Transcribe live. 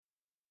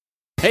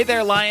Hey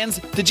there, Lions!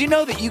 Did you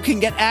know that you can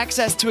get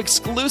access to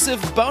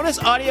exclusive bonus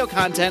audio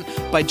content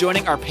by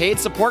joining our paid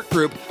support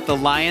group, the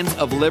Lions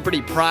of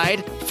Liberty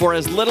Pride? For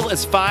as little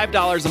as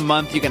 $5 a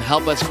month, you can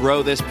help us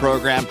grow this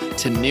program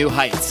to new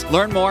heights.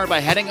 Learn more by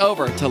heading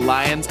over to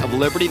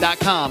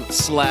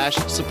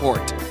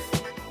lionsofliberty.com/support.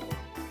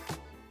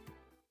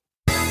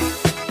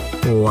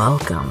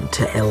 Welcome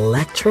to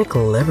Electric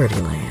Liberty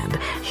Land,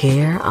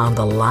 here on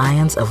the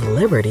Lions of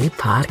Liberty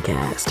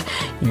podcast,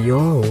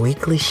 your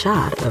weekly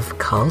shot of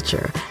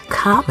culture,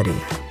 comedy,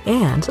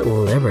 and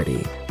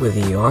liberty with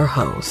your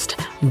host,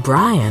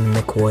 Brian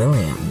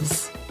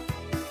McWilliams.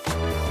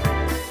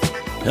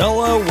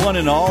 Hello, one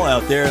and all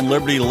out there in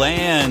Liberty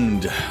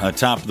Land.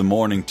 Top of the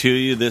morning to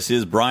you. This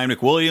is Brian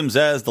McWilliams,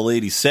 as the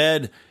lady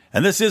said.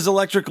 And this is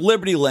Electric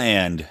Liberty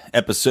Land,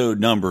 episode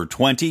number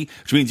 20,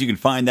 which means you can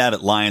find that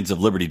at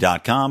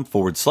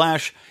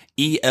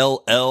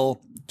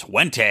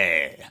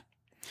lionsofliberty.com/ELL20.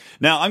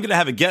 Now, I'm going to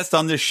have a guest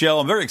on this show.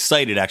 I'm very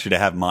excited, actually, to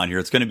have him on here.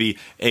 It's going to be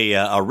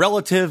a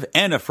relative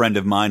and a friend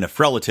of mine, a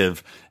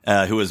relative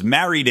who was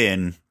married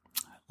in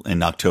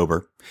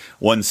October.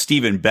 One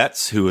Stephen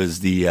Betts, who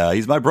is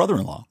he's my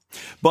brother-in-law.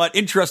 But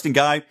interesting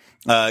guy.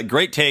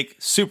 Great take,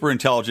 super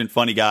intelligent,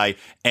 funny guy.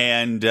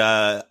 And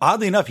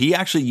oddly enough, he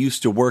actually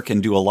used to work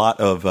and do a lot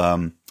of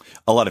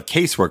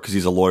casework because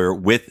he's a lawyer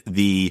with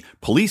the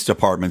police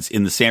departments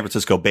in the San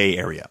Francisco Bay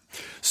Area.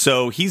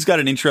 So he's got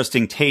an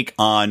interesting take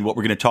on what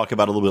we're going to talk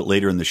about a little bit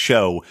later in the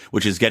show,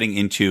 which is getting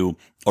into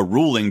a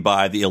ruling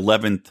by the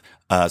 11th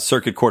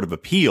Circuit Court of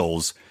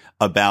Appeals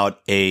about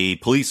a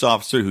police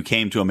officer who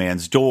came to a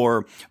man's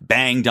door,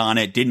 banged on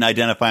it, didn't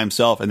identify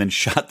himself, and then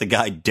shot the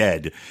guy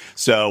dead.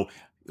 So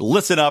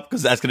listen up,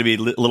 because that's going to be a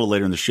little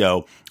later in the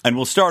show. And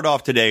we'll start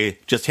off today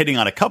just hitting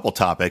on a couple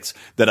topics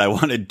that I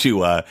wanted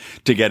to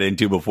get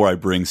into before I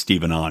bring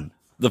Stephen on.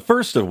 The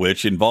first of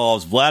which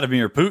involves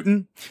Vladimir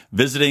Putin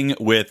visiting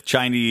with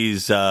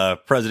Chinese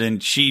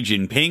President Xi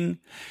Jinping.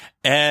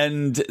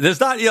 And there's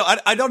not,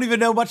 I don't even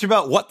know much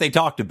about what they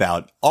talked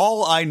about.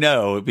 All I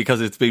know, because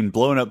it's been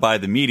blown up by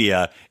the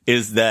media,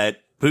 is that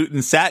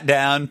Putin sat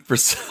down for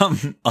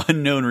some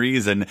unknown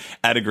reason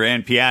at a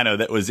grand piano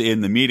that was in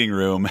the meeting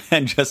room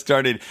and just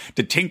started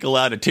to tinkle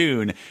out a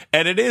tune.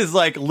 And it is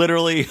like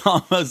literally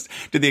almost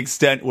to the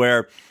extent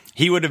where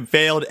he would have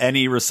failed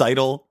any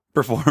recital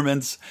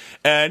performance.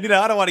 And,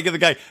 I don't want to give the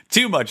guy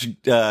too much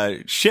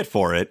shit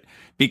for it,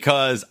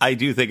 because I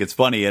do think it's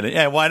funny. And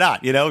yeah, why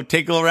not?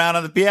 Tinkle around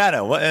on the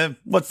piano.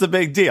 What's the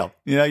big deal?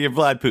 You're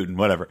Vlad Putin,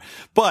 whatever.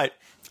 But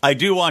I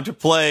do want to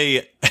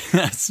play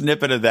a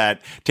snippet of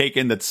that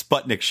taken that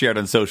Sputnik shared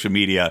on social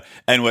media,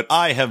 and what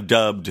I have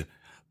dubbed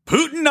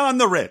Putin on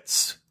the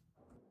Ritz.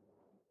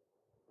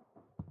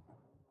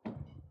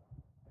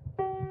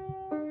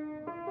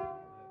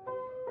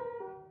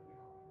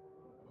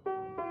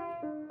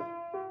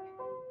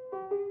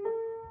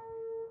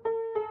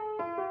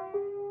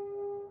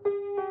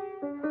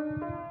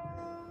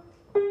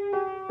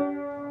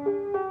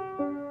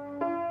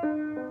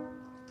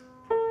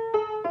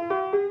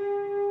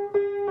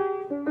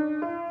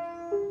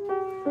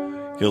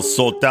 You're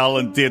so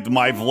talented,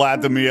 my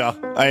Vladimir.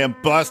 I am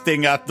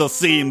bursting at the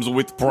seams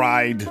with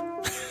pride.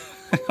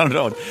 I don't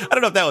know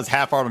if that was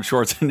half Arnold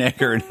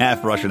Schwarzenegger and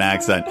half Russian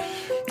accent.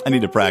 I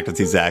need to practice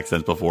these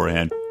accents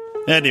beforehand.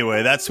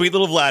 Anyway, that's sweet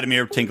little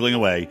Vladimir tinkling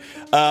away.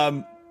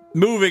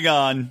 Moving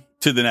on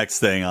to the next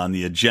thing on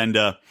the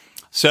agenda.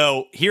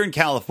 So here in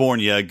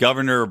California,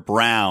 Governor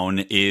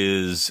Brown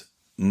is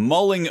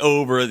mulling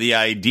over the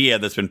idea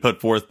that's been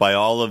put forth by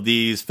all of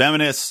these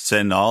feminists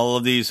and all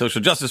of these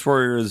social justice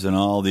warriors and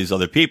all these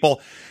other people,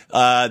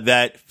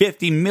 that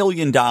 $50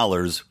 million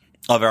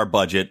of our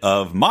budget,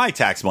 of my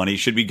tax money,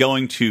 should be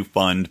going to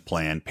fund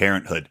Planned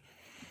Parenthood.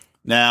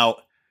 Now,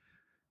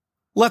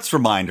 let's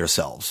remind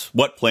ourselves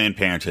what Planned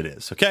Parenthood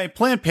is, okay?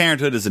 Planned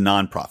Parenthood is a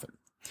nonprofit,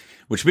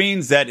 which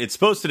means that it's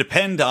supposed to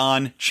depend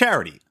on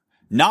charity,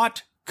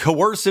 not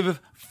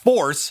coercive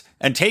force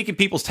and taking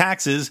people's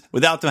taxes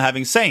without them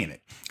having say in it.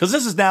 Because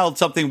this is now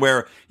something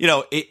where,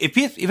 if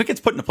it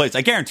gets put into place,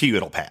 I guarantee you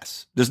it'll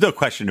pass. There's no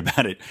question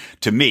about it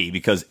to me,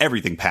 because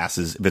everything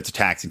passes if it's a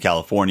tax in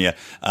California,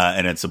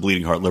 and it's a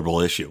bleeding heart liberal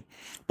issue.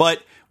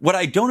 But what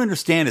I don't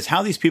understand is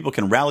how these people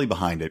can rally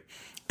behind it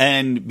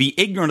and be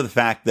ignorant of the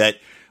fact that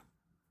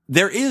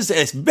there is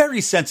a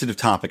very sensitive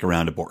topic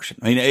around abortion.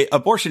 I mean,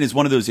 abortion is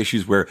one of those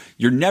issues where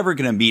you're never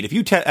going to meet. If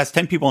you ask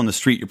 10 people on the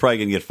street, you're probably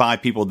going to get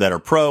 5 people that are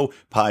pro,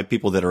 5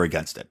 people that are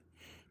against it.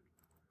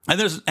 And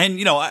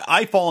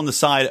I fall on the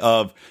side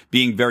of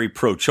being very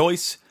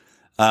pro-choice.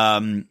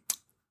 A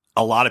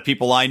lot of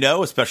people I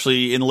know,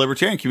 especially in the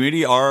libertarian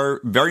community,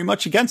 are very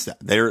much against that.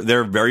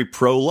 They're very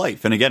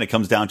pro-life. And again, it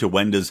comes down to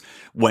when does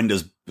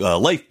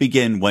life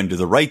begin? When do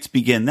the rights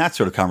begin? That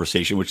sort of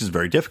conversation, which is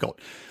very difficult.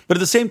 But at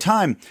the same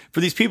time,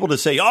 for these people to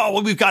say, oh,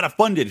 well, we've got to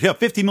fund it,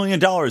 $50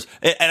 million out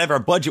of our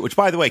budget, which,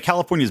 by the way,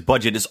 California's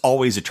budget is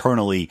always it's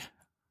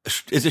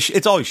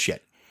always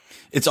shit.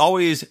 It's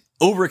always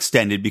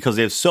overextended because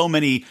they have so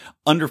many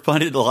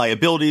underfunded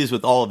liabilities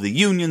with all of the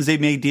unions they've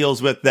made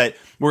deals with that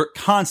we're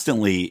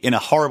constantly in a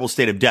horrible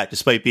state of debt,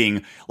 despite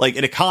being like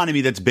an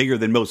economy that's bigger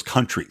than most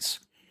countries.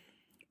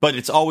 But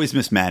it's always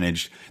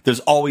mismanaged. There's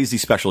always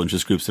these special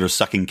interest groups that are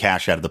sucking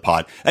cash out of the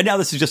pot. And now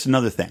this is just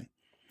another thing.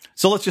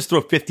 So let's just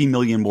throw $50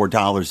 million more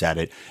at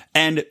it.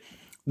 And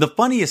the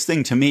funniest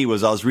thing to me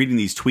was I was reading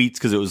these tweets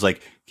because it was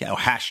like,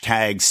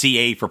 hashtag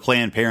CA for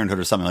Planned Parenthood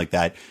or something like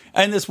that.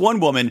 And this one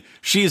woman,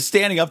 she is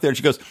standing up there and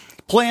she goes,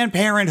 Planned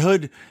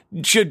Parenthood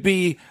should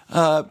be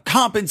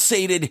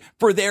compensated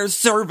for their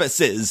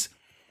services.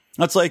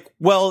 That's like,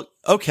 well,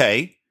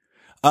 okay.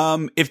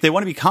 If they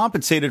want to be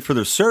compensated for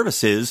their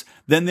services,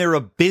 then they're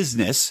a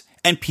business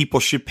and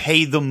people should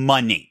pay the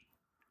money.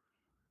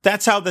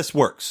 That's how this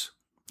works.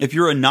 If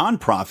you're a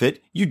nonprofit,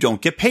 you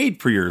don't get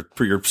paid for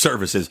your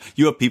services.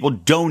 You have people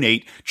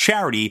donate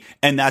charity,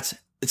 and that's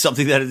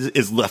something that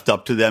is left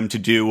up to them to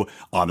do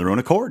on their own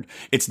accord.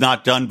 It's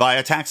not done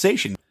via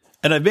taxation.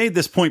 And I've made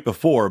this point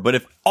before, but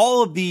if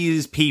all of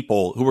these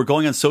people who were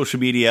going on social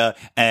media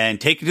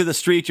and taking to the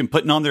streets and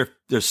putting on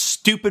their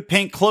stupid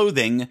pink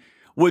clothing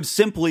would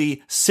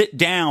simply sit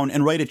down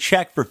and write a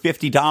check for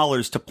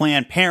 $50 to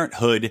Planned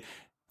Parenthood,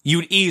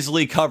 you'd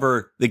easily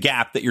cover the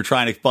gap that you're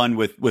trying to fund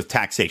with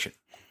taxation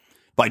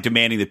by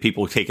demanding that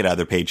people take it out of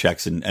their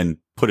paychecks and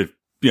put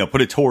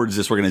it towards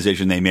this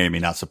organization they may or may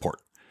not support.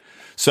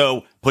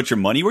 So put your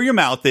money where your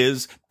mouth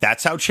is.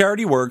 That's how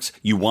charity works.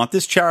 You want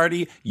this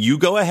charity, you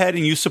go ahead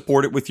and you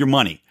support it with your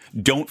money.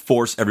 Don't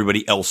force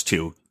everybody else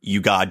to,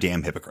 you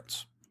goddamn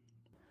hypocrites.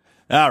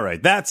 All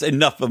right, that's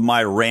enough of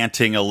my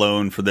ranting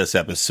alone for this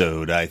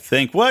episode, I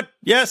think. What?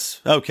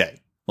 Yes?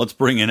 Okay, let's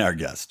bring in our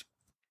guest.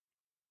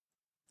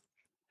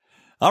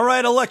 All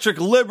right, Electric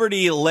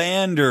Liberty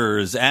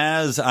Landers,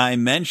 as I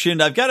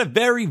mentioned, I've got a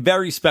very,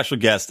 very special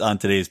guest on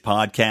today's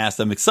podcast.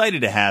 I'm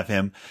excited to have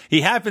him.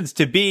 He happens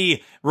to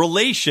be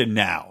relation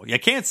now. I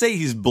can't say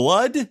he's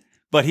blood,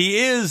 but he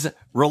is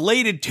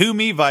related to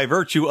me by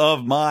virtue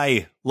of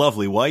my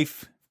lovely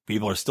wife.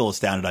 People are still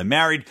astounded I'm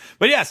married.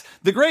 But yes,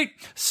 the great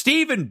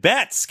Stephen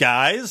Betts,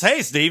 guys.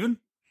 Hey, Stephen.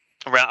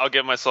 I'll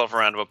give myself a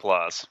round of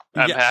applause.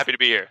 I'm happy to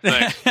be here.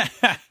 Thanks.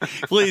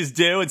 Please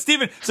do. And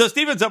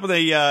Stephen's up in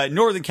the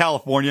Northern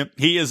California.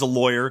 He is a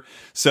lawyer.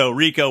 So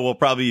Rico will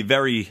probably be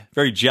very,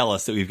 very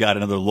jealous that we've got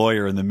another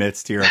lawyer in the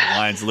midst here at the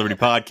Lions of Liberty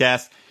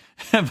podcast.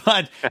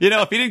 But,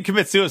 if he didn't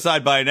commit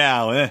suicide by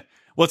now,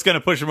 what's going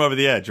to push him over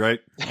the edge,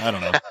 right? I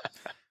don't know.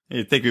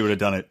 You'd think we would have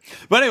done it.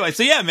 But anyway,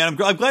 so yeah,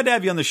 man, I'm glad to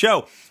have you on the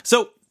show.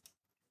 So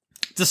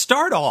to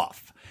start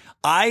off,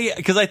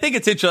 because I think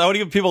it's interesting. I want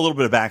to give people a little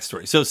bit of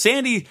backstory. So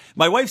Sandy,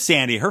 my wife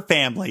Sandy, her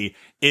family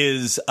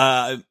is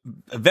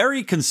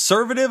very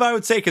conservative, I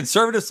would say,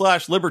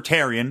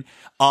 conservative/libertarian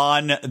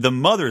on the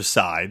mother's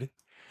side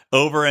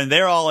over, and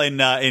they're all in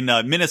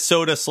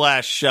Minnesota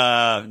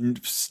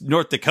 /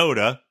 North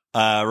Dakota,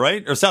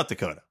 right? Or South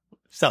Dakota?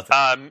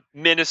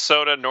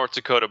 Minnesota, North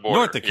Dakota border.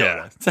 North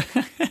Dakota.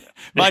 Yeah.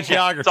 My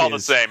geography it's all the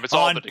same. It's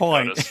all on the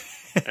point. Dakotas.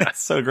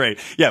 That's so great.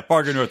 Yeah,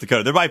 Fargo, North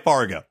Dakota. They're by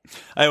Fargo.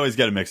 I always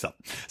get them mixed up.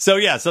 So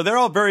yeah, so they're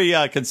all very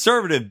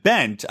conservative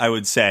bent, I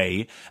would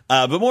say,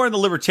 but more on the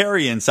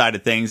libertarian side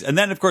of things. And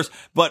then, of course,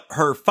 but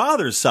her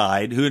father's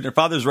side, her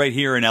father's right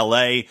here in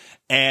L.A.,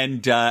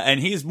 and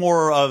he's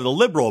more of the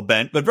liberal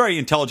bent, but very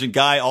intelligent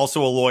guy,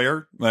 also a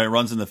lawyer,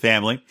 runs in the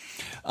family.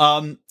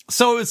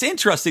 So it's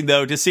interesting,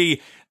 though, to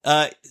see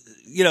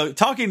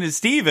talking to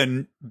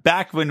Stephen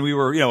back when we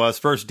were, I was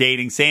first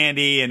dating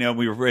Sandy and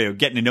we were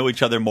getting to know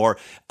each other more.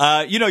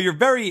 You're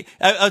very,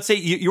 I'd say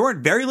you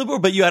weren't very liberal,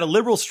 but you had a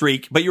liberal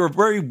streak, but you were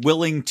very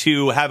willing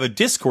to have a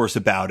discourse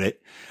about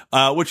it,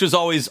 which was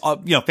always,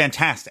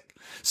 fantastic.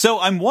 So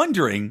I'm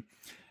wondering,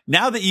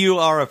 now that you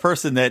are a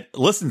person that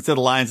listens to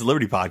the Lions of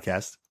Liberty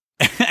podcast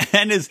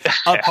and is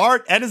a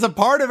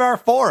part of our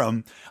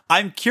forum,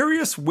 I'm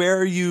curious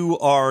where you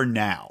are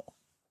now.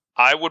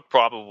 I would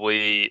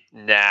probably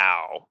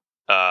now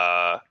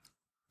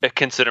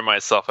consider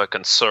myself a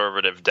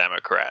conservative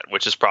Democrat,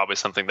 which is probably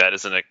something that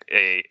is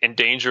a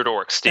endangered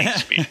or extinct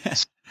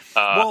species.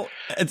 Well,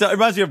 it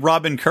reminds me of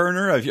Robin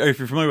Kerner. If you're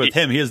familiar with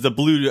him, he is the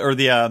blue or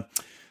the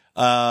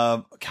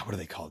God, what are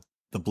they called?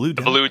 The blue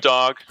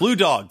dog. Blue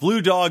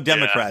dog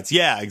Democrats.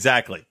 Yeah,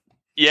 exactly.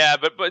 Yeah,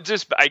 but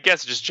just I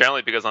guess just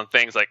generally because on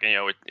things like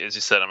as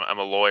you said, I'm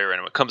a lawyer,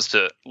 and when it comes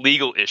to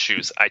legal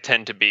issues, I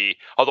tend to be,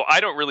 although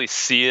I don't really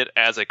see it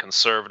as a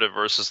conservative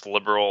versus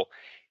liberal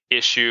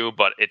issue,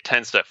 but it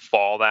tends to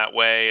fall that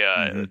way.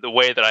 The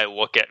way that I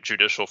look at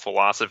judicial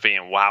philosophy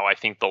and how I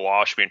think the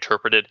law should be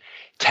interpreted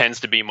tends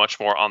to be much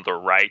more on the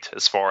right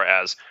as far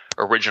as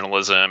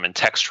originalism and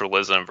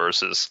textualism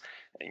versus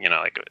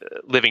like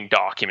living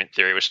document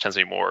theory, which tends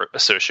to be more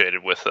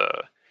associated with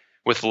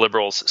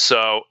liberals.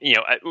 So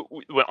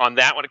on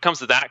that, when it comes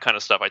to that kind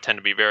of stuff, I tend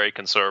to be very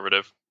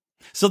conservative.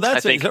 So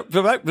that's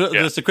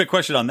just a quick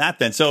question on that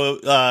then.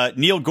 So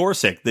Neil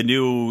Gorsuch, the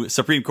new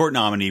Supreme Court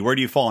nominee, where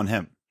do you fall on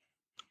him?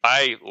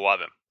 I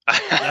love him.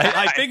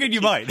 I figured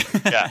you might.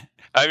 Yeah.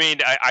 I mean,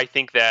 I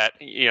think that,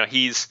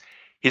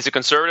 He's a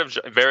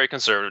conservative, very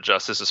conservative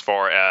justice as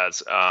far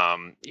as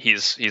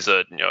he's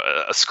a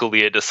a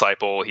Scalia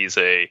disciple. He's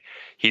an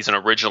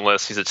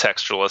originalist. He's a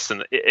textualist,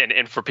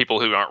 and for people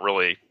who aren't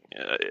really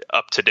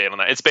up to date on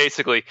that, it's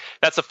basically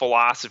that's a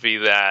philosophy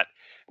that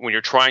when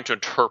you're trying to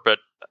interpret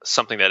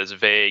something that is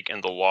vague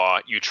in the law,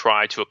 you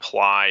try to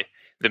apply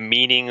the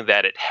meaning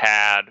that it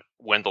had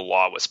when the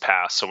law was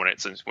passed. So when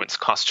it's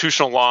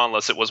constitutional law,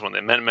 unless it was one of the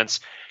amendments,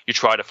 you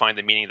try to find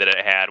the meaning that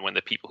it had when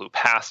the people who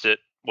passed it,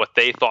 what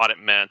they thought it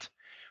meant,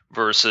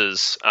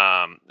 versus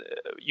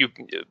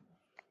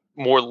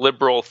more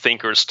liberal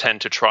thinkers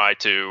tend to try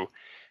to,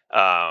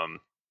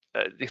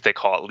 they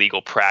call it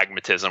legal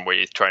pragmatism, where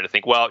you try to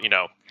think, well,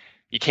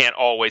 you can't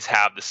always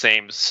have the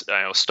same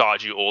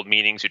stodgy old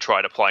meanings. You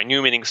try to apply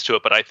new meanings to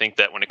it. But I think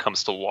that when it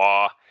comes to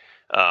law,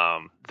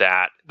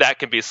 that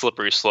can be a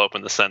slippery slope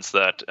in the sense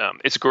that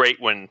it's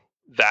great when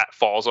that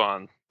falls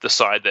on the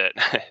side that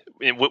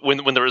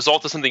when the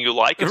result is something you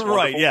like, it's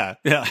right, wonderful.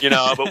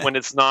 yeah. But when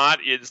it's not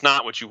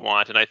what you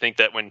want. And I think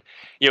that when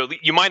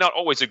you might not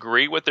always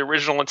agree with the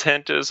original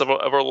intent is of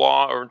a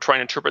law or trying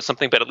to interpret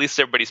something, but at least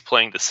everybody's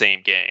playing the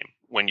same game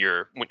when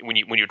you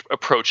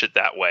approach it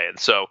that way. And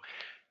so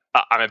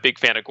I'm a big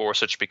fan of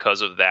Gorsuch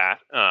because of that,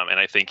 and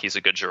I think he's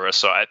a good jurist.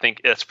 So I think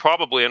it's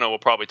probably, I know we'll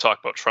probably talk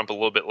about Trump a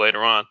little bit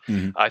later on.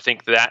 Mm-hmm. I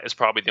think that is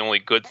probably the only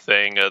good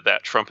thing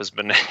that Trump has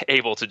been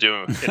able to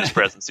do in his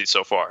presidency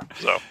so far.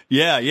 So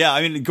yeah.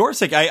 I mean,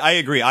 Gorsuch, I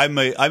agree. I'm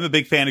a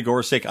big fan of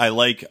Gorsuch. I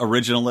like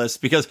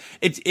originalists because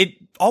it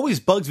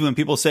always bugs me when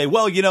people say,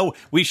 well,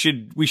 we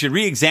should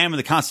re-examine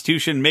the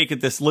Constitution, make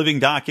it this living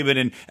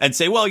document, and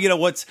say, well,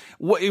 those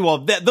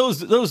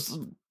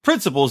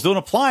principles don't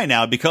apply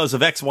now because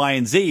of X, Y,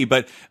 and Z.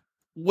 But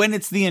when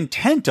it's the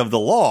intent of the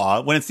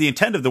law, when it's the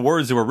intent of the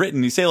words that were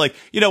written, you say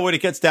when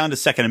it gets down to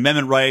Second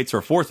Amendment rights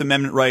or Fourth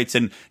Amendment rights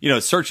and,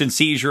 search and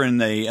seizure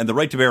and the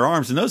right to bear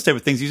arms and those type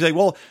of things, you say,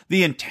 well,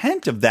 the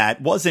intent of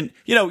that wasn't,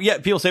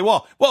 people say,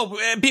 well,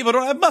 people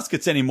don't have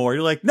muskets anymore.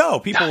 You're like,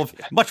 no, people have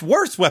much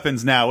worse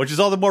weapons now, which is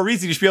all the more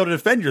reason you should be able to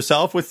defend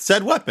yourself with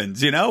said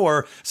weapons,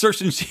 or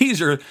search and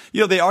seizure.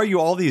 They argue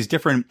all these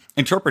different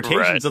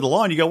interpretations of the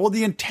law. And you go, well,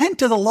 the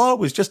intent of the law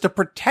was just to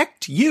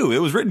protect you. It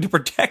was written to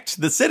protect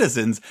the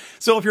citizens.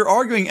 So if you're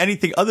arguing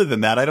anything other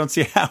than that, I don't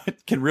see how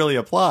it can really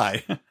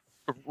apply.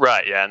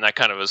 Right. Yeah. And that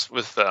kind of is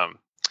with,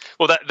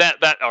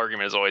 that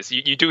argument is always,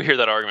 you do hear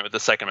that argument with the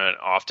Second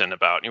Amendment often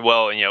about,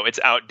 it's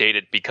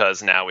outdated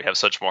because now we have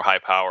such more high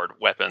powered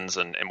weapons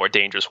and more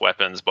dangerous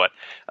weapons. But,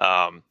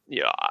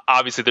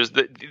 obviously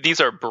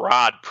these are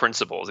broad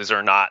principles. These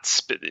are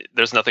not,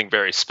 there's nothing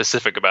very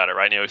specific about it,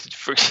 right?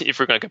 If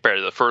we're going to compare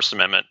to the First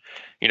Amendment,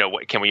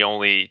 can you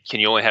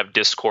only have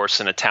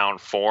discourse in a town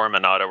forum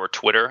and not over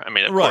Twitter? I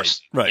mean, of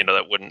course,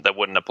 that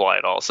wouldn't apply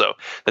at all. So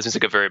that seems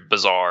like a very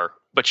bizarre,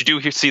 but you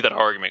do see that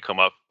argument come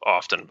up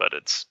often, but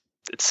it's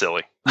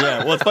silly.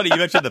 Yeah, well, it's funny you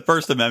mentioned the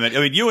First Amendment. I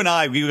mean, you and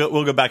I,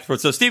 we'll go back and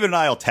forth. So Stephen and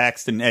I will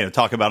text and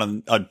talk about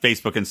on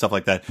Facebook and stuff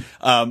like that.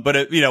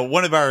 But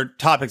one of our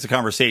topics of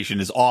conversation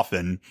is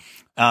often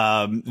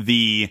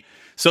the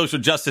social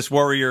justice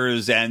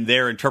warriors and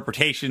their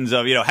interpretations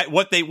of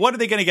what are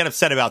they going to get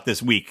upset about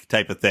this week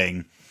type of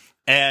thing.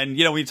 And,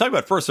 when you talk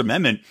about First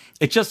Amendment,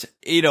 it just,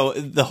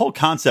 the whole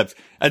concept,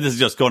 and this is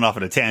just going off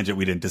on a tangent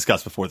we didn't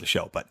discuss before the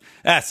show, but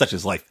such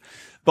is life.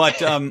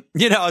 But, I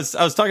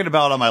was talking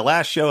about on my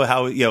last show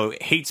how,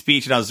 hate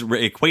speech, and I was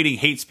equating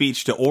hate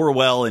speech to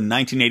Orwell in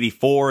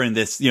 1984 and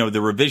this, the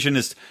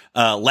revisionist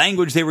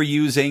language they were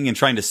using and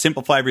trying to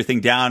simplify everything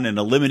down and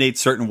eliminate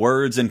certain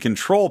words and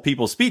control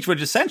people's speech,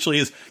 which essentially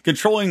is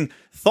controlling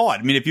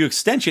thought. I mean, if you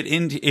extend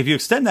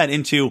that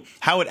into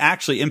how it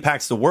actually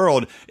impacts the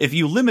world, if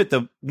you limit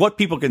what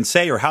people can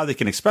say or how they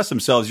can express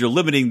themselves, you're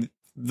limiting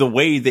the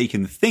way they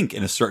can think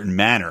in a certain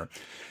manner.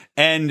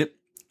 And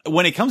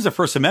when it comes to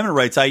First Amendment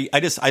rights, I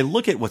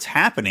look at what's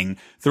happening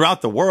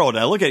throughout the world.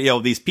 And I look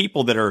at, these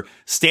people that are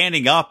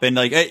standing up and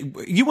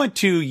you went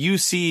to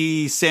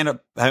UC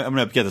I'm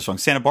going to get this wrong,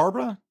 Santa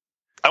Barbara?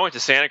 I went to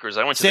Santa Cruz.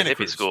 I went to the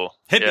hippie school.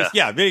 Hippies,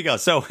 yeah, there you go.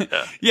 So,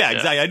 yeah,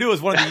 exactly. I knew it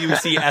was one of the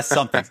UCS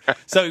somethings.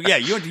 So, yeah,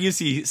 you went to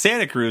UC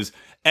Santa Cruz.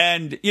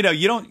 And,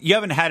 you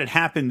haven't had it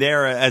happen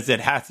there as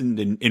it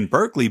happened in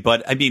Berkeley.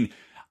 But, I mean,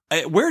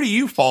 where do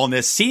you fall in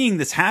this, seeing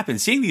this happen,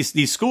 seeing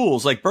these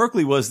schools, like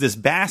Berkeley was this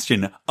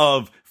bastion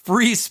of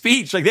free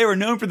speech, like they were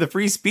known for the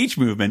free speech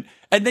movement.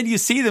 And then you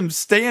see them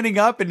standing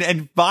up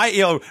and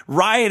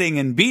rioting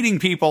and beating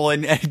people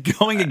and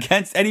going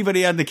against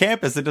anybody on the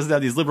campus that doesn't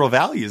have these liberal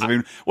values. I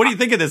mean, what do you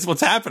think of this? What's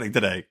happening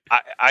today?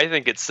 I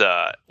think it's,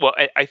 I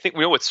think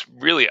what's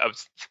really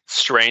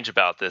strange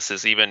about this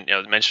is even,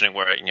 mentioning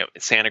where,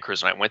 Santa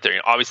Cruz, when I went there,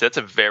 obviously that's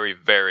a very,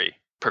 very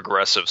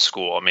progressive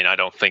school. I mean, I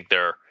don't think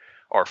there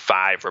are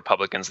 5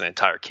 Republicans in the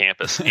entire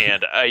campus.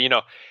 And,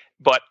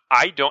 but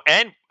I don't,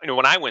 and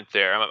when I went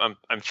there,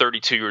 I'm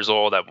 32 years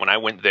old. When I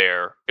went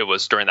there, it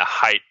was during the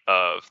height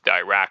of the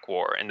Iraq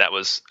War, and that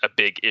was a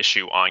big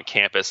issue on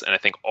campus. And I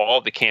think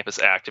all the campus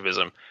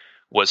activism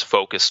was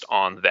focused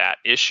on that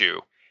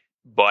issue.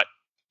 But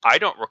I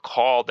don't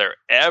recall there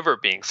ever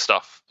being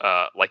stuff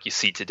like you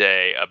see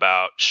today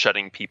about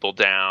shutting people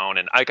down.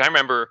 And I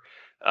remember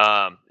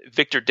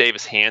Victor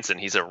Davis Hanson.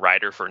 He's a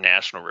writer for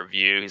National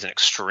Review. He's an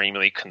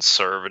extremely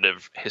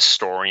conservative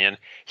historian.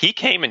 He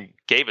came and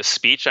gave a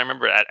speech, I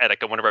remember, at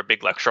like one of our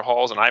big lecture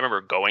halls, and I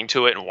remember going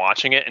to it and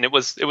watching it, and it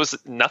was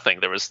nothing.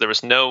 There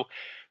was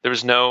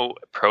no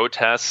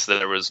protests.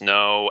 There was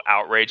no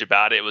outrage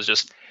about it. It was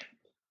just,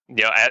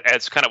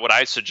 as kind of what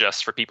I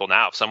suggest for people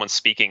now. If someone's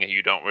speaking and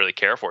you don't really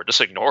care for it,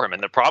 just ignore him.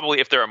 And they're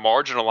probably, if they're a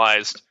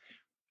marginalized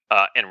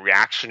and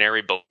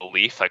reactionary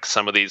belief, like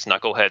some of these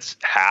knuckleheads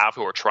have,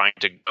 who are trying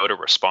to go to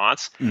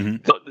response,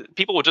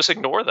 people will just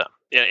ignore them,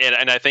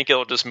 and I think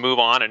it'll just move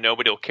on, and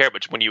nobody will care.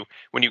 But when you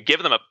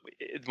give them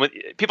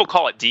people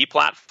call it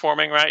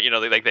deplatforming, right?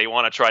 They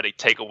want to try to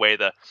take away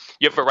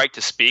you have a right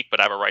to speak, but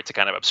I have a right to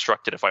kind of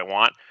obstruct it if I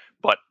want.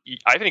 But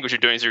I think what you're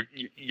doing is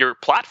you're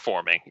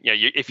platforming.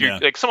 If you're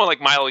like someone like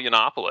Milo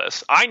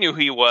Yiannopoulos, I knew who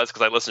he was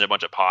because I listened to a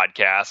bunch of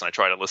podcasts and I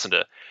try to listen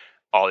to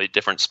all the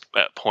different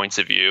points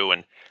of view,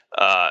 and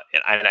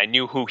I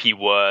knew who he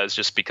was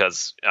just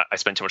because I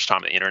spent too much time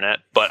on the internet.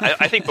 But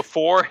I think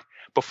before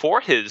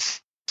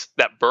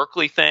that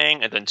Berkeley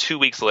thing, and then 2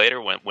 weeks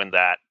later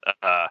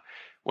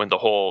when the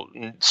whole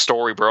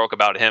story broke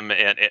about him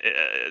and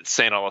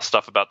saying all the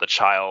stuff about the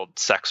child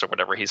sex or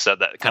whatever he said,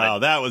 that kind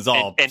of that was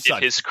all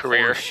ended his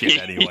career.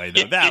 Anyway,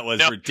 though, that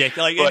was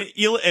ridiculous.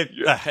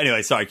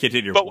 Anyway, sorry,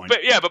 continue your point.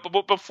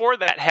 But before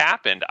that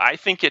happened, I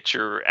think that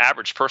your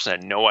average person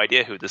had no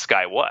idea who this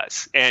guy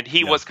was, and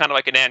he was kind of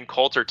like an Ann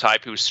Coulter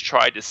type who's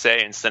tried to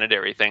say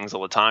incendiary things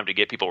all the time to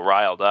get people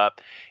riled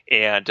up.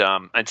 And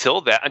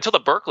until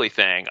the Berkeley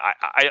thing,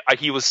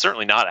 he was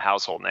certainly not a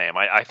household name.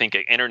 I think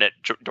internet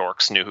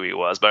dorks knew who he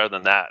was. But other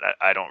than that,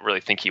 I don't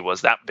really think he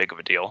was that big of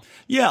a deal.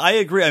 Yeah, I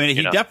agree. I mean,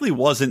 he definitely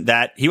wasn't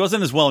that. He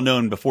wasn't as well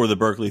known before the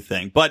Berkeley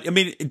thing. But I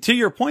mean, to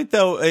your point,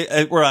 though,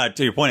 or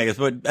to your point, I guess.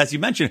 But as you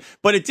mentioned,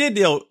 but it did,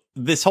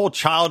 this whole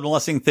child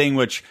molesting thing,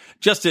 which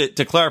just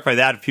to clarify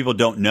that, if people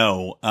don't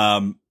know,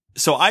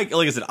 so like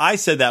I said, I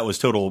said that was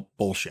total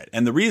bullshit.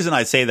 And the reason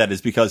I say that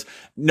is because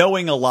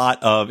knowing a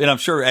lot of, and I'm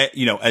sure,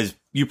 as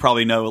you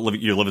probably know,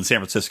 you live in San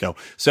Francisco.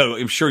 So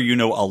I'm sure you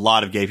know a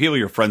lot of gay people.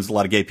 You're friends with a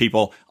lot of gay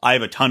people. I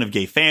have a ton of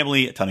gay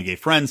family, a ton of gay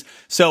friends.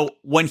 So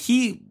what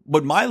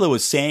Milo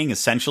was saying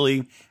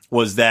essentially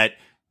was that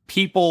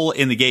people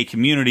in the gay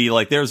community,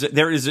 like there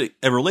is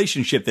a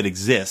relationship that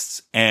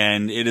exists,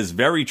 and it is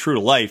very true to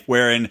life,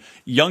 wherein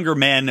younger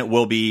men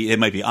might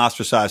be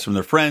ostracized from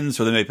their friends,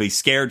 or they might be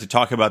scared to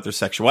talk about their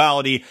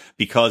sexuality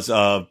because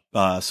of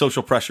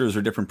social pressures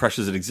or different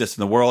pressures that exist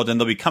in the world, and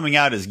they'll be coming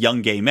out as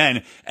young gay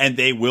men, and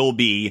they will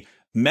be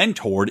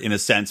mentored in a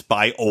sense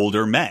by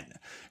older men.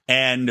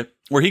 And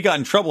where he got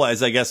in trouble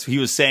is, I guess he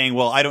was saying,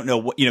 well, I don't know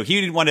what, he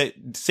didn't want to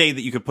say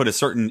that you could put a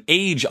certain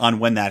age on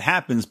when that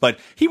happens, but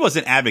he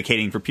wasn't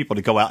advocating for people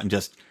to go out and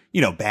just,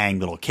 bang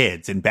little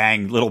kids and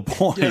bang little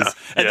boys. Yeah,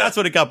 and that's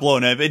what it got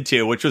blown up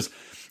into,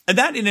 and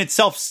that in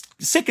itself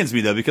sickens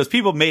me, though, because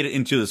people made it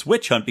into this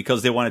witch hunt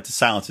because they wanted to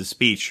silence his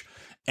speech.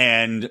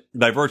 And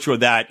by virtue of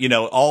that,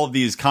 all of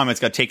these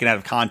comments got taken out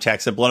of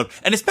context and blown up.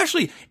 And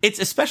it's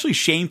especially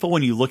shameful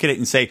when you look at it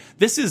and say,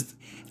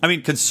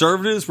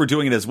 conservatives were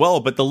doing it as well,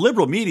 but the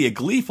liberal media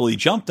gleefully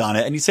jumped on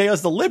it. And you say,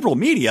 as the liberal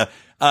media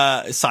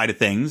side of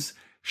things,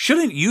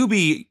 shouldn't you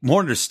be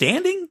more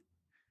understanding?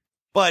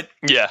 But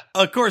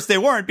of course they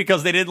weren't,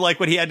 because they didn't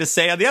like what he had to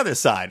say on the other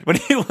side. When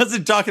he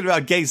wasn't talking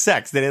about gay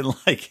sex, they didn't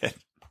like it.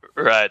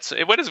 Right. So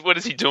what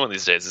is he doing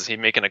these days? Is he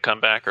making a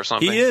comeback or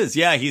something? He is.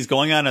 Yeah, he's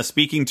going on a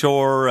speaking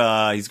tour.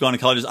 He's going to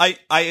colleges.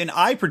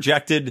 I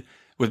projected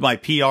with my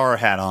PR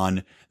hat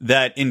on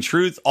that in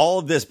truth, all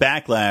of this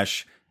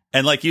backlash,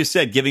 and like you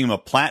said, giving him a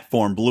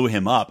platform blew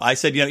him up. I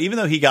said, even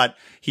though he got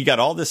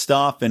all this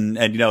stuff and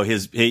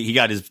he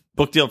got his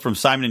book deal from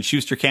Simon &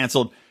 Schuster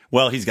canceled.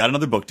 Well, he's got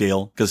another book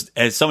deal, because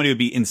as somebody would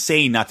be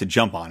insane not to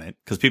jump on it,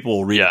 because people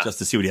will read it just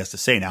to see what he has to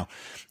say now.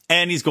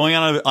 And he's going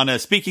on a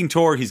speaking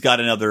tour. He's got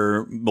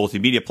another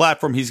multimedia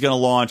platform he's going to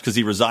launch because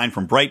he resigned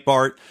from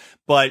Breitbart.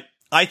 But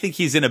I think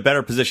he's in a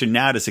better position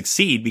now to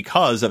succeed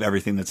because of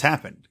everything that's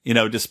happened.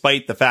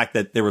 Despite the fact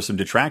that there were some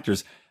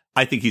detractors,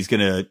 I think he's going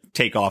to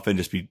take off and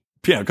just be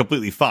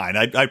completely fine.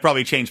 I'd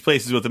probably change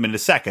places with him in a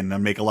second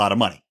and make a lot of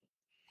money.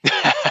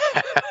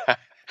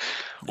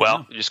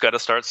 Well, you just got to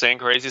start saying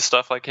crazy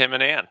stuff like him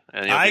and Ann.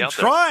 And I'm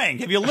trying.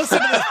 Have you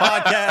listened to this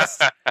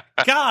podcast?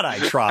 God, I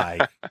try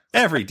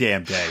every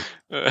damn day.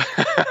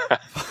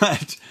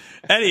 But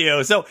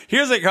anyhow, so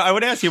I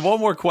would ask you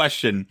one more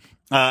question,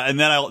 and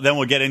then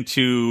we'll get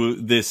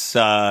into this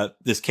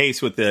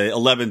case with the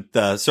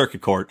 11th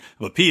Circuit Court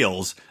of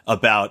Appeals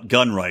about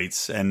gun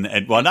rights and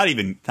well, not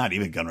even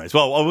gun rights.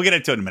 Well, we'll get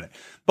into it in a minute,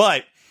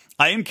 but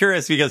I am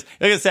curious because,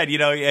 like I said,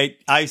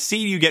 I see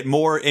you get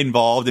more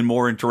involved and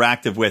more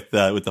interactive with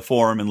the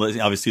forum and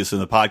obviously listen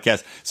to the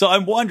podcast. So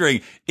I'm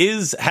wondering,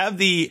 has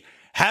the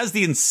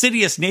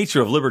insidious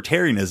nature of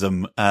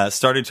libertarianism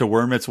started to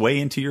worm its way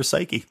into your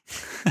psyche?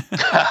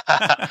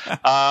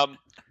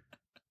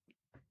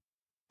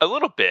 A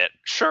little bit,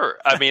 sure.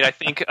 I mean, I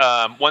think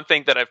one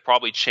thing that I've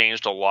probably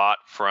changed a lot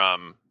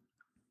from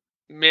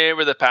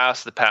over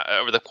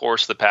the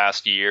course of the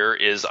past year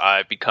is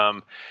I've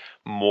become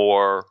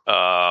more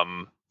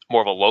of a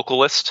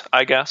localist,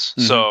 I guess.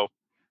 Mm-hmm. So,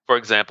 for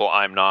example,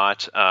 I'm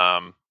not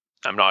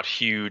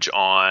huge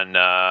on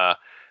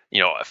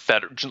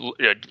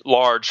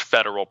large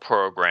federal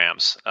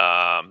programs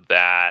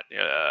that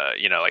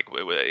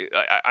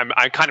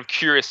I'm kind of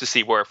curious to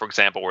see where, for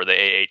example, where the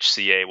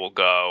AHCA will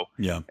go,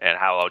 and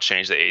how I'll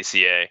change the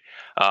ACA.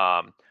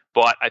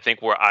 But I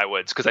think where I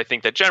would, because I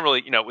think that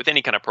generally, with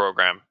any kind of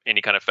program,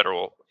 any kind of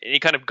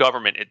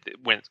government,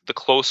 when the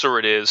closer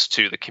it is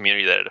to the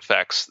community that it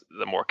affects,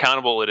 the more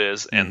accountable it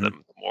is, and the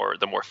more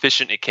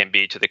efficient it can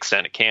be to the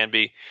extent it can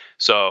be.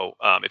 So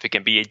if it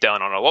can be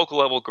done on a local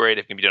level, great.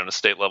 If it can be done on a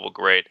state level,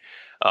 great.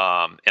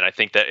 And I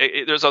think that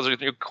there's other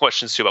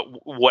questions too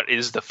about what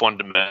is the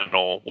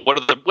fundamental,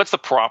 what's the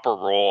proper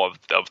role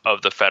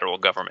of the federal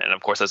government. And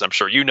of course, as I'm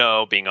sure you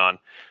know, being a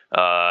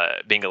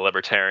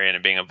libertarian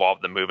and being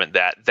involved in the movement,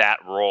 that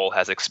role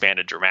has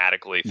expanded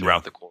dramatically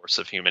throughout the course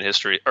of American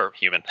history.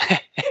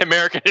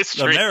 American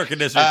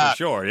history for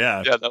sure.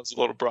 Yeah. Yeah, that was a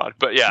little broad,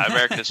 but yeah,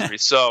 American history.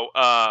 So,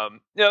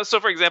 so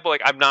for example,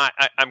 like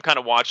I'm kind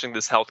of watching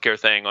this healthcare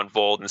thing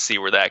unfold and see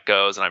where that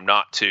goes, and I'm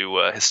not too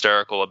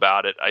hysterical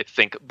about it, I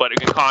think. But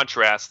in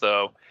contrast,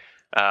 though,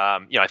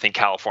 I think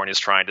California is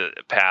trying to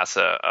pass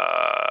a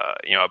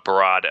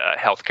broad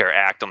healthcare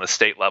act on the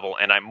state level,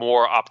 and I'm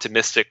more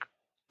optimistic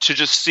to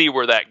just see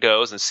where that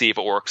goes and see if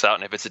it works out.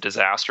 And if it's a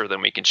disaster,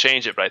 then we can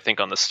change it. But I think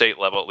on the state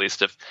level, at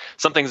least, if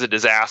something's a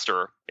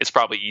disaster, it's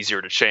probably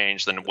easier to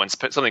change than when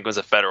something becomes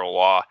a federal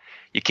law.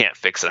 You can't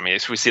fix it. I mean,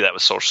 we see that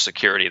with Social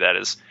Security.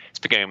 It's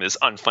becoming this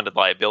unfunded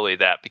liability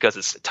that because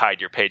it's tied to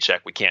your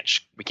paycheck, we can't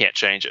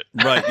change it.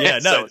 Right. Yeah.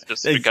 No. So it's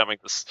just becoming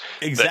this.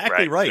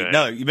 Exactly right.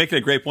 No, you're making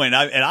a great point.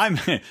 And I'm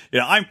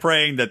I'm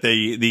praying that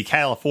the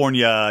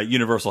California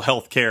universal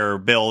health care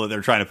bill that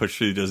they're trying to push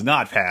through does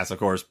not pass, of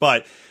course,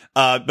 but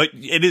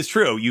it is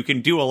true. You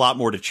can do a lot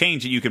more to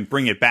change it. You can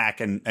bring it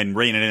back and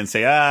rein it in and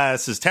say,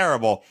 this is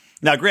terrible.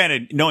 Now,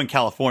 granted, knowing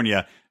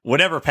California,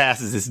 whatever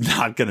passes is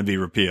not going to be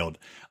repealed.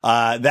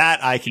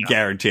 That I can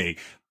guarantee.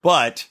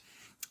 But,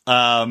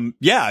 I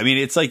mean,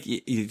 it's like,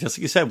 just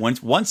like you said,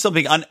 once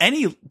something on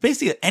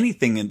basically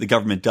anything that the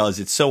government does,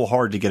 it's so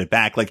hard to get it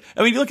back. Like,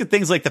 I mean, you look at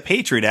things like the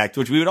Patriot Act,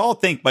 which we would all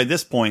think by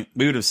this point,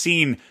 we would have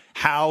seen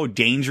how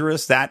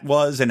dangerous that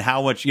was and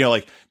how much,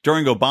 like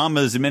during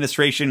Obama's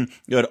administration,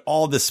 you had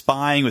all this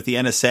spying with the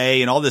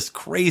NSA and all this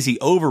crazy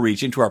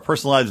overreach into our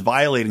personal lives,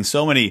 violating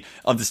so many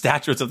of the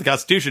statutes of the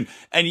Constitution.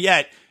 And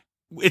yet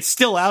it's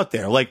still out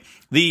there. Like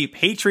the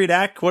Patriot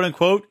Act, quote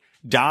unquote,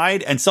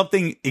 died and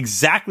something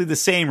exactly the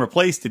same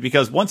replaced it,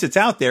 because once it's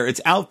out there,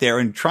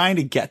 and trying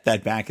to get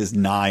that back is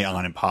nigh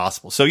on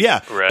impossible. So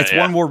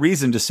one more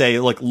reason to say,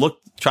 like,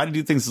 try to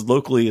do things as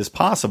locally as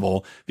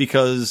possible,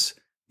 because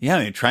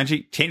I mean, trying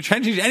to change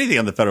anything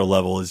on the federal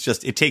level is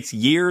just, it takes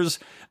years.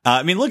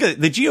 I mean, look at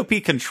it. The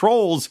GOP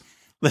controls,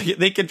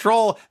 they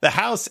control the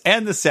House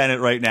and the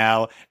Senate right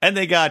now, and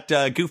they got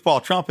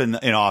goofball Trump in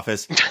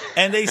office,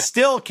 and they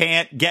still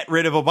can't get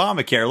rid of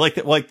Obamacare.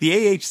 Like the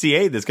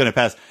AHCA that's going to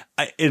pass,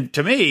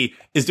 to me,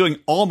 is doing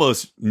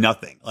almost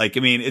nothing. Like, I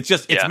mean, it's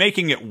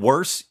making it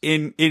worse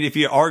if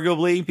you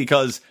arguably,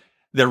 because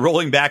they're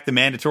rolling back the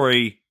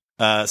mandatory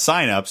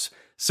signups.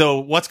 So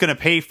what's going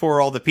to pay for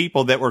all the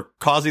people that were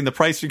causing the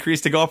price increase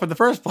to go up in the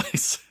first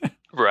place?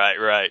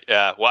 Right.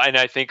 Yeah. Well, and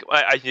I think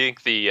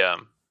the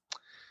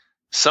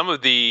some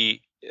of the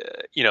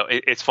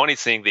it's funny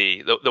seeing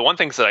the one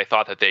things that I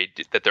thought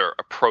that they're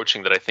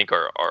approaching that I think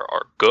are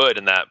good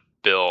in that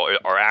bill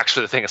are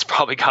actually the thing that's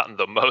probably gotten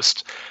the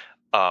most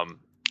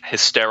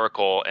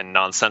hysterical and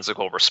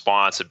nonsensical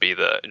response would be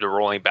the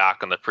rolling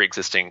back on the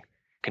pre-existing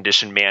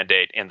condition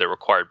mandate and the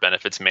required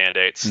benefits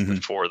mandates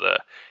for the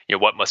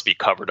what must be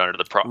covered under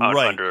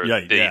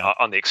the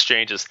on the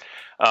exchanges,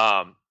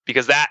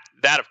 because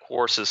that of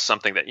course is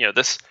something that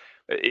this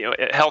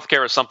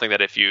healthcare is something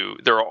that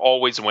there are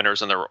always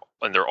winners and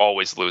there are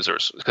always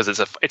losers, because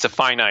it's a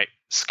finite,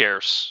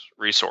 scarce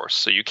resource.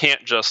 So you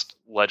can't just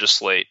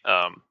legislate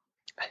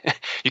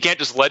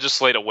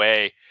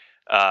away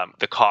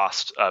the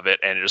cost of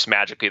it and just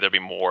magically there'll be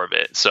more of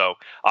it. So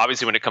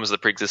obviously when it comes to the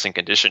pre-existing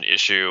condition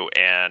issue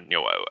and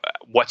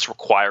what's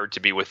required to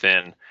be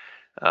within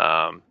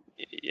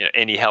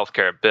any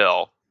healthcare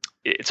bill,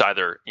 it's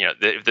either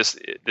if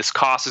this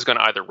cost is going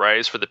to either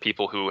rise for the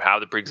people who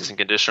have the pre-existing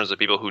conditions, the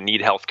people who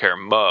need healthcare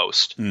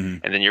most, and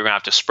then you're going to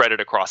have to spread it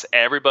across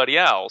everybody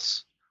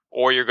else,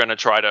 or you're going to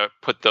try to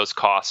put those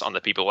costs on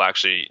the people who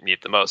actually need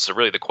it the most. So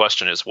really the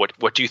question is,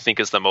 what do you think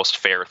is the most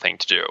fair thing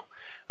to do?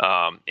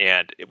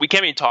 And we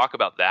can't even talk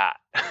about that.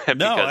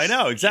 No, I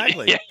know,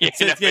 exactly.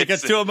 It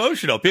gets too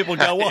emotional. People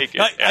go, well,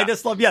 I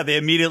just love, they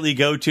immediately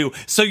go to,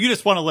 so you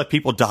just want to let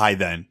people die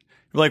then?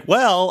 You're like,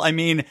 well, I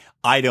mean,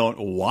 I don't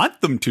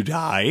want them to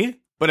die,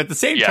 but at the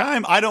same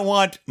time, I don't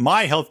want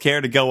my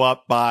healthcare to go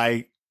up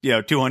by,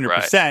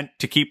 200%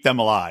 to keep them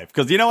alive.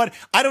 Because you know what?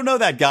 I don't know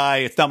that guy.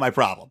 It's not my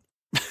problem.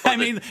 I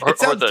mean, it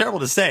sounds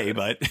terrible to say,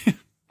 but...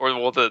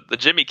 the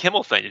Jimmy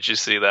Kimmel thing. Did you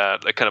see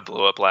that? That kind of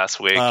blew up last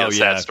week. Oh,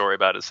 sad story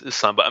about his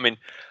son. But I mean,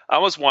 I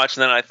was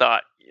watching that and I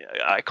thought,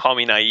 I call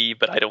me naive,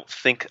 but I don't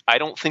think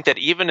that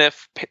even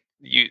if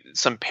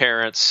some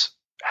parents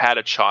had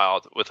a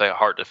child with a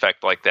heart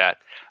defect like that,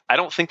 I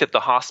don't think that the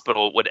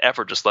hospital would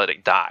ever just let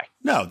it die.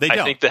 No, they don't.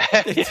 I think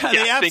that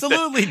they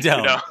absolutely don't.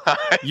 You know,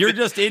 You're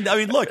just in. I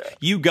mean, look,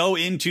 you go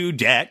into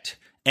debt.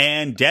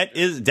 And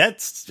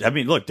debt's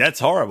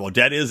horrible.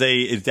 Debt is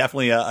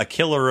definitely a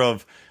killer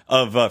of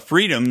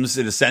freedoms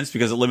in a sense,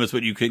 because it limits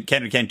what you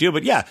can or can't do.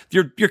 But yeah,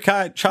 your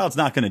child's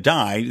not going to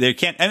die. They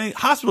can't. I mean,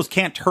 hospitals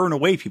can't turn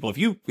away people.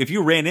 If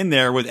you ran in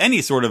there with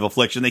any sort of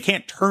affliction, they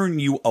can't turn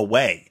you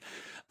away.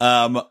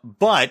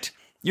 But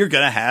you're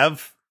going to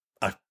have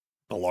a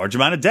large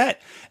amount of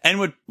debt.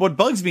 And what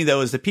bugs me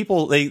though is that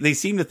people they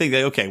seem to think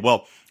that, okay,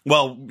 well,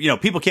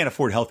 people can't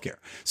afford healthcare,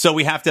 so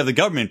we have to have the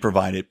government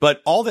provide it.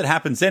 But all that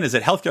happens then is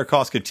that healthcare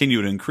costs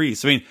continue to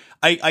increase. I mean,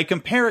 I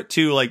compare it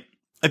to, like,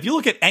 if you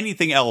look at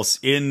anything else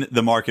in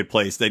the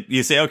marketplace that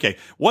you say, okay,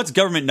 what's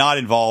government not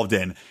involved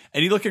in?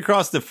 And you look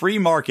across the free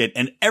market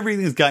and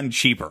everything's gotten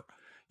cheaper.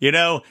 You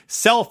know,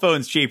 cell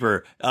phones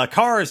cheaper,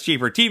 cars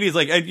cheaper, TVs,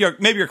 like,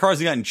 maybe your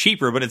car's gotten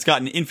cheaper, but it's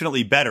gotten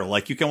infinitely better.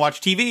 Like, you can watch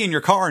TV in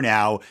your car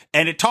now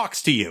and it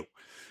talks to you.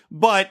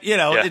 But,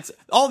 it's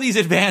all these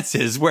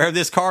advances where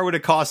this car would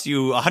have cost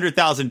you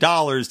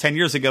 $100,000 10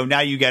 years ago. Now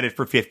you get it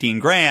for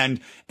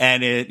 $15,000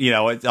 and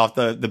it's off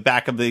the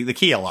back of the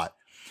Kia lot.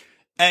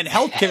 And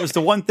healthcare is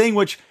the one thing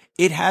which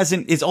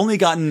it's only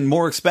gotten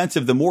more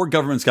expensive. The more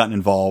government's gotten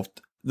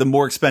involved, the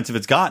more expensive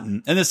it's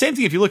gotten. And the same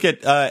thing if you look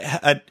at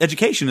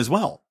education as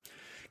well.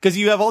 Because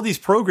you have all these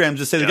programs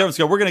that say the government's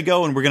we're going to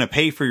go and we're going to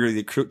pay for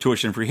your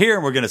tuition for here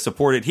and we're going to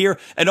support it here.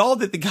 And all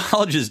that the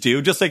colleges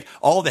do, just like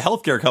all the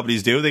healthcare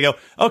companies do, they go,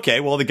 okay,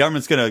 well, the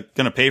government's going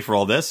to pay for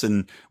all this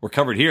and we're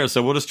covered here,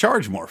 so we'll just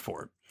charge more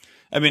for it.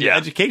 I mean,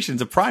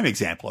 education's a prime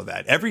example of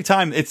that. Every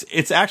time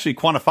it's actually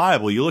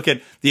quantifiable. You look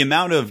at the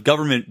amount of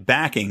government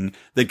backing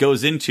that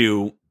goes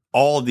into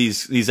all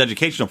these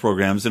educational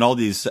programs and all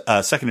these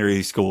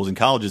secondary schools and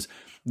colleges,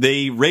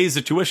 they raise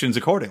the tuitions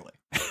accordingly.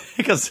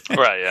 Because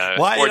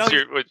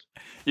why,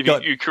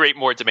 you create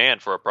more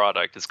demand for a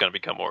product, it's going to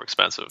become more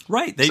expensive.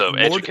 Right.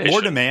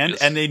 More demand,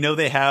 and they know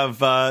they have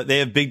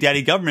Big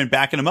Daddy government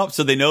backing them up,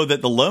 so they know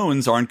that the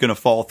loans aren't going to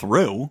fall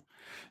through.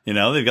 They've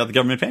got the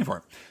government paying for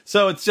it.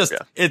 So it's just,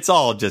 it's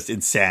all just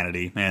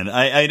insanity, man.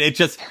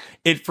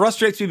 It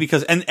frustrates me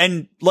because,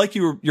 and like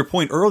your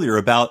point earlier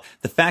about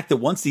the fact that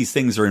once these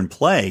things are in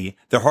play,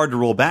 they're hard to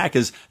roll back,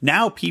 is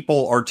now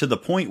people are to the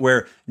point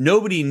where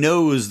nobody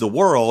knows the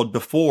world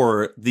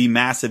before the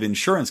massive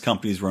insurance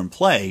companies were in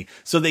play.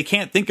 So they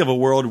can't think of a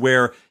world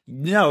where,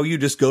 you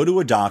just go to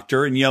a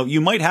doctor and,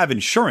 you might have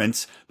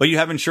insurance, but you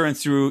have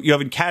insurance you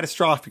have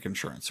catastrophic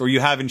insurance, or you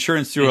have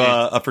insurance through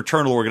a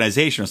fraternal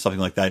organization or something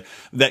like that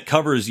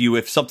covers you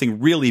if something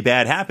really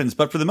bad happens.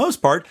 But for the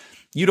most part,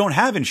 you don't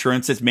have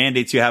insurance that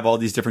mandates you have all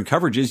these different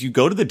coverages. You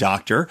go to the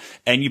doctor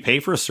and you pay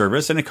for a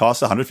service and it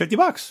costs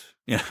 $150.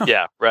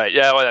 Yeah, right.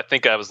 Yeah. Well, I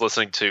think I was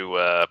listening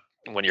to,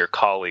 one of your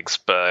colleagues,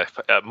 Mark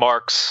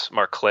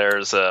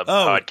Claire's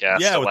podcast.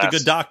 Yeah, with the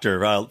good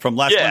doctor from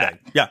last Monday.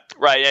 Yeah,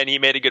 right. And he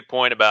made a good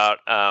point about,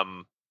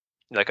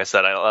 like I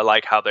said, I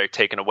like how they're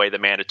taking away the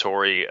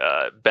mandatory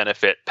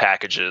benefit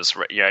packages.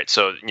 Right.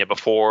 So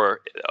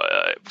before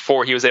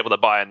he was able to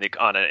buy in the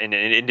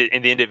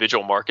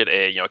individual market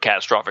a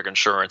catastrophic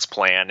insurance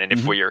plan, and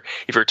if you're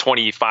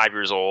 25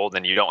 years old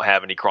and you don't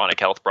have any chronic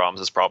health problems,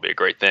 it's probably a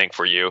great thing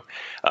for you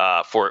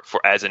for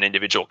as an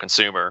individual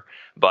consumer.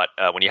 But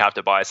when you have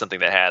to buy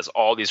something that has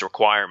all these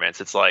requirements,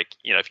 it's like,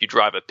 if you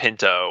drive a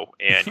Pinto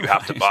and you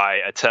have to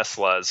buy a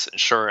Tesla's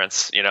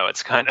insurance,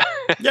 it's kind of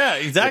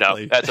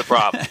exactly that's a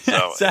problem.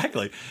 So.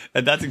 Exactly,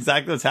 and that's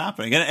exactly what's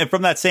happening. And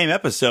from that same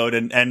episode,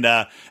 and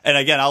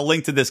again, I'll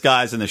link to this,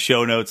 guys, in the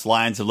show notes,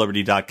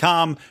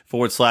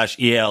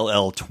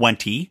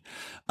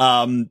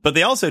 lionsofliberty.com/ELL20. But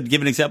they also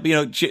give an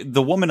example.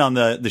 The woman on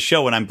the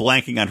show, and I'm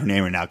blanking on her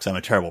name right now because I'm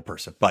a terrible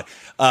person, but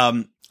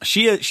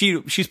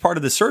she's part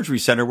of the surgery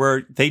center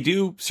where they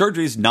do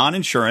surgeries,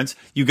 non-insurance.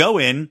 You go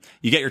in,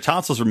 you get your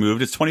tonsils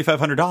removed. It's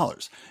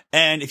 $2,500.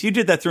 And if you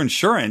did that through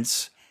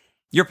insurance,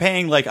 you're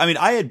paying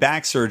I had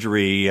back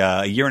surgery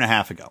a year and a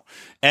half ago.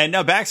 And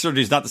now back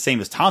surgery is not the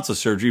same as tonsil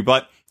surgery,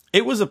 but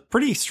it was a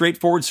pretty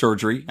straightforward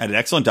surgery. I had an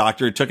excellent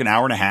doctor. It took an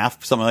hour and a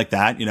half, something like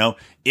that,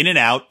 in and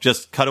out,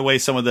 just cut away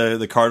some of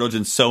the cartilage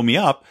and sew me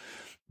up.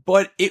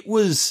 But it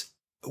was,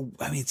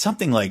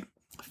 something like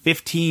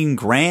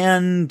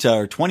 $15,000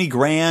 or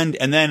 $20,000.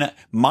 And then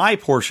my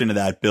portion of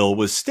that bill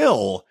was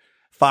still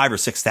 $5,000 or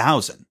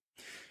 $6,000.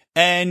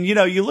 And, you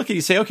look at it,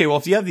 you say, okay, well,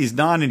 if you have these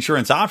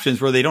non-insurance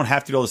options where they don't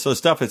have to do all this other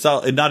stuff, it's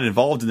not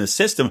involved in the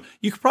system,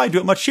 you could probably do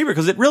it much cheaper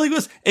because it really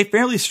was a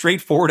fairly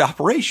straightforward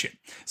operation.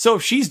 So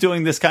if she's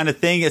doing this kind of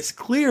thing, it's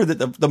clear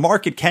that the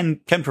market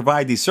can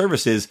provide these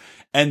services,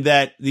 and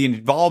that the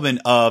involvement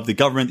of the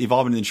government, the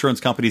involvement of the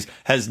insurance companies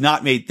has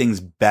not made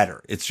things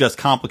better. It's just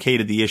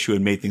complicated the issue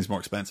and made things more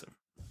expensive.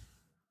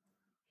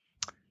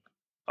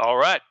 All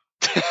right.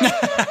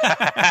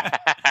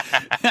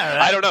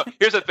 I don't know.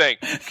 Here's the thing.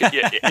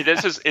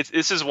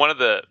 This is one of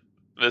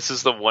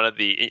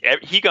the.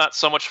 He got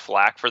so much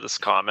flack for this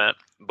comment,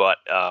 but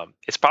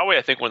it's probably,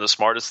 I think, one of the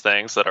smartest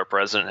things that our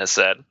president has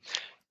said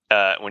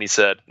when he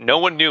said, "No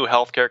one knew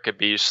healthcare could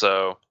be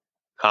so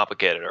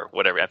complicated," or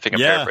whatever. I think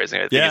I'm paraphrasing.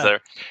 I think he's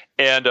there.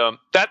 And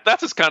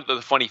that's just kind of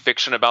the funny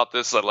fiction about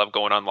this. I love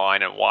going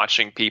online and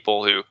watching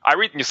people who I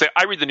read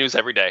the news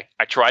every day.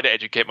 I try to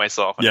educate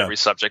myself on every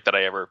subject that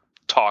I ever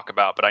talk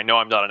about, but I know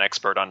I'm not an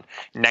expert on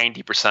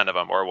 90% of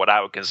them, or what I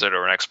would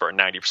consider an expert on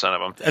 90% of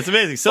them. That's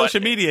amazing.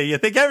 Social media, you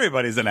think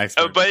everybody's an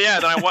expert. But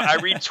yeah, then I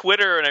read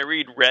Twitter and I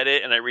read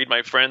Reddit and I read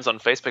my friends on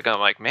Facebook, and I'm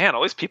like, man,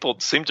 all these people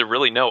seem to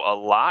really know a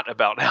lot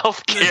about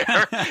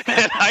healthcare,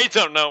 and I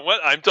don't know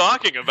what I'm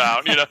talking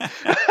about,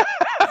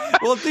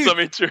 Well, dude,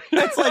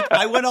 it's like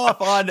I went off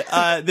on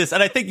this,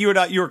 and I think you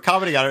were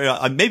commenting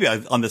on it, maybe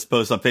on this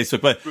post on Facebook,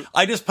 but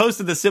I just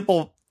posted the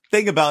simple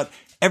thing about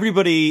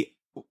everybody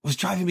was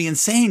driving me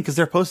insane because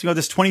they're posting,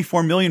 this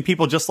 24 million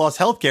people just lost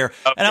healthcare.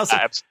 And I was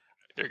like,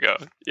 there you go.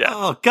 Yeah.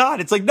 Oh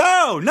God. It's like,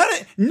 no,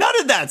 none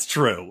of that's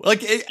true.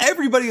 Like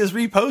everybody is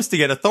reposting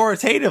it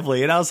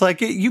authoritatively. And I was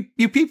like, you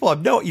people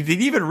have you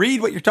didn't even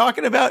read what you're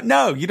talking about.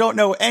 No, you don't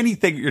know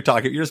anything you're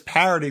talking about. You're just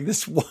parroting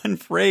this one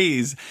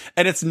phrase,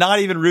 and it's not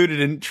even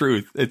rooted in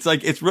truth. It's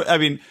like,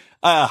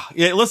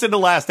 listen to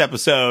last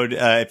episode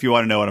if you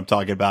want to know what I'm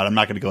talking about. I'm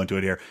not going to go into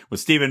it here with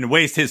Stephen and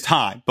waste his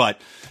time,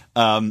 but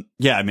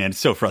yeah, man, it's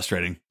so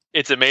frustrating.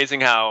 It's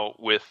amazing how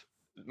with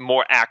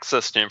more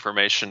access to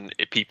information,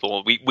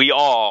 we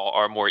all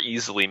are more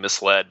easily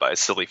misled by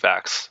silly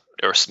facts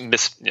or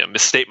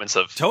misstatements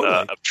of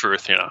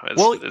truth.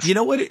 You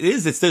know what it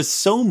is? There's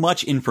so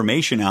much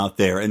information out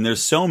there, and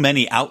there's so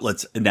many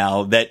outlets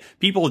now that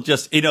people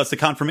just, it's the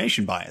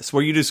confirmation bias,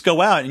 where you just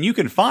go out and you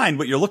can find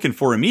what you're looking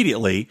for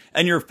immediately,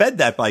 and you're fed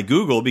that by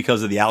Google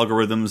because of the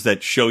algorithms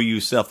that show you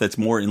stuff that's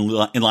more in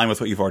line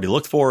with what you've already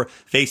looked for.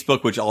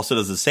 Facebook, which also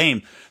does the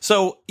same.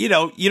 So, you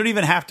don't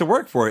even have to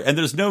work for it. And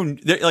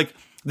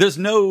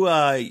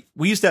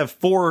we used to have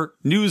 4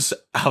 news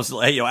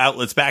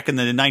outlets back in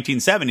the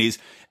 1970s,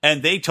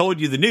 and they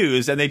told you the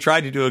news, and they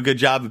tried to do a good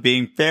job of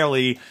being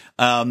fairly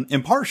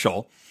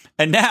impartial.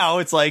 And now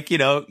it's like,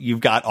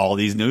 you've got all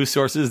these news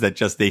sources that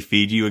they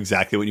feed you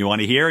exactly what you want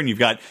to hear. And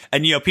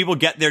people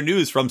get their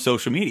news from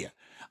social media.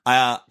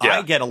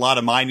 I get a lot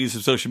of my news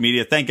from social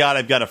media. Thank God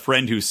I've got a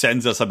friend who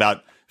sends us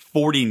about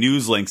 40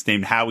 news links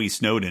named Howie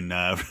Snowden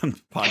from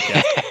the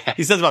podcast.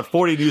 He sends about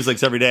 40 news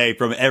links every day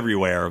from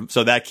everywhere.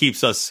 So that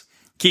keeps us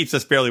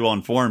fairly well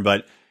informed.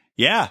 But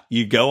yeah,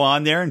 you go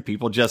on there and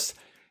people just,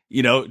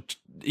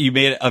 you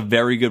made a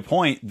very good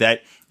point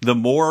that the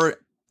more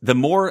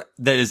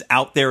that is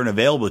out there and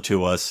available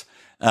to us,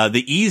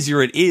 the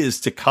easier it is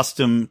to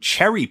custom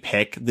cherry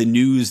pick the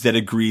news that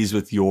agrees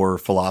with your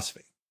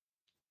philosophy.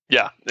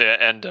 Yeah.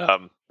 And,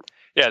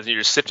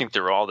 you're sifting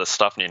through all this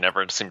stuff and you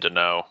never seem to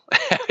know.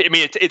 I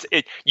mean,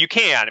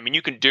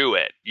 you can do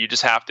it. You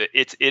just have to,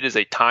 it is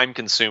a time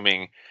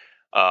consuming,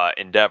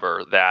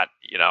 endeavor that,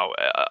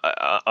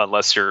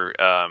 unless you're,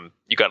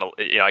 you gotta,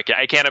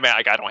 I can't imagine,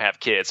 like, I don't have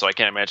kids, so I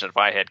can't imagine if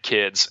I had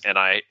kids and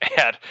I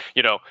had,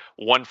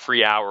 1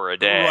 free hour a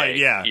day. Right.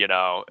 Yeah.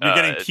 You're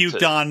getting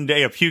puked on,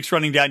 puke's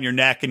running down your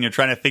neck, and you're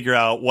trying to figure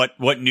out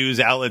what news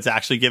outlet's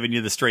actually giving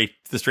you the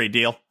straight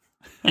deal.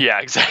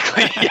 Yeah,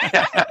 exactly.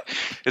 Yeah.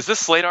 Is this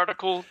Slate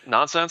article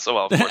nonsense? Oh,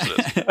 well, of course it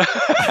is.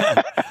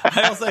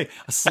 I'll say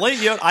Slate,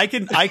 I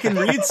can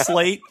read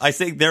Slate. I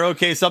think they're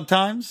okay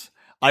sometimes.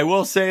 I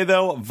will say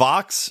though,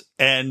 Vox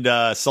and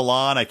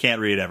Salon, I can't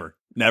read ever.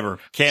 Never.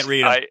 Can't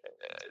read them.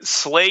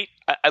 Slate,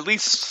 at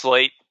least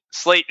Slate,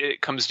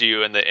 it comes to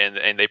you and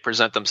they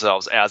present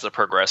themselves as a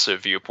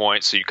progressive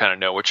viewpoint, so you kind of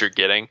know what you're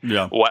getting.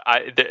 Yeah.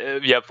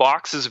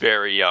 Vox is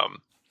very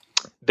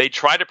they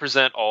try to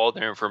present all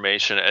their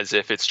information as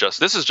if this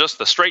is just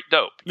the straight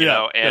dope,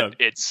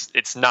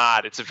 it's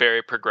not. It's a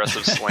very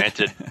progressive,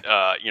 slanted,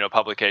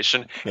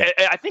 publication. Yeah.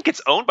 I think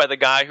it's owned by the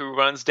guy who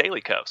runs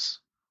Daily Kos.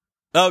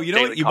 Oh, you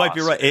know what? You might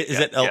be right. Is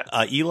it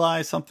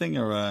Eli something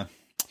or?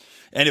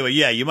 Anyway,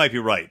 yeah, you might be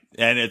right.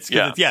 And it's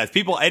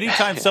people,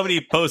 anytime somebody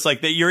posts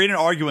like that, you're in an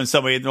argument with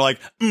somebody and they're like,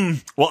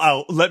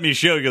 let me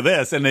show you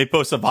this. And they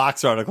post a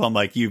Vox article. I'm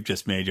like, you've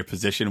just made your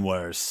position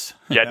worse.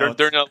 Yeah.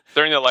 During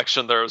the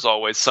election, there was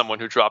always someone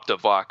who dropped a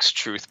Vox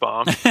truth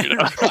bomb.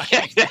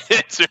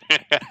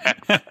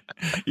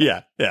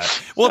 Yeah.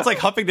 Well, it's like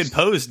Huffington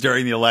Post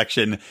during the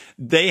election.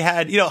 They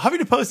had,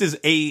 Huffington Post is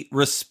a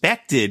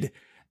respected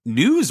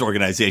news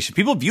organization.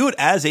 People view it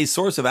as a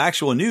source of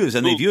actual news,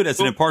 and they view it as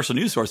an impartial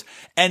news source.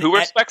 And who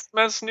respects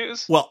them as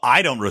news? Well,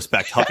 I don't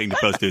respect Huffington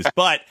Post news,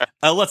 but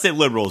let's say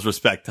liberals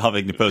respect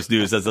Huffington Post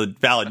news as a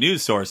valid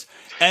news source.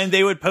 And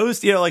they would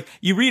post,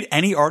 you read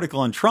any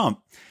article on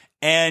Trump,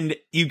 and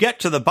you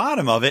get to the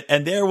bottom of it,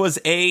 and there was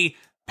a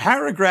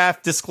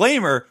paragraph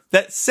disclaimer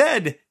that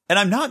said, and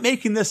I'm not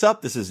making this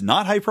up, this is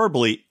not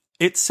hyperbole,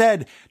 it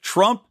said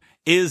Trump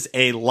is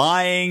a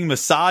lying,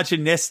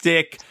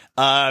 misogynistic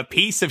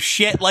piece of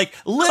shit. Like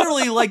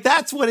literally, like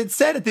that's what it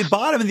said at the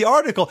bottom of the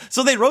article.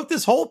 So they wrote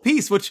this whole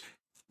piece, which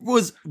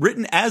was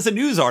written as a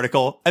news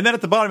article, and then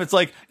at the bottom it's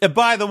like, and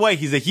by the way,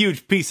 he's a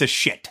huge piece of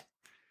shit.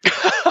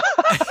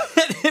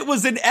 It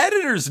was an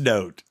editor's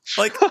note.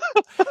 Like,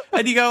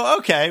 and you go,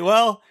 okay,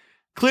 well,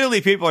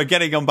 clearly people are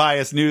getting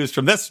unbiased news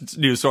from this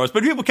news source,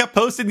 but people kept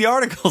posting the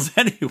articles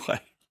anyway.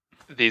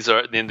 These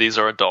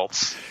are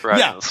adults, right?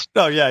 Yeah.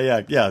 Oh,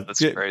 yeah. That's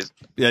crazy.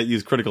 Yeah,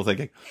 use critical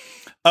thinking.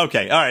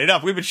 Okay, all right,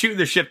 enough. We've been shooting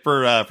this shit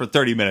for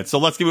 30 minutes, so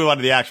let's move on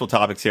to the actual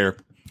topics here.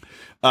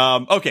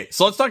 Okay,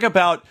 so let's talk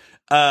about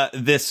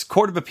this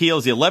Court of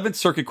Appeals, the 11th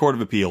Circuit Court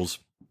of Appeals.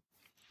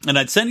 And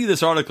I'd send you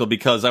this article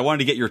because I wanted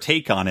to get your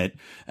take on it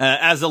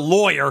as a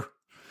lawyer.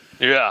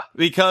 Yeah.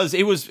 Because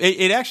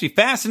it actually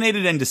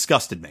fascinated and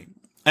disgusted me.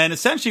 And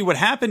essentially what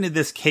happened in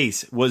this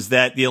case was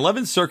that the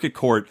 11th Circuit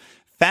Court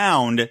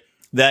found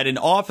that an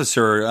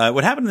officer,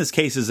 what happened in this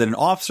case is that an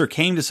officer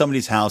came to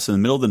somebody's house in the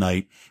middle of the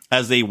night,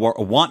 as they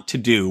want to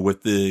do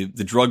with the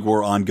drug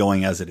war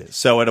ongoing as it is.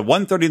 So at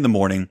 1:30 in the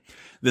morning,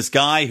 this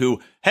guy who,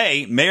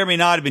 hey, may or may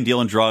not have been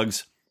dealing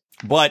drugs,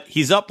 but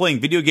he's up playing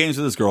video games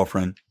with his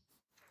girlfriend.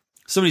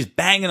 Somebody's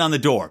banging on the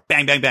door.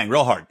 Bang, bang, bang,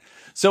 real hard.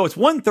 So it's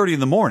 1:30 in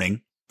the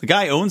morning. The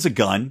guy owns a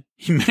gun.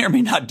 He may or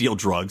may not deal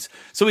drugs.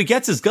 So he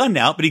gets his gun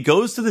out, but he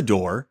goes to the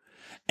door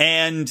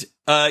and,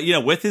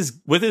 with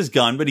his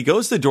gun, but he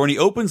goes to the door and he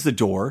opens the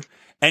door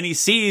and he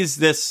sees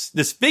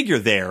this figure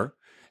there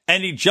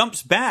and he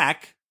jumps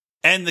back.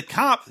 And the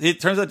cop, it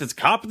turns out there's a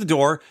cop at the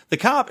door. The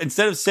cop,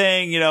 instead of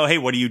saying, hey,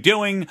 what are you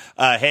doing?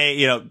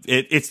 Hey,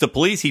 it's the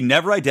police. He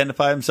never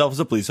identified himself as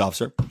a police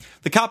officer.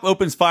 The cop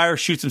opens fire,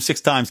 shoots him 6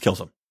 times, kills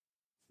him.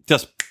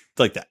 Just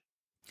like that.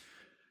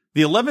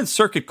 The 11th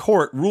Circuit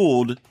Court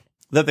ruled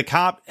that the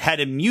cop had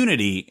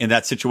immunity in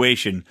that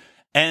situation.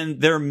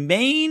 And their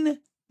main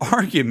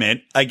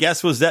argument, I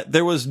guess, was that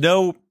there was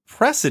no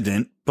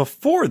precedent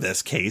before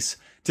this case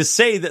to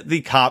say that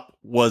the cop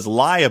was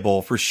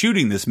liable for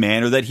shooting this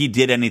man or that he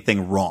did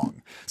anything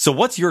wrong. So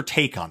what's your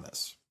take on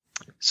this?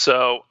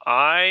 So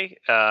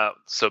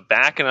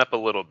backing up a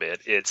little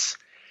bit, I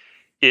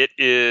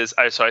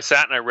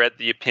sat and I read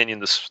the opinion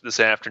this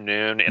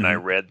afternoon, and I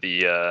read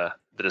the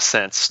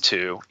dissents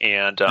too,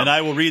 and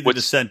I will read the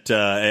dissent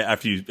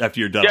after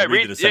you're done. Yeah,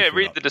 read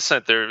the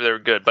dissent. They're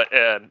good, but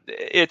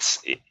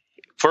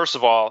first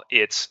of all,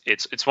 it's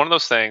one of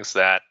those things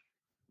that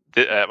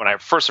when I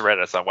first read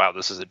it, I thought, wow,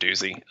 this is a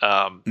doozy.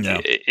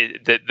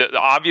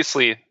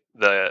 Obviously,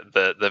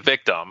 the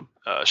victim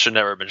should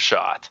never have been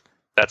shot.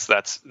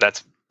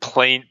 That's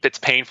plain. It's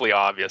painfully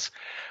obvious.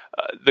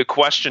 The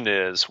question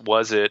is,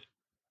 was it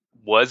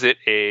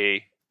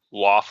a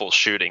lawful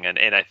shooting?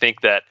 And I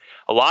think that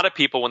a lot of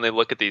people, when they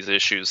look at these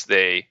issues,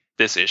 they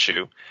think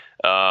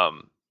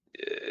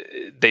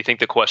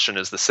the question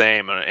is the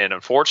same. And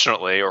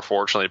unfortunately, or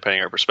fortunately, depending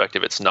on your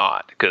perspective, it's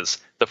not, because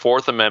the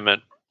Fourth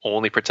Amendment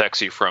only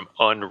protects you from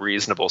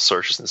unreasonable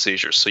searches and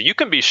seizures. So you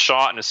can be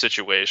shot in a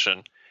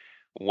situation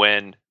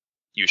when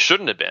you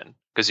shouldn't have been,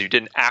 because you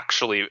didn't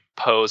actually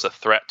pose a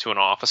threat to an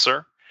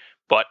officer.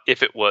 But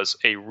if it was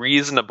a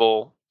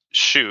reasonable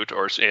shoot,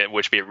 or which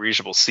would be a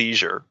reasonable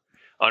seizure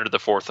under the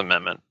Fourth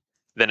Amendment,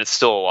 then it's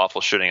still a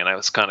lawful shooting. And I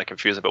was kind of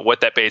confused. But what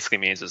that basically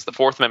means is the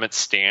Fourth Amendment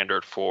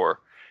standard for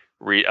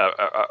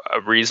a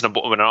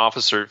reasonable, when an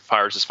officer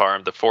fires his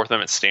firearm, the Fourth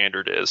Amendment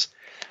standard is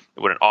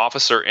would an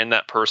officer in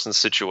that person's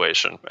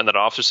situation, in that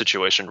officer's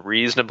situation,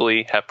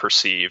 reasonably have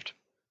perceived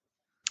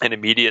an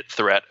immediate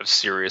threat of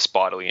serious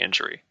bodily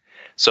injury.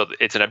 So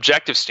it's an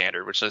objective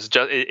standard, which is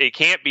just, it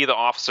can't be the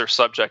officer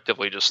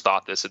subjectively just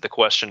thought this. The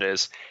question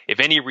is, if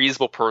any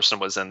reasonable person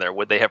was in there,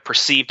 would they have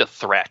perceived a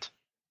threat,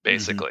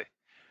 basically?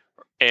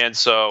 Mm-hmm. And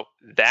so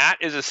that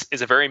is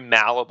a very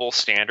malleable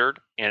standard,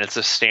 and it's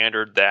a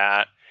standard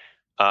that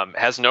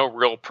has no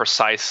real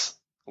precise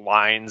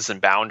lines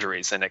and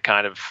boundaries, and it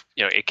kind of,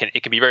 it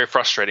can be very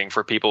frustrating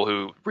for people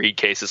who read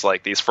cases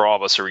like these, for all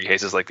of us who read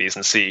cases like these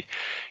and see,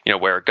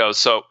 where it goes.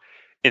 So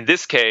in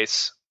this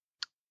case,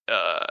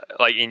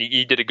 and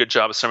you did a good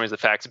job of summarizing the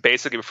facts.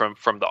 Basically,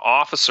 from the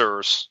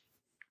officer's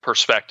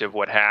perspective,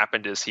 what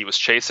happened is he was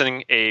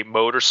chasing a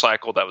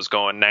motorcycle that was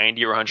going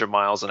 90 or 100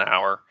 miles an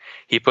hour.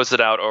 He puts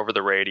it out over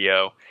the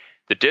radio.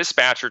 The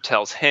dispatcher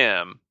tells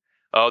him,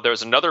 oh,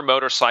 there's another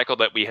motorcycle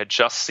that we had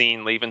just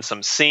seen leaving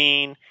some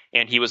scene,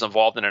 and he was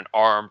involved in an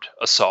armed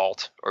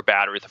assault or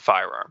battery with a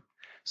firearm.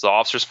 So the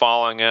officer's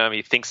following him.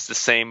 He thinks it's the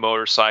same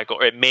motorcycle,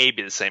 or it may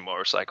be the same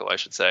motorcycle, I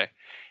should say.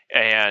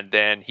 And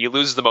then he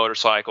loses the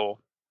motorcycle,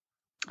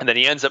 and then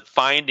he ends up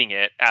finding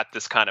it at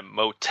this kind of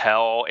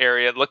motel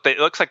area. It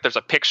looks like there's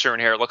a picture in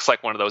here. It looks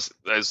like one of those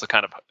the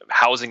kind of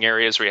housing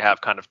areas where you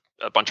have kind of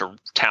a bunch of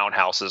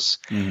townhouses.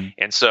 Mm-hmm.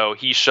 And so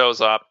he shows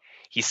up.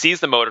 He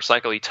sees the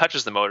motorcycle. He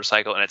touches the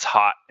motorcycle, and it's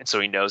hot. And so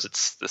he knows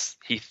it's this.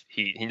 He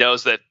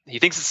knows that he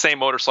thinks it's the same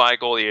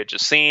motorcycle he had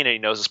just seen, and he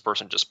knows this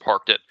person just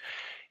parked it.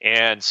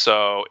 And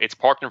so it's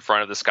parked in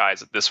front of this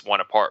guy's this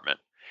one apartment,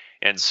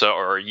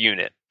 or a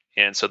unit.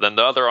 And so then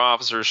the other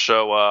officers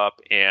show up,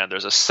 and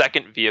there's a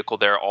second vehicle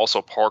there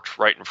also parked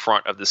right in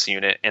front of this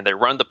unit, and they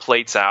run the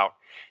plates out,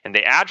 and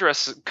the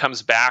address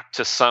comes back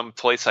to some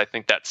place I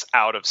think that's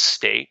out of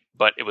state,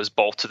 but it was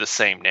both to the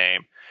same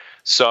name.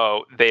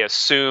 So they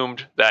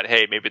assumed that,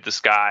 hey, maybe this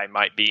guy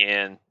might be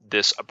in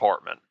this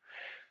apartment.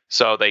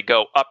 So they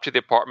go up to the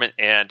apartment,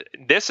 and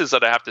this is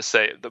what I have to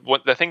say.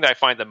 The thing that I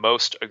find the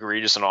most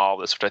egregious in all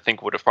of this, which I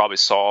think would have probably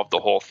solved the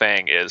whole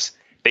thing, is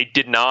they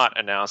did not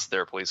announce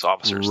they're police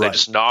officers. Right. They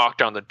just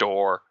knocked on the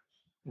door,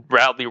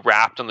 loudly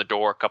rapped on the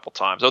door a couple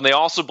times. And they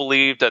also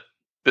believed that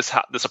this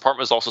apartment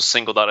was also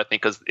singled out, I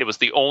think, because it was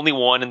the only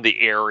one in the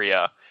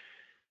area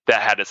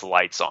that had its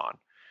lights on.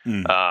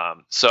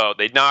 So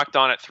they knocked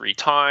on it 3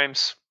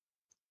 times,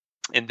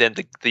 and then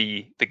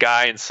the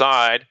guy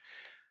inside,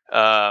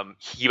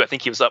 I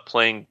think he was up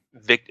playing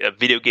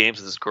video games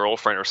with his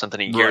girlfriend or something.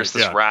 He hears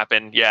this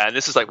rapping. Yeah, and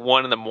this is like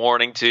 1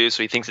 a.m. too,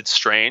 so he thinks it's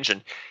strange,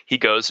 and he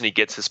goes and he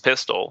gets his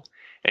pistol,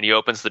 and he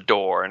opens the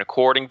door. And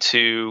according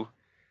to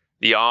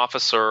the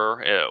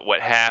officer,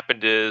 what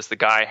happened is the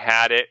guy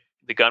had it.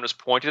 The gun was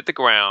pointed at the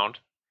ground.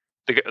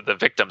 The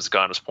victim's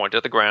gun was pointed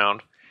at the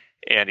ground.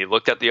 And he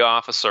looked at the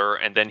officer,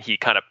 and then he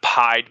kind of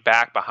pied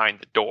back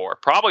behind the door.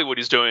 Probably what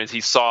he's doing is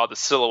he saw the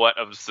silhouette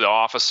of the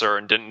officer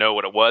and didn't know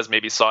what it was.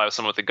 Maybe saw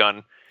someone with a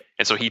gun,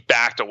 and so he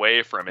backed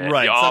away from it.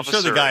 Right. The So I'm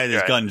sure the guy had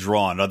his gun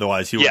drawn.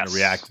 Otherwise, he wouldn't have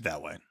reacted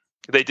that way.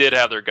 They did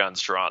have their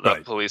guns drawn.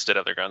 The police did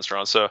have their guns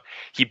drawn. So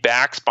he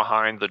backs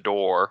behind the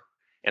door,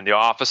 and the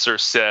officer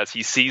says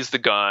he sees the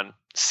gun,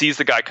 sees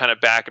the guy kind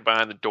of backing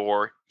behind the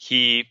door.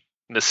 He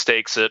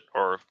mistakes it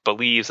or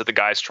believes that the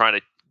guy's trying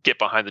to get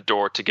behind the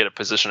door to get a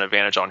position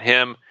advantage on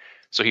him.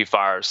 So he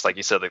fires, like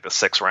you said, like the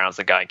 6 rounds,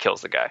 the guy, and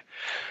kills the guy.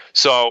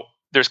 So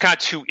there's kind of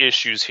 2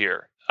 issues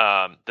here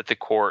that the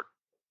court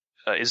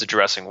is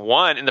addressing.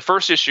 One, and the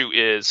first issue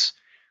is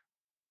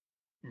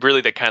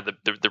really the kind of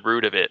the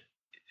root of it.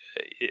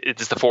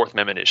 It's the Fourth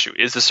Amendment issue.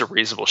 Is this a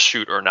reasonable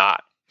shoot or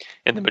not?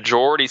 And the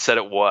majority said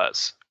it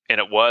was. And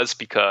it was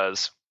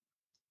because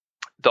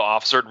the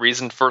officer had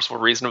reason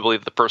to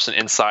believe the person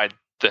inside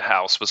the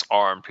house was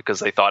armed, because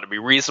they thought it'd be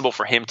reasonable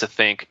for him to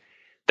think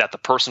that the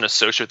person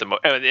associated with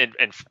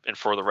and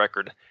for the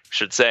record, I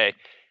should say,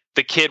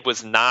 the kid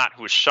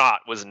who was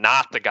shot was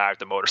not the guy with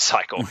the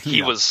motorcycle.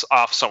 He was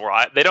off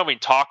somewhere. They don't even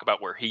talk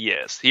about where he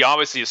is. He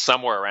obviously is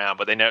somewhere around,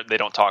 but they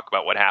don't talk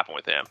about what happened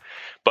with him.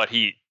 But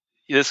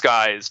this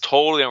guy is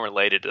totally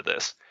unrelated to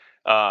this.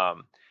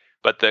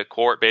 But the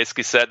court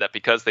basically said that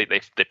because they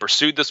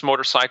pursued this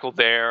motorcycle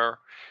there,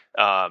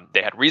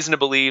 they had reason to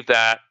believe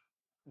that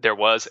there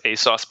was a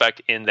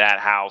suspect in that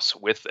house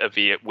with a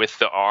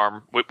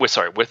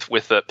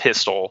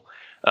pistol.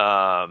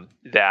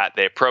 That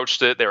they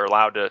approached it. They were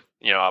allowed to,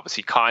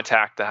 obviously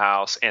contact the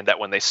house, and that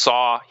when they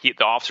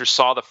the officer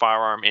saw the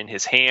firearm in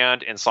his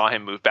hand and saw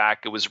him move back,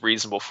 it was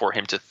reasonable for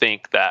him to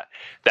think that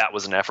that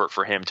was an effort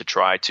for him to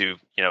try to,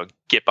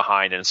 get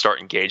behind and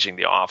start engaging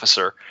the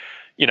officer.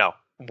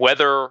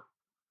 Whether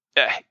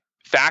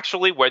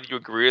factually, whether you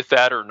agree with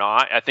that or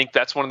not, I think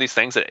that's one of these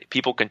things that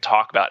people can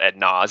talk about ad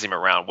nauseum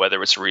around whether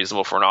it's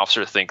reasonable for an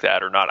officer to think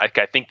that or not. I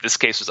think this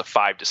case was a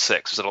 5-6.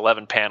 It was an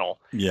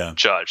 11-panel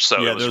judge,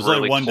 so it was really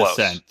only one close.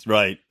 dissent,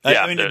 right?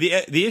 I mean,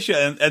 the issue,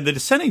 and the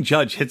dissenting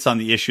judge hits on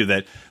the issue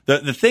that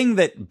the thing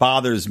that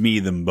bothers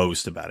me the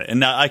most about it, and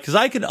because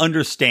I can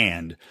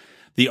understand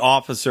the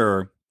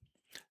officer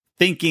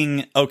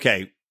thinking,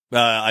 okay,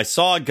 I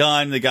saw a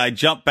gun. The guy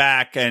jumped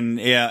back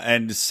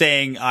and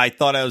saying, "I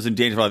thought I was in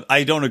danger."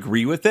 I don't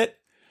agree with it,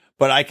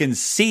 but I can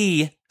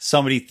see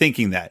somebody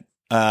thinking that.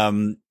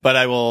 But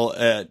I will,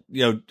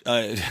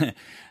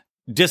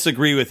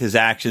 disagree with his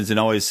actions and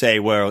always say,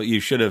 "Well,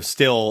 you should have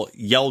still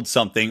yelled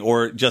something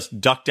or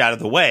just ducked out of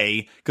the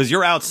way because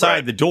you're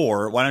outside the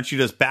door. Why don't you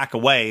just back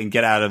away and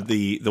get out of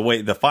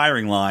the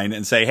firing line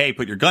and say, hey,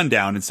 put your gun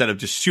down instead of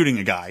just shooting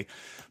a guy?"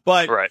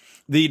 But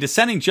the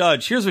dissenting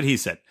judge, here's what he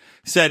said.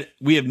 He said,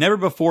 "We have never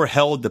before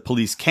held the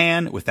police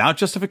can, without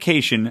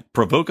justification,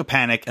 provoke a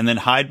panic and then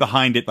hide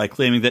behind it by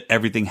claiming that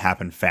everything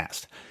happened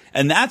fast."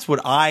 And that's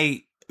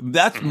my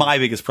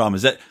biggest problem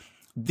is that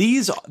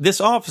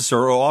this officer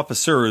or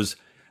officers,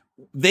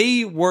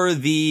 they were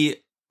the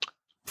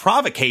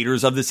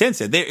provocators of this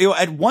incident.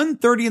 At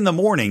 1:30 in the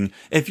morning,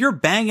 if you're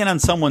banging on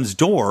someone's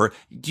door,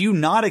 do you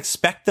not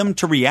expect them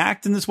to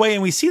react in this way?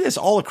 And we see this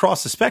all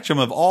across the spectrum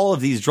of all of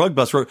these drug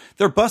busts where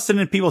they're busting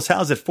in people's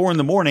houses at 4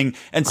 a.m.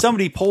 and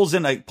somebody pulls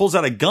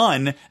out a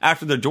gun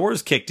after their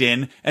door's kicked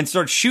in and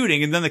starts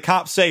shooting. And then the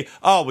cops say,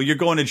 "Oh, well, you're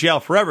going to jail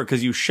forever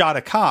because you shot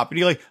a cop." And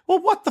you're like, well,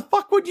 what the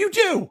fuck would you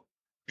do?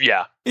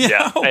 Yeah.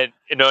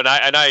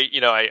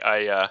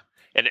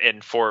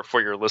 And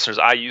for your listeners,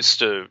 I used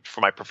to,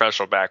 for my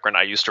professional background,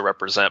 I used to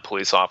represent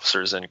police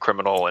officers in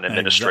criminal and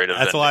administrative.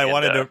 That's why I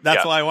wanted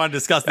to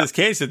discuss this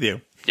case with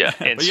you. Yeah,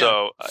 and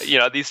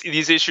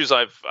these issues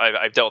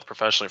I've dealt with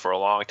professionally for a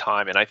long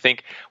time, and I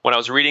think when I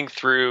was reading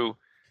through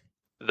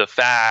the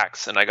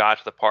facts and I got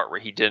to the part where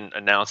he didn't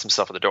announce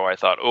himself at the door, I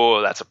thought,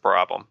 oh, that's a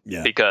problem.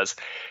 Yeah. Because,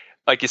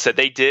 like you said,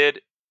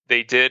 the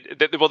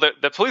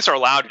police are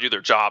allowed to do their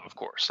job, of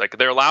course. Like,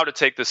 they're allowed to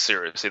take this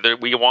seriously.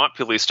 We want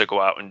police to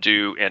go out and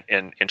do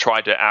and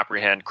try to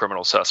apprehend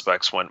criminal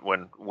suspects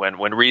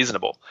when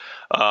reasonable.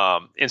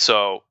 And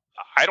so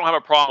I don't have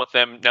a problem with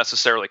them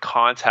necessarily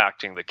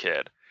contacting the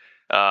kid.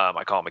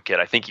 I call him a kid.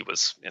 I think he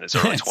was in his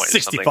early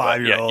 20s.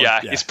 65-year-old.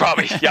 Yeah, he's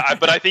probably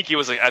but I think he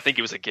was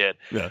a kid.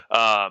 Yeah.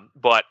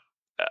 But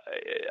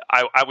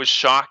I was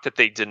shocked that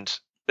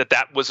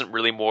that wasn't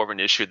really more of an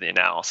issue in the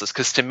analysis,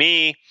 because to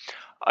me,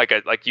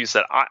 like you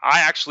said, I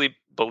actually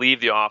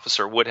believe the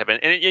officer would have been,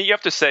 and you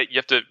have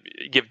to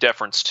give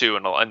deference to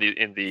in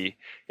the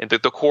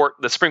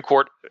Supreme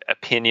Court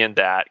opinion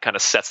that kind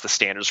of sets the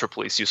standards for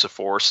police use of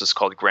force is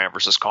called Graham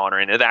versus Connor,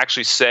 and it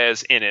actually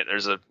says in it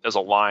there's a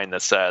line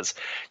that says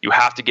you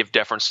have to give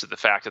deference to the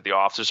fact that the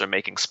officers are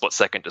making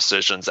split-second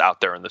decisions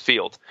out there in the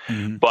field.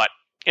 Mm-hmm. But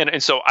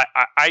and so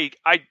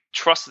I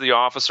trust the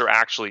officer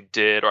actually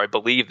did, or I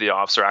believe the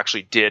officer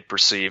actually did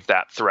perceive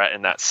that threat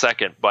in that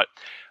second. But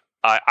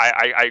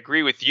I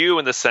agree with you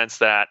in the sense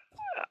that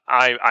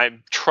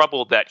I'm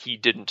troubled that he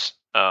didn't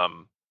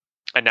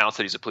announce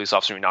that he's a police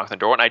officer when he knocked on the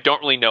door, and I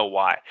don't really know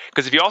why.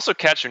 Because if you also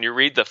catch when you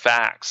read the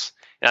facts,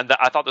 and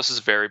I thought this was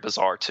very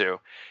bizarre too.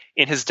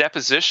 In his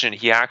deposition,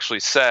 he actually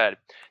said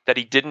that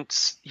he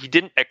didn't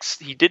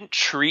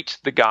treat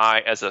the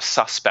guy as a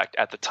suspect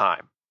at the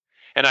time,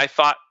 and I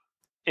thought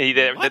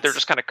that they're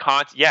just kind of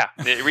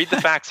read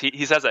the facts.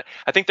 He says that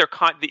I think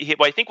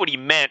I think what he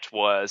meant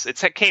was it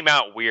came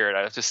out weird.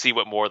 I have to see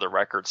what more of the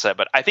record said,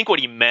 but I think what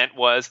he meant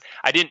was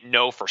I didn't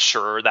know for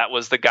sure that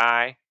was the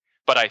guy,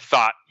 but I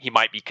thought he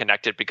might be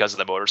connected because of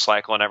the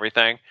motorcycle and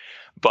everything.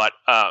 But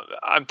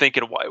I'm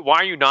thinking, why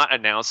are you not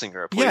announcing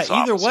you're a police officer?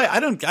 Yeah, either way, I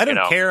don't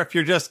care if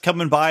you're just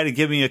coming by to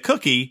give me a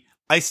cookie.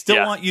 I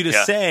still want you to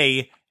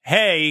say,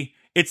 "Hey,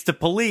 it's the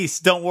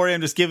police. Don't worry,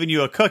 I'm just giving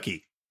you a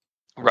cookie."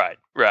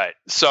 Right.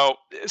 So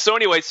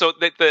anyway, so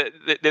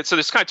so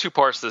there's kind of two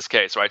parts to this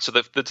case, right? So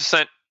the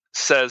dissent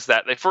says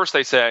that they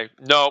say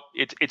no,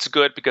 it's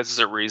good because it's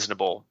a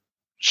reasonable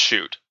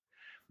shoot,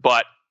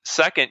 but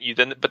second,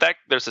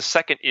 there's a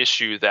second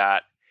issue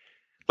that,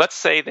 let's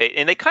say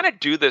they kind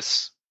of do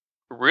this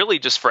really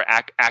just for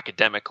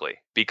academically,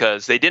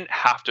 because they didn't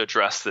have to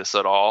address this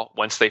at all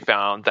once they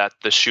found that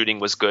the shooting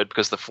was good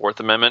because of the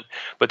Fourth Amendment,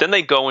 but then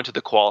they go into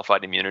the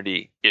qualified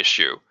immunity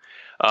issue.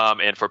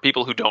 And for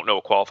people who don't know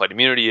what qualified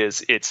immunity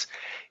is, it's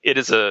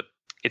a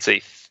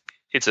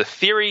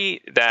theory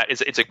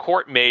it's a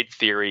court-made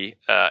theory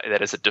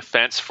that is a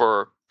defense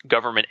for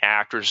government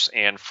actors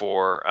and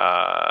for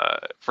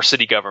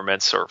city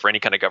governments or for any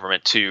kind of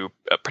government to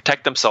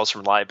protect themselves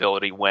from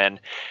liability when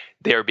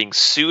they are being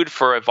sued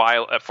for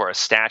a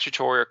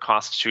statutory or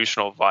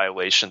constitutional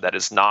violation that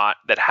has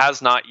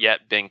not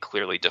yet been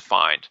clearly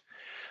defined.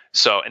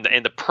 So,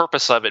 and the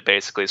purpose of it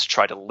basically is to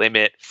try to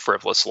limit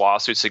frivolous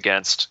lawsuits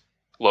against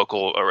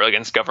local or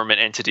against government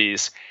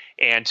entities,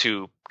 and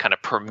to kind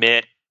of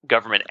permit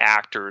government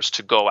actors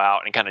to go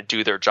out and kind of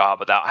do their job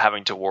without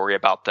having to worry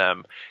about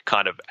them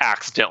kind of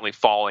accidentally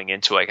falling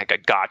into like a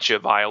gotcha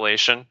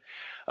violation.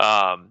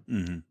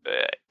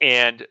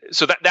 And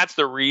so that's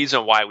the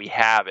reason why we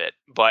have it.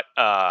 But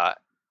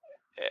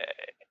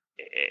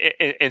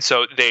and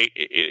so they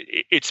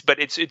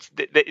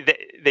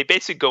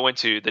basically go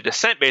into, the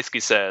dissent basically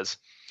says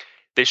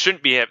they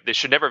should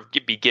never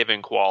be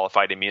given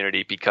qualified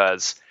immunity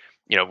because,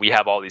 we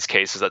have all these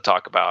cases that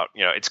talk about,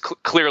 it's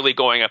clearly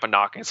going up and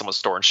knocking on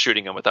someone's door and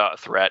shooting them without a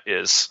threat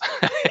is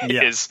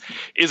a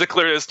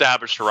clearly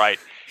established right.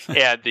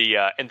 And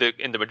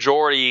the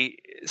majority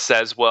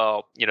says,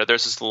 well,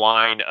 there's this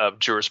line of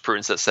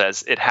jurisprudence that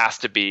says it has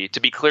to be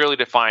clearly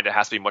defined. It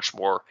has to be much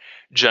more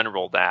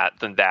general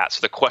than that. So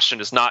the question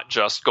is not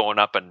just going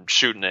up and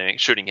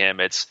shooting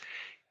him.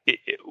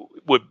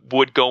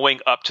 Would going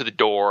up to the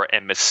door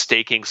and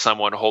mistaking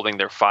someone holding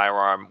their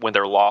firearm when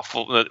they're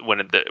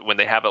when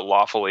they have it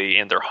lawfully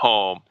in their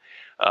home,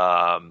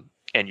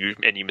 and you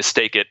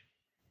mistake that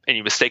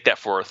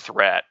for a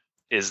threat,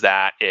 is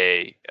that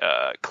a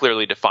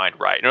clearly defined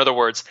right? In other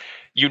words,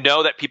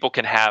 that people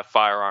can have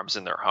firearms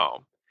in their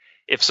home.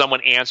 If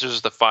someone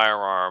answers the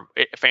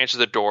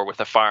door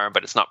with a firearm,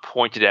 but it's not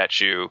pointed at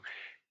you,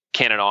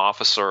 can an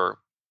officer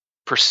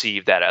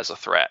perceive that as a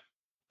threat?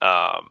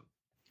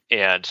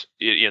 And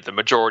the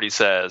majority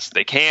says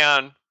they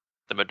can.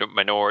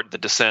 The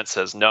dissent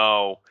says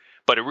no.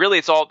 But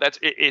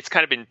it's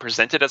kind of been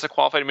presented as a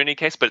qualified immunity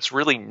case, but it's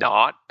really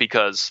not,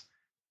 because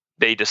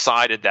they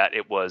decided that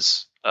it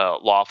was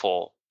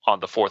lawful on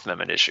the Fourth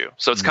Amendment issue.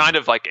 So it's kind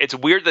of like, it's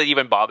weird that they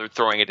even bothered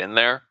throwing it in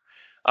there.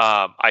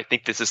 I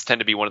think this tend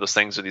to be one of those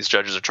things where these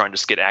judges are trying to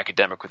just get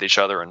academic with each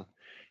other,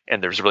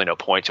 and there's really no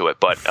point to it.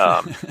 But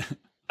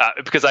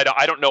because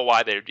I don't know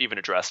why they even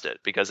addressed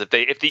it, because if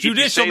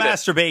judicial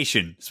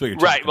masturbation, is what you're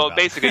right? Well, about.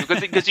 Basically,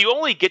 because you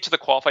only get to the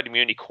qualified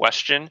immunity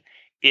question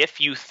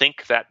if you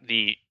think that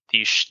the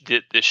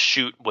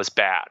shoot was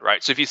bad,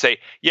 right? So if you say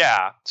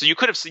so you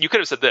could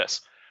have said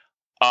this,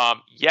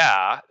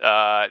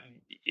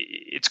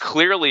 it's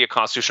clearly a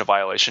constitutional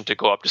violation to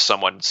go up to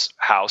someone's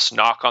house,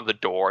 knock on the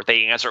door,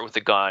 they answer it with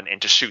a gun,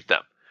 and to shoot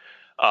them.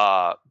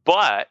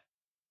 But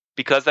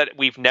because that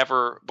we've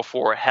never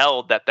before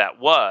held that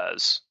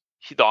was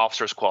the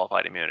officer's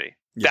qualified immunity.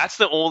 Yeah. That's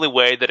the only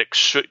way that it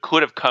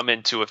could have come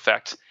into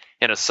effect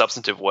in a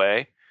substantive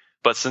way.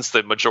 But since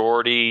the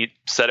majority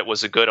said it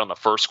was a good on the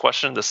first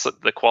question,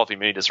 the qualified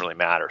immunity doesn't really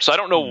matter. So I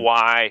don't know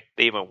why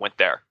they even went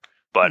there.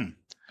 But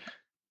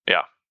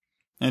yeah.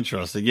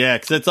 Interesting. Yeah,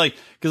 because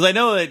I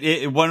know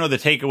that one of the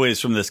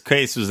takeaways from this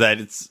case was that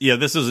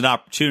this is an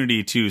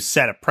opportunity to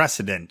set a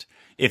precedent.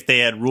 If they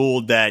had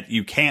ruled that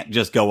you can't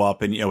just go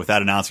up and,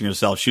 without announcing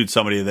yourself, shoot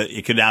somebody, that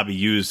it could now be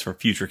used for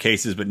future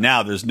cases. But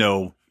now there's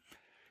no,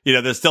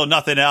 there's still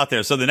nothing out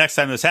there. So the next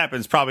time this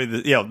happens, probably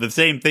the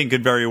same thing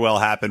could very well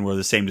happen where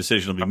the same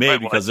decision will be made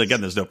because, again,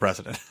 there's no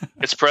precedent.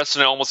 It's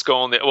precedent almost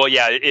going well,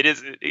 yeah, it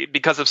is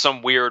because of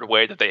some weird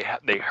way that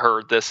they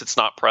heard this. It's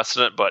not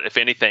precedent, but if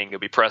anything, it'd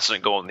be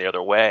precedent going the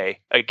other way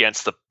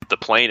against the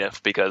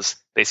plaintiff because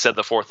they said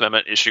the Fourth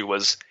Amendment issue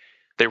was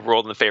they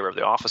ruled in favor of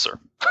the officer.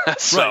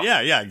 So,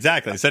 right, yeah,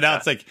 exactly. So now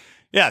it's like,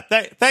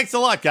 thanks a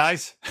lot,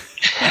 guys.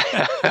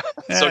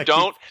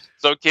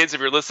 So kids,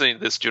 if you're listening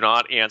to this, do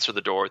not answer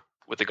the door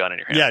with the gun in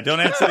your hand. Yeah, don't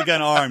answer the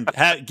gun armed.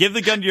 Give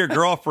the gun to your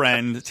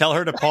girlfriend. Tell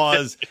her to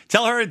pause.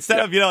 Tell her instead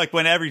of, like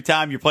when every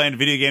time you're playing a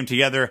video game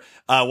together,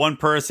 one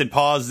person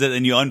pauses it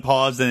and you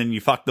unpause and then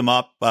you fuck them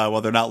up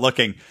while they're not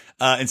looking.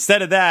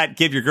 Instead of that,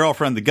 give your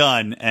girlfriend the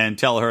gun and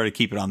tell her to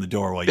keep it on the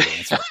door while you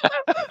answer.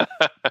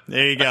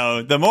 There you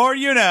go. The more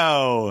you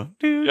know.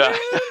 Yeah.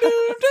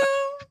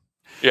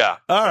 Yeah.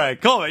 All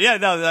right, cool. Yeah,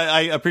 no,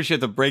 I appreciate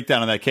the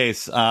breakdown of that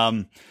case.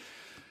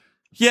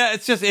 Yeah,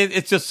 it's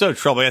just so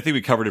troubling. I think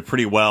we covered it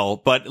pretty well,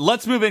 but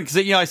let's move in because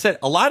I said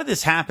a lot of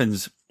this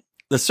happens.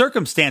 The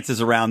circumstances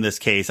around this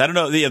case, I don't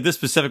know, this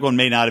specific one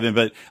may not have been,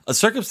 but a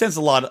circumstance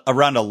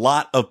around a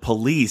lot of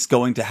police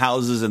going to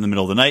houses in the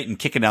middle of the night and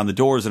kicking down the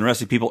doors and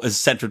arresting people is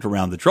centered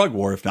around the drug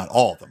war, if not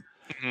all of them.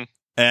 Mm-hmm.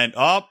 And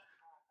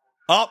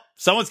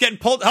someone's getting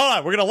pulled. Hold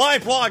on, we're gonna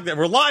live vlog that.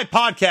 We're live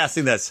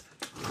podcasting this.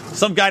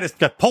 Some guy just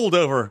got pulled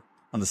over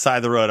on the side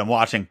of the road. I'm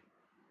watching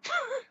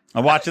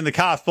the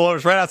cops pull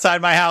over right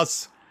outside my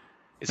house.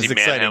 Is he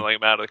manhandling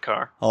him out of the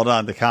car? Hold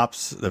on. The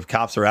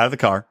cops are out of the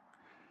car.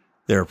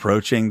 They're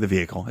approaching the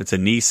vehicle. It's a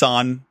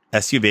Nissan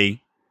SUV.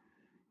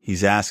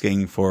 He's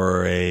asking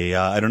for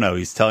I don't know.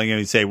 He's telling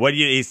him,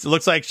 he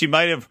looks like she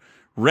might have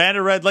ran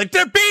a red light.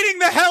 They're beating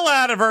the hell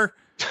out of her.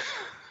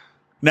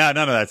 No,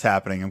 none of that's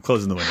happening. I'm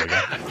closing the window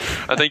again.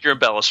 I think you're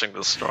embellishing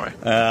this story.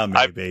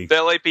 Maybe. The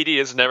LAPD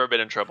has never been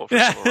in trouble for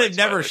civil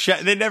rights.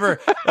 They never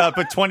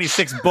put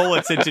 26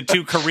 bullets into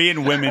 2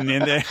 Korean women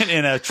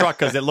in a truck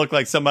because it looked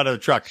like some other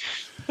truck.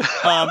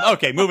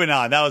 Okay, moving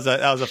on. That was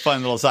a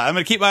fun little side. I'm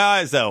going to keep my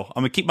eyes though.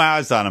 I'm going to keep my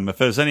eyes on them. If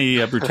there's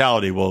any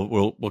brutality,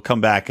 we'll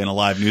come back in a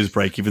live news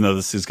break, even though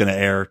this is going to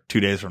air 2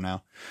 days from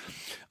now.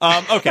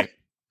 Okay.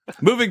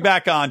 Moving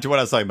back on to what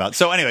I was talking about.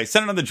 So anyway,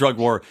 centered on the drug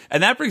war.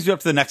 And that brings me up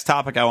to the next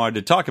topic I wanted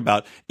to talk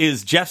about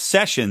is Jeff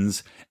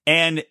Sessions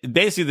and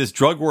basically this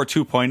drug war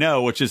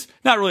 2.0, which is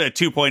not really a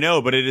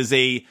 2.0, but it is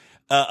a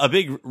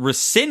big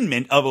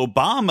rescindment of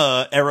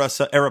Obama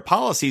era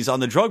policies on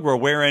the drug war,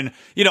 wherein,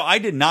 I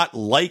did not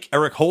like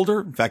Eric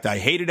Holder. In fact, I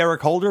hated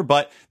Eric Holder.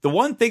 But the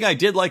one thing I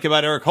did like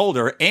about Eric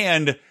Holder,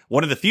 and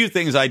one of the few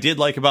things I did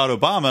like about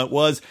Obama,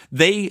 was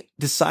they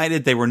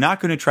decided they were not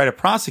going to try to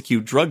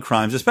prosecute drug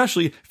crimes,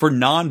 especially for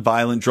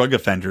nonviolent drug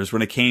offenders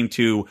when it came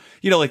to,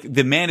 like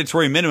the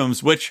mandatory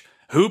minimums, which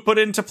who put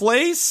into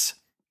place?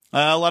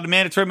 A lot of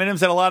mandatory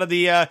minimums and a lot of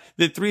the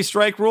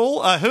 3-strike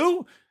rule.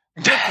 Who?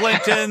 The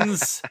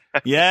Clintons.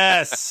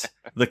 Yes,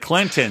 the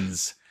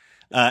Clintons.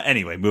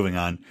 Anyway, moving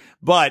on.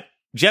 But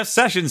Jeff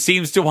Sessions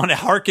seems to want to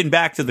harken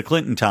back to the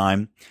Clinton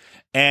time,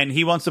 and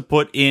he wants to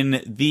put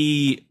in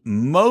the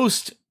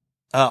most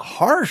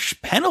harsh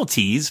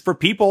penalties for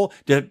people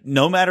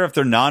no matter if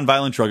they're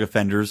nonviolent drug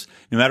offenders,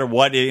 no matter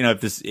what,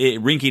 if this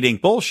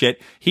rinky-dink bullshit,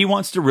 he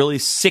wants to really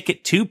sick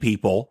it to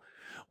people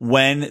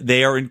when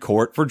they are in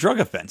court for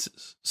drug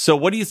offenses. So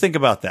what do you think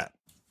about that?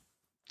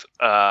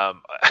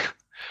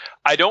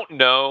 I don't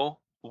know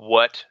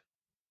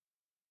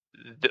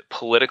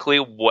politically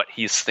what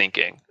he's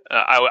thinking.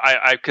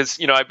 Because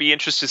I'd be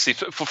interested to see.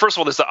 First of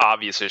all, there's the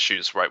obvious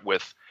issues, right?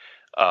 With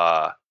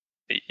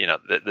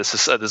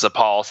this is a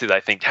policy that I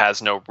think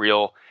has no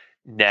real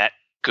net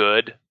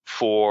good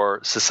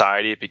for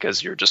society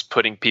because you're just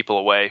putting people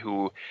away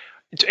who.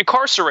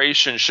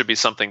 Incarceration should be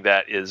something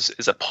that is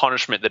a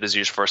punishment that is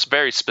used for a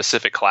very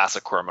specific class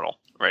of criminal,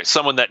 right?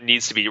 Someone that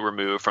needs to be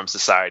removed from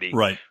society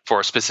for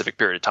a specific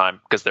period of time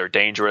because they're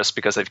dangerous,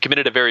 because they've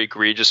committed a very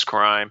egregious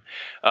crime.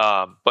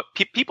 But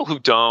people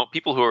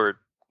who are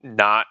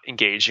not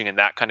engaging in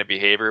that kind of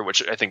behavior,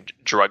 which I think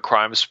drug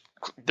crimes,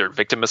 they're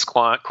victimless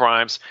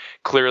crimes,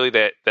 clearly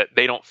that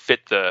they don't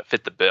fit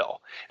the bill.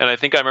 And I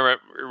think I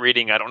remember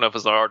reading, I don't know if it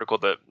was an article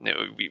that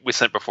we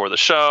sent before the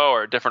show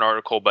or a different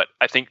article, but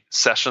I think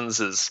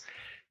Sessions'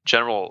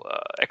 general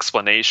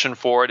explanation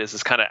for it is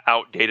this kind of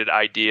outdated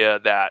idea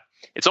that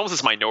it's almost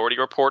this Minority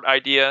Report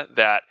idea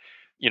that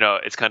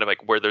it's kind of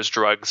like where there's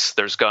drugs,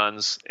 there's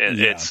guns. And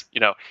it's,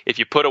 if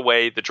you put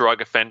away the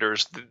drug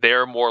offenders,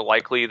 they're more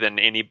likely than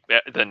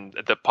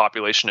the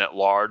population at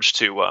large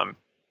to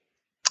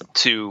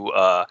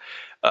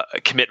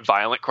commit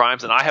violent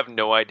crimes, and I have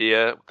no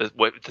idea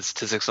what the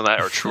statistics on that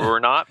are true or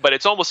not. But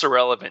it's almost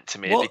irrelevant to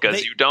me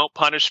because you don't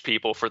punish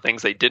people for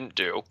things they didn't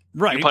do.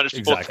 Right. You punish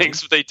people for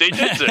things they did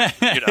do.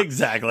 You know?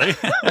 Exactly.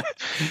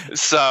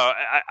 So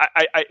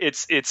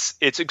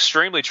it's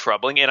extremely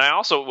troubling. And I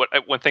also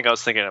one thing I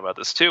was thinking about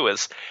this too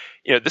is,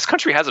 this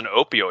country has an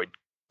opioid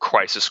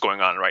crisis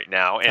going on right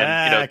now,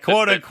 and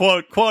quote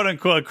unquote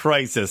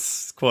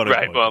crisis,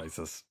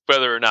 crisis.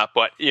 Whether or not,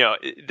 but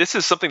this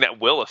is something that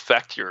will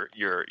affect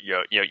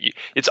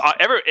it's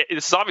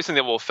obviously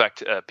that will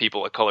affect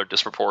people of color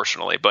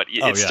disproportionately, but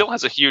it still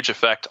has a huge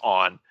effect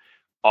on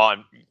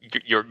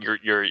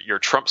your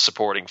Trump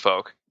supporting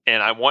folk.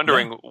 And I'm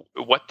wondering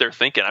what they're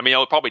thinking. I mean,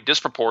 it'll probably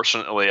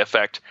disproportionately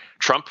affect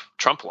Trump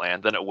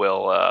land than it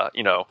will,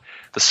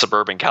 the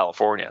suburban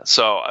California.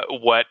 So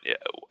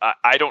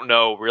I don't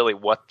know really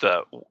what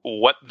the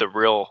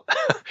real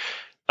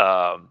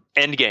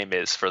end game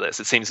is for this.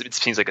 It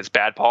seems like it's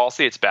bad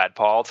policy. It's bad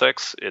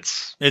politics.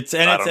 It's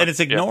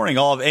ignoring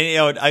all of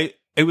it.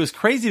 It was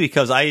crazy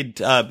because I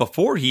had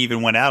before he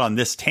even went out on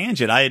this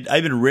tangent,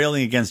 I've been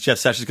railing against Jeff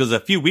Sessions because a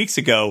few weeks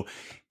ago,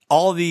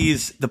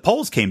 the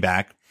polls came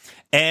back.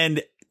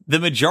 And the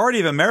majority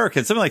of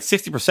Americans, something like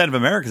 60% of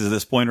Americans at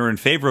this point, are in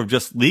favor of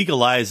just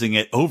legalizing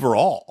it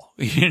overall.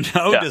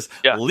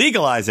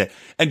 Legalize it.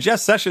 And Jeff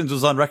Sessions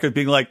was on record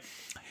being like,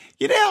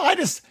 I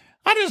just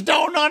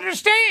don't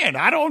understand.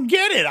 I don't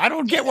get it. I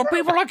don't get where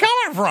people are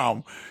coming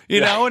from.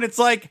 And it's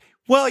like,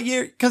 well,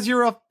 you're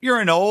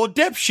an old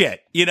dipshit.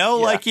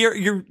 Like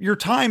your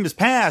time has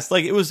passed.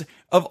 Like, it was,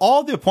 of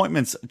all the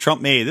appointments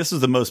Trump made, this was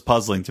the most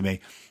puzzling to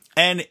me.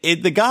 And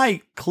the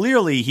guy,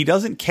 clearly, he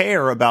doesn't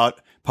care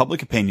about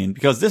public opinion,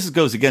 because this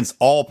goes against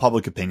all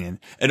public opinion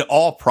and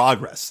all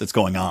progress that's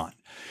going on.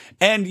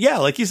 And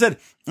like you said,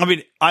 I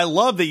mean, I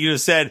love that you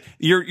just said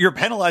you're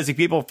penalizing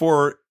people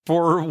for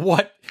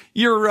what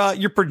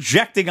you're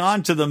projecting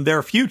onto them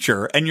their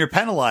future, and you're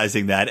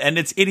penalizing that, and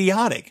it's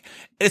idiotic,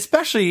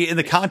 especially in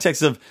the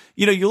context of,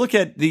 you look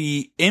at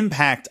the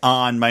impact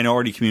on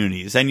minority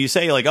communities, and you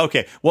say like,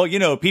 okay, well,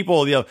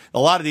 people, a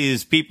lot of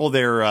these people,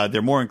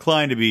 they're more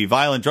inclined to be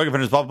violent drug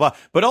offenders, blah, blah, blah.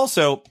 But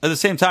also at the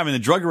same time, when the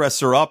drug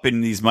arrests are up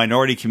in these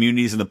minority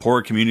communities and the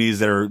poorer communities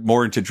that are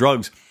more into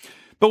drugs.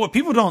 But what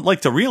people don't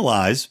like to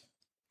realize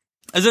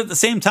is at the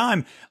same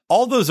time,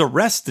 all those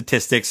arrest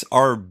statistics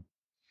are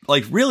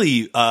like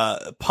really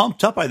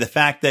pumped up by the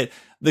fact that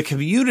the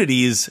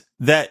communities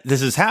that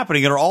this is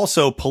happening are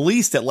also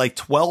policed at like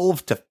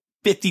 12 to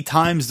 50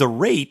 times the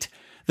rate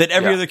that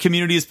every other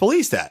community is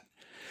policed at.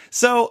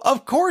 So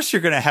of course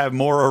you're going to have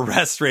more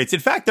arrest rates. In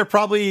fact, they're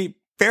probably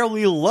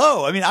fairly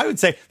low. I mean, I would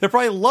say they're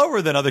probably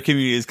lower than other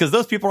communities because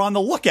those people are on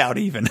the lookout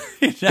even.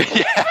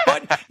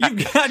 But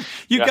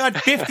you've got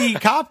 50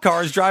 cop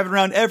cars driving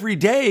around every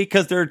day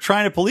because they're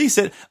trying to police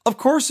it. Of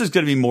course there's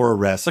going to be more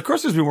arrests. Of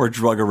course there's going to be more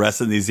drug arrests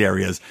in these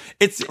areas.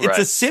 It's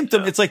a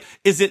symptom. Yeah. It's like,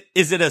 is it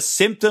a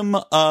symptom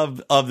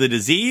of the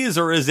disease,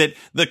 or is it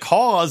the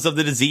cause of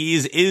the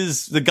disease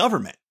is the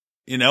government,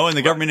 and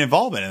the government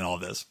involvement in all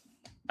this?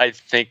 I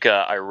think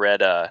I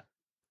read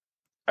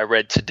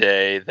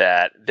today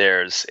that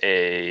there's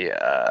it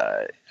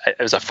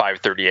was a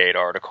 538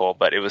 article,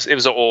 but it was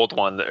an old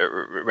one that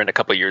written a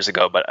couple of years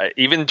ago. But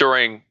even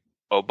during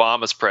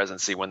Obama's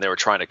presidency, when they were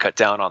trying to cut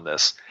down on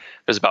this,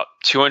 there's about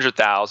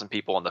 200,000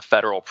 people in the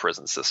federal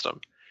prison system,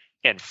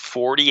 and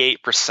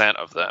 48%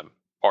 of them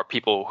are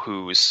people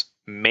whose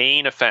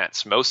main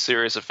offense, most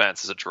serious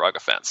offense, is a drug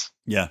offense.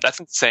 Yeah, that's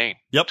insane.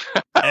 Yep,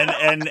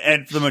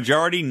 and the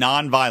majority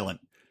nonviolent.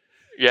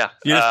 Yeah.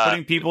 You're just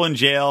putting people in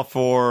jail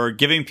for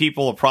giving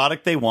people a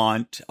product they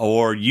want,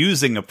 or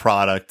using a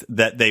product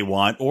that they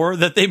want or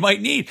that they might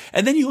need.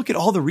 And then you look at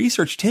all the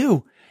research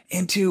too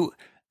into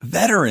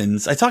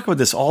veterans. I talk about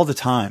this all the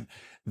time.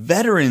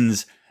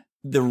 Veterans,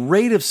 the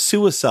rate of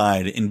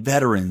suicide in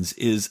veterans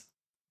is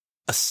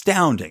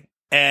astounding.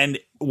 And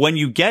when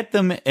you get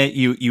them,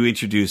 you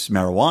introduce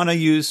marijuana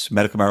use,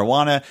 medical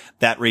marijuana,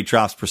 that rate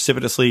drops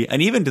precipitously.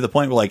 And even to the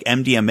point where like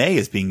MDMA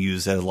is being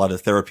used as a lot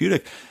of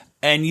therapeutic.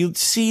 And you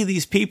see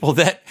these people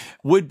that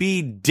would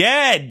be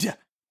dead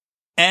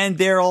and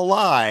they're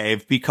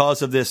alive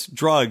because of this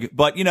drug.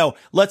 But,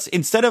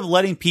 instead of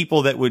letting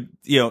people that would,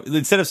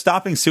 instead of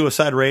stopping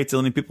suicide rates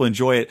and letting people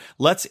enjoy it,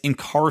 let's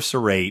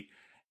incarcerate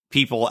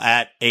people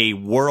at a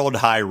world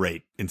high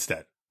rate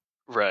instead.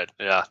 Right.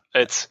 Yeah.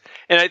 And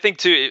I think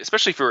too,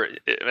 especially for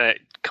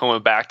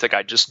coming back to,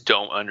 I just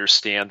don't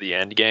understand the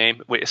end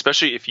game,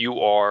 especially if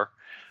you are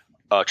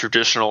a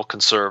traditional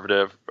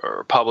conservative or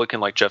Republican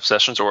like Jeff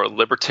Sessions, or a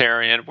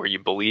libertarian where you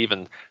believe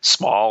in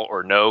small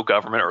or no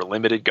government or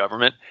limited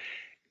government.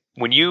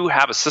 When you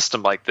have a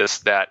system like this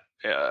that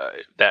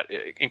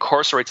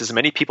incarcerates as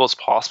many people as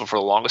possible for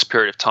the longest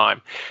period of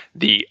time,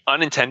 the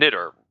unintended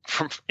or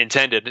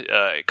intended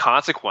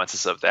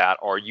consequences of that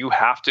are you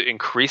have to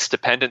increase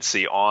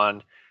dependency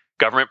on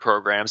government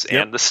programs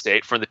and the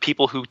state from the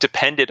people who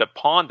depended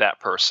upon that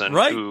person,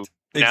 right. who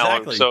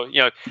Exactly.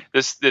 Now,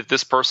 so if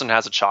this person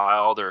has a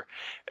child, or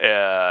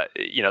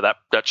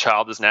that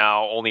child is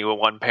now only with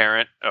one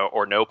parent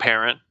or no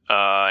parent,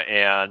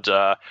 and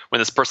when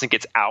this person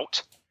gets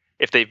out,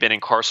 if they've been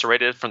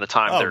incarcerated from the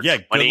time they're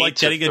 20 good luck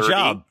to getting 30, a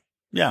job.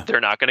 Yeah,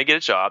 they're not going to get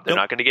a job. They're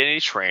not going to get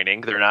any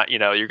training. They're not, you're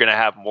going to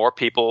have more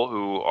people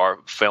who are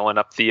filling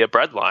up the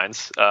bread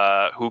lines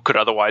who could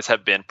otherwise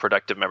have been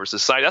productive members of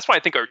society. That's why I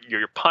think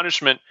your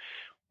punishment.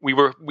 We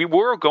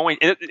were going.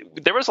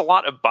 There was a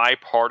lot of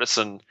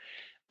bipartisan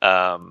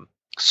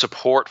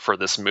support for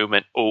this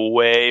movement,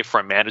 away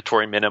from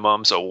mandatory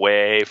minimums,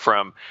 away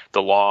from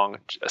the long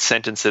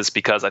sentences,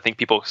 because I think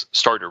people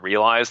started to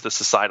realize the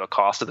societal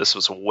cost of this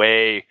was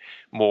way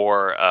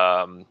more,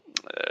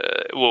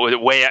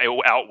 way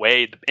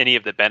outweighed any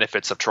of the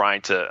benefits of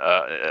trying to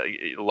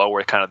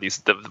lower kind of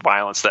the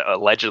violence that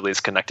allegedly is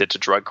connected to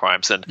drug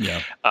crimes, and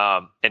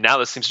now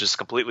this seems to just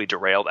completely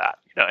derail that.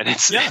 And I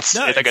guess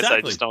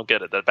I just don't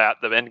get it.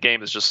 The end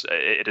game is just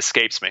it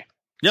escapes me.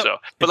 Yep, so,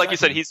 but like you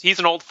said, he's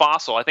an old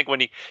fossil. I think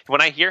when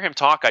I hear him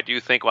talk, I do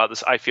think, wow,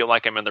 I feel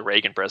like I'm in the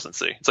Reagan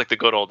presidency. It's like the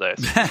good old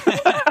days.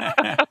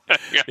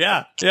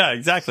 yeah,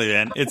 exactly,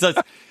 man. It's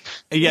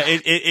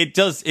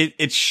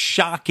it's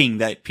shocking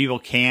that people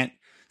can't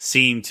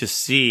seem to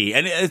see,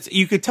 and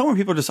you could tell when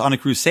people are just on a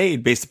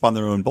crusade based upon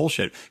their own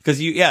bullshit, because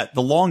the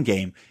long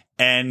game,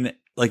 and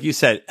like you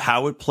said,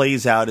 how it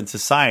plays out in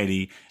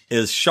society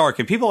is stark.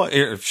 People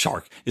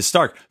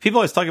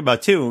always talk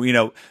about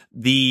too,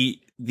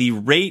 the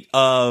rate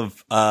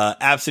of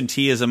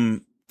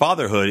absenteeism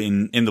fatherhood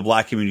in the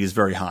black community is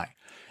very high.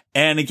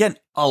 And again,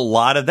 a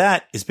lot of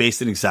that is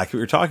based on exactly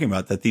what you're talking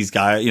about, that these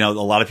guys, a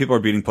lot of people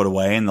are being put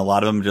away, and a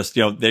lot of them just,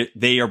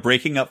 they are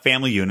breaking up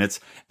family units.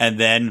 And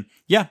then,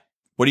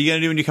 what are you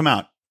going to do when you come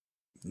out?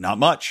 Not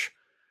much.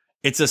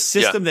 It's a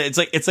system that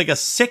it's like a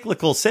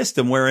cyclical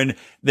system wherein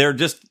they're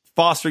just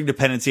fostering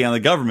dependency on the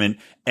government.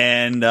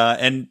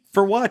 And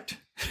for what?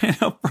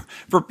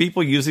 For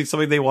people using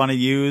something they want to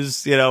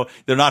use, they're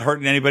not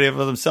hurting anybody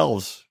but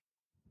themselves.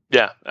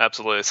 Yeah,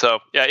 absolutely. So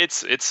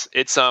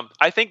it's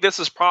I think this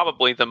is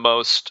probably the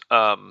most,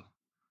 I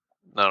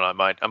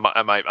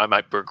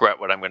might regret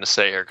what I'm going to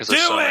say here, because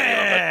there's so many of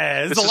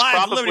them. This is the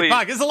Lions of Liberty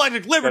podcast. This is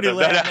Electric Liberty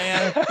Land,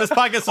 man. This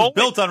podcast is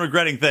built on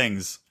regretting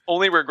things.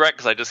 Only regret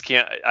because I just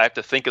can't. I have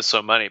to think of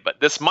so many.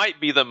 But this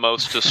might be the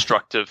most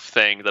destructive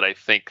thing that I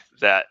think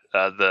that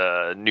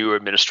the new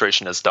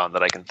administration has done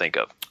that I can think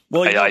of.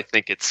 Well, I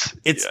think it's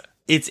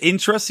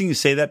interesting you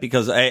say that,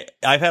 because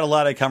I've had a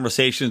lot of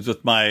conversations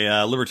with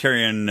my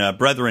libertarian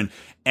brethren,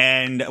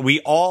 and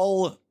we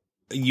all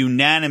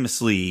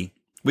unanimously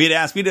we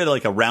did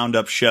like a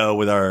roundup show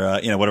with our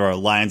one of our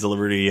Lions of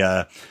Liberty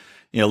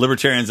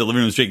libertarians at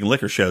Living Rooms Drinking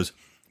Liquor shows.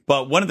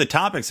 But one of the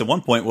topics at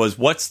one point was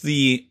what's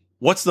the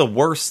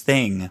worst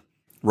thing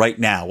right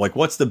now? Like,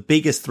 what's the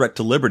biggest threat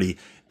to liberty?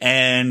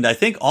 And I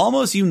think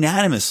almost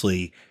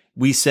unanimously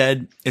we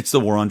said it's the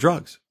war on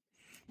drugs,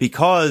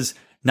 because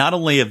not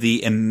only of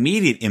the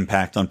immediate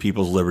impact on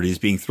people's liberties,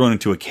 being thrown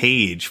into a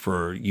cage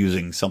for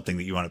using something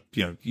that you want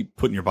to, you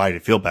put in your body to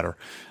feel better.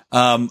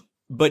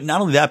 But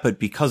not only that, but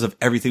because of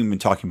everything we've been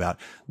talking about,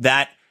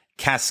 that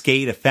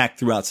cascade effect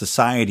throughout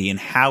society and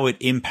how it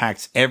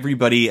impacts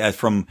everybody,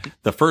 from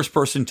the first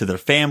person to their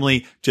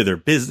family, to their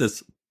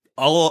business,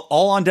 all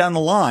on down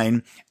the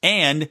line.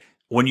 And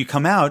when you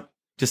come out,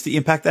 just the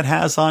impact that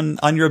has on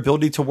your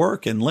ability to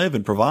work and live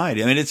and provide.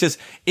 I mean, it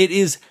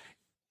is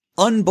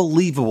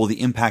unbelievable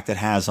the impact it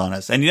has on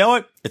us. And you know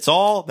what? It's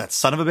all that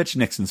son of a bitch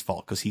Nixon's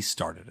fault, because he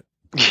started it.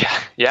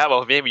 Yeah.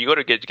 Well, maybe you go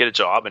to get a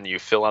job and you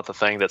fill out the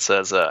thing that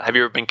says, "Have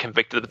you ever been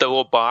convicted?" The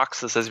little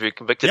box that says, "Have you been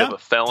convicted of a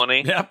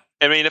felony?" Yeah.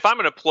 I mean, if I'm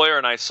an employer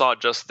and I saw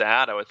just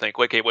that, I would think,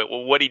 okay, wait,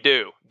 well, what did he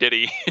do? Did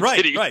he?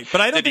 Right.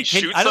 But I don't think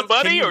shoot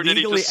somebody, or did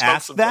he just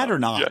ask that or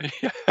not?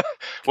 Yeah.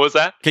 What was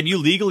that? Can you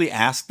legally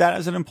ask that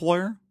as an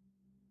employer?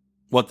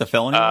 What the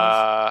felony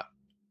was?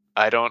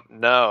 I don't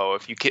know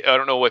if you can, I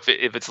don't know if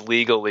it's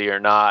legally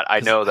or not. I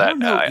know that.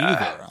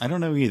 I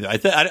don't know either.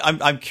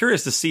 I'm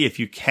curious to see if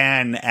you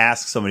can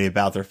ask somebody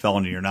about their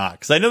felony or not,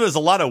 because I know there's a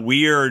lot of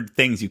weird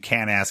things you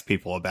can't ask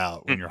people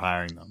about when you're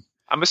hiring them.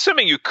 I'm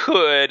assuming you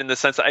could, in the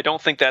sense that I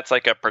don't think that's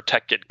like a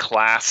protected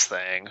class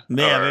thing.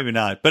 Yeah, maybe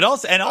not. But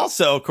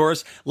also, of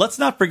course, let's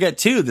not forget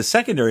too, the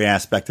secondary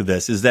aspect of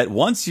this is that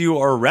once you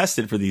are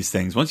arrested for these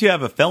things, once you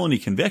have a felony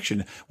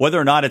conviction, whether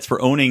or not it's for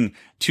owning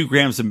 2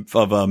 grams of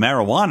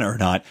marijuana or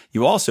not,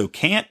 you also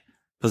can't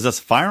possess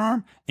a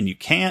firearm and you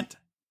can't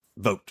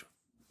vote.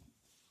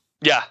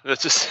 Yeah,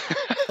 that's just.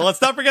 Well,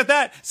 let's not forget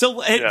that. So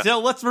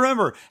let's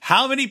remember,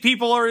 how many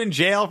people are in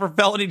jail for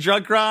felony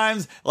drug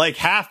crimes? Like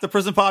half the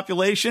prison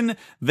population.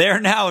 They're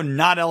now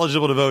not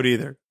eligible to vote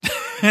either.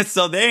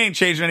 So they ain't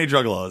changing any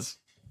drug laws.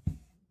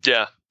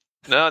 Yeah.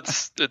 No,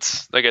 it's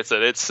like I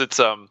said,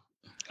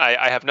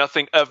 I have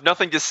nothing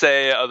to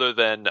say other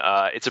than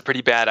it's a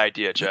pretty bad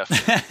idea, Jeff.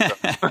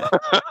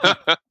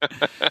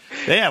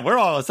 Yeah, we're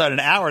almost at an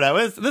hour now.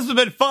 This has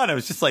been fun. I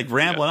was just like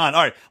rambling on.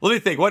 All right, let me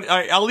think. All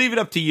right, I'll leave it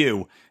up to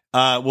you.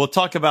 We'll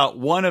talk about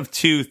one of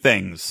two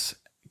things.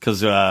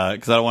 because I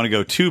don't want to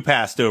go too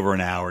past over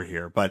an hour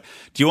here. But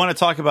do you want to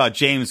talk about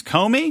James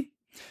Comey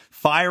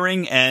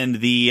firing and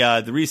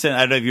the recent? I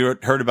don't know if you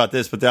heard about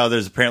this, but now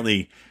there's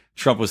apparently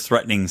Trump was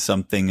threatening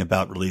something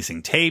about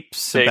releasing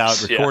tapes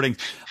about recordings.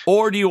 Yeah.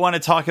 Or do you want to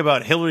talk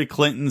about Hillary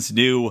Clinton's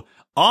new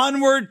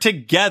Onward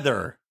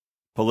Together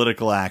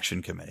political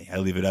action committee? I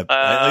leave it up.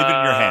 I leave it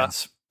in your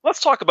hands. Let's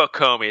talk about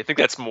Comey. I think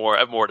I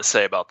have more to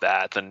say about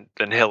that than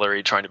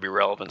Hillary trying to be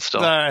relevant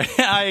still.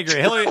 I agree.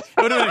 Hillary, it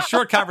would have been a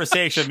short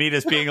conversation, me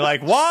just being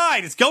like,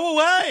 why? Just go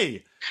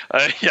away.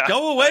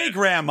 Go away,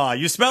 Grandma.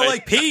 You smell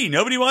like pee.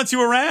 Nobody wants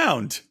you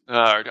around.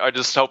 I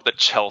just hope that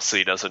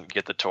Chelsea doesn't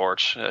get the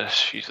torch.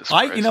 Jesus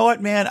Christ. You know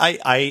what, man?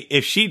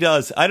 If she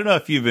does, I don't know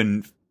if you've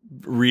been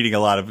reading a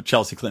lot of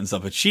Chelsea Clinton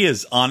stuff, but she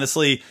is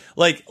honestly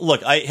like,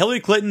 look, Hillary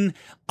Clinton,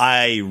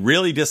 I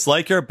really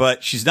dislike her,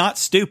 but she's not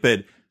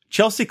stupid.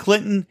 Chelsea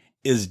Clinton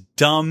is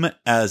dumb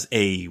as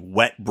a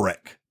wet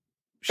brick.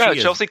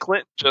 Chelsea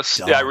Clinton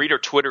I read her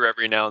Twitter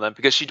every now and then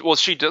because she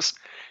just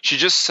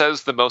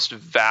says the most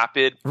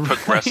vapid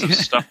progressive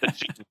stuff that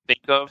she can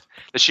think of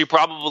that she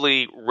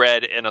probably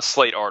read in a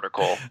Slate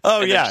article.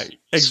 Oh yeah,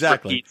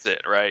 exactly. Repeats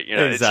it, right?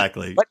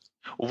 Exactly.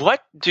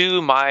 What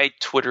do my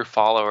Twitter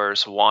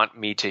followers want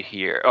me to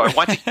hear or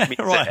want to hear me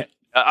right. say?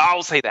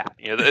 I'll say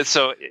that.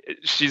 So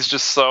she's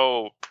just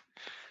so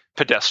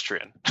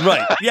pedestrian.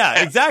 Right.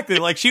 Yeah, exactly.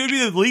 Like she would be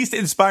the least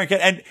inspiring.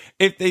 And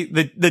if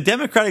the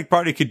Democratic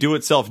Party could do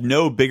itself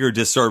no bigger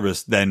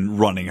disservice than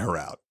running her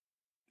out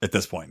at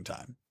this point in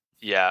time.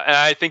 Yeah. And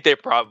I think they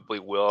probably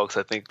will, because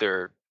I think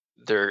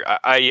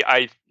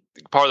I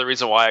part of the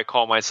reason why I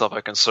call myself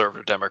a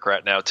conservative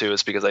Democrat now too,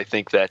 is because I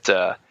think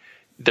that,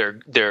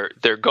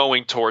 they're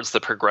going towards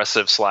the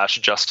progressive /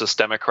 justice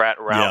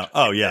Democrat route.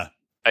 Yeah. Oh yeah.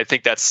 I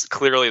think that's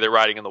clearly the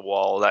writing on the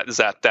wall.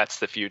 That's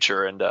the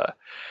future. And,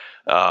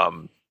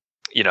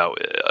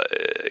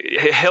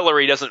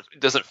 Hillary doesn't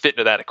fit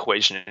into that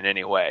equation in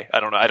any way. I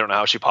don't know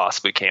how she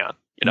possibly can.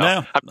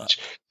 No.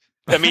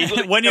 I mean,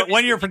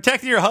 when you're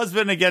protecting your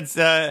husband against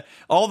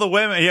all the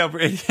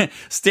women,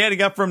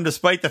 standing up for him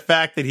despite the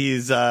fact that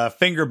he's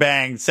finger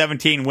banged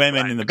 17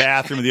 women in the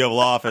bathroom of the Oval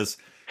Office.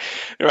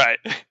 Right.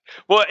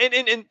 Well,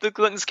 and the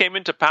Clintons came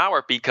into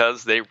power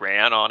because they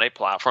ran on a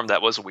platform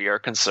that was, we are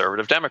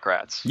conservative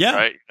Democrats. Yeah.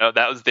 Right.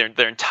 That was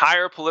their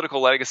entire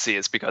political legacy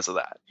is because of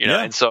that.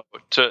 And so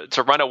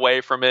to run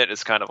away from it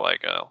is kind of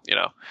like, Oh, it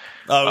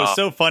was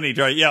so funny.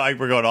 Yeah,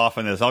 we're going off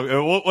on this.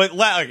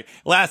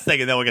 Last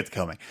thing, and then we'll get to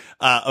Comey.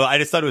 I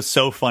just thought it was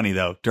so funny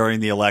though during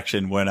the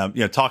election when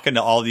talking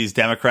to all these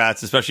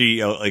Democrats,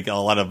 especially like a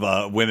lot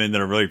of women that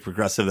are really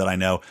progressive that I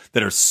know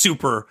that are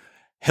super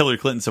Hillary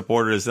Clinton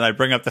supporters, and I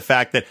bring up the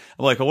fact that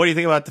I'm like, well, what do you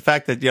think about the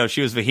fact that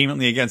she was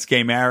vehemently against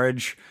gay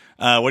marriage?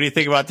 What do you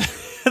think about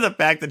the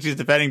fact that she's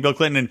defending Bill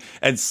Clinton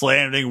and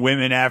slandering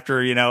women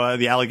after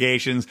the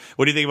allegations?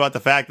 What do you think about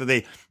the fact that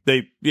they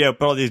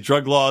put all these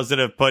drug laws that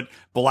have put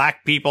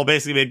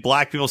basically made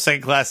black people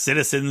second class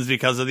citizens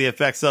because of the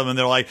effects of them? And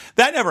they're like,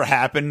 that never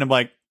happened. I'm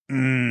like,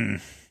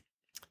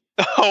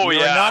 Oh,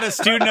 You're not a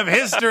student of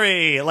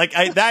history.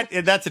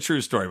 That's a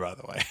true story, by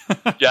the way.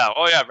 Yeah.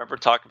 Oh, yeah. I remember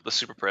talking about the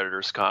super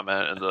predators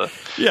comment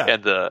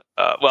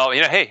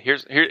hey,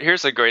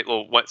 here's a great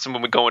little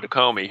when we go into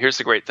Comey. Here's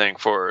the great thing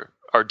for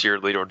our dear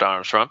leader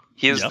Donald Trump.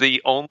 He is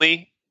the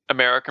only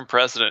American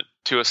president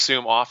to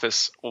assume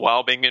office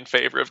while being in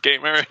favor of gay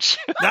marriage.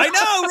 I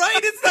know, right?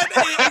 It's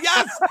that,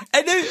 yes.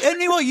 And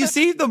you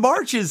see the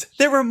marches.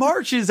 There were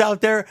marches out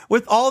there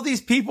with all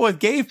these people with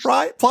gay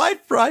pride. I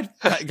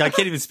can't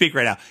even speak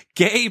right now.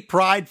 Gay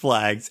pride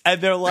flags, and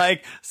they're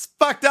like,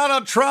 "Fuck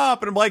Donald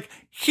Trump," and I'm like,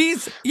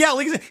 he's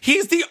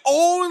the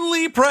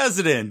only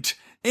president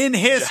in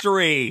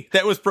history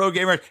that was pro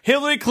gay marriage.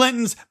 Hillary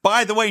Clinton's,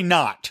 by the way,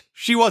 not.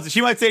 She wasn't.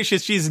 She might say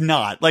she's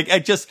not. Like,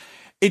 it's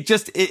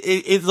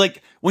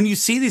like when you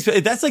see these,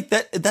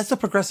 that's a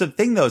progressive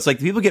thing though. It's like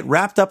people get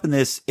wrapped up in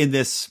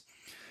this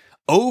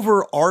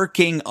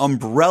overarching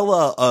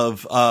umbrella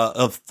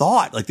of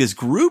thought, like this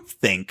group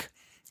think,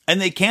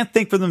 and they can't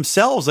think for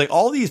themselves. Like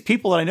all these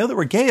people that I know that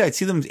were gay, I'd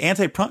see them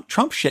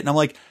anti-Trump shit, and I'm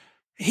like,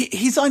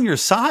 he's on your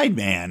side,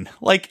 man.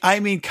 Like,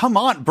 I mean, come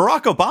on.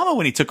 Barack Obama,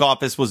 when he took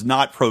office, was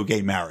not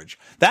pro-gay marriage.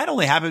 That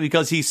only happened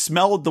because he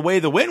smelled the way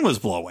the wind was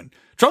blowing.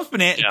 Trump's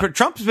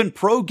been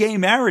pro-gay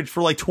marriage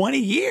for like 20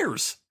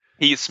 years.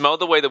 He smelled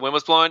the way the wind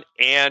was blowing,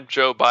 and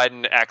Joe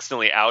Biden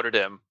accidentally outed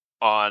him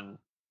on.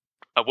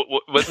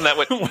 Wasn't that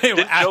what?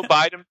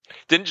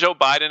 Didn't Joe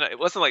Biden? It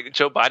wasn't like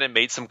Joe Biden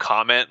made some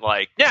comment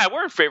like, "Yeah,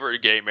 we're in favor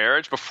of gay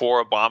marriage"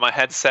 before Obama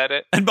had said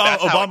it. And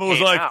Obama was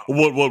like, out.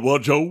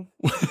 "What, Joe?"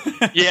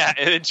 Yeah,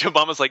 and then Joe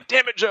Obama was like,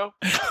 "Damn it, Joe."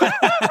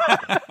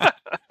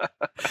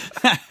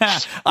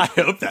 I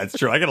hope that's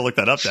true. I got to look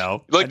that up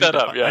now. Look that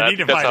up. Yeah, I need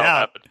to find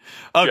out.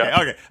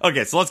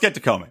 Okay. So let's get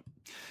to Comey.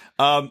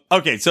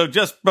 Okay. So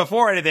just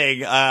before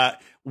anything,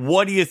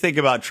 what do you think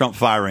about Trump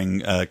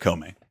firing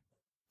Comey?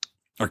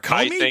 Or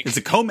Comey? Is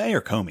it Comey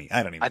or Comey?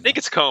 I don't even know. I think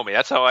it's Comey.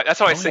 That's how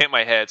I say it in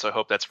my head, so I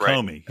hope that's right.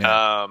 Comey.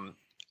 Yeah.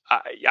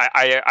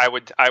 I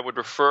would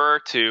refer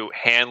to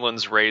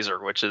Hanlon's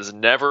razor, which is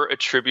never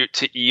attribute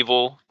to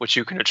evil which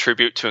you can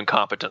attribute to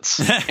incompetence.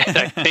 And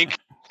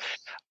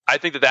I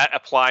think that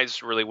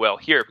applies really well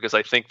here, because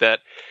I think that,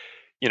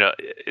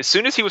 as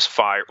soon as he was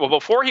fired,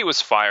 before he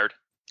was fired,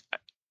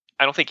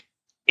 I don't think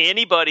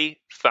anybody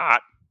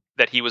thought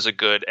that he was a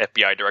good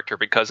FBI director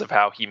because of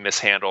how he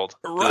mishandled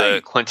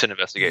the Clinton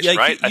investigation,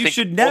 right? You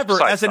should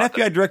never, as an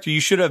FBI director, you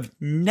should have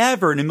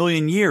never in a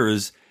million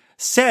years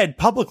said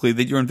publicly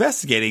that you're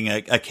investigating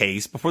a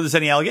case before there's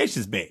any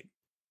allegations made.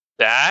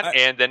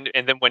 And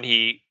then when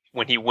he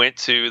went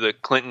to the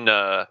Clinton,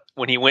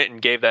 when he went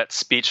and gave that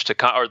speech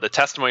or the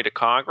testimony to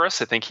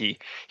Congress, I think he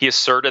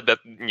asserted that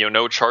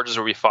no charges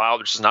will be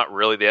filed, which is not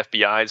really the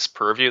FBI's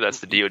purview. That's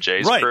the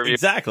DOJ's purview.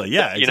 Exactly.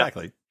 Yeah,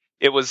 exactly.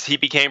 He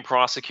became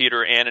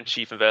prosecutor and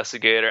chief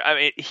investigator. I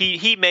mean,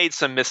 he made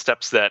some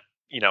missteps that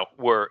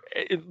were,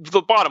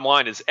 the bottom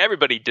line is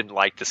everybody didn't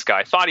like this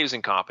guy, thought he was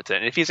incompetent.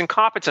 And if he's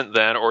incompetent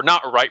then, or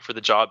not right for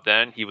the job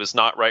then, he was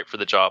not right for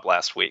the job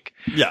last week.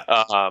 Yeah.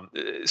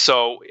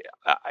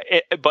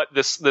 But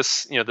this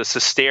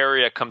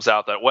hysteria comes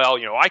out that,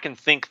 I can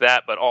think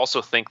that, but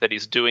also think that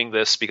he's doing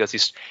this because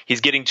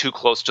he's getting too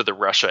close to the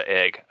Russia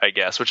egg, I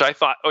guess, which I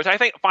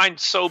find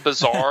so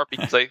bizarre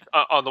because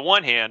on the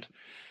one hand,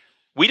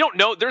 we don't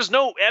know. There's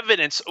no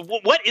evidence.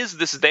 What is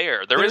this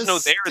there? There's no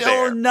there still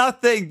there.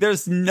 Nothing.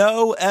 There's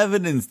no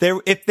evidence there.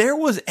 If there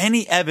was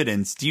any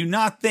evidence, do you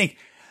not think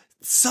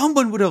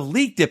someone would have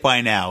leaked it by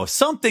now?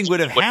 Something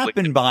would have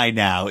happened by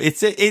now.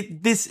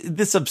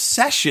 This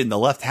obsession the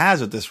left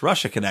has with this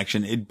Russia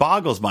connection. It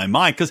boggles my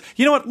mind, because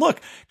you know what? Look,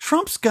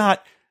 Trump's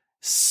got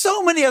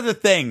so many other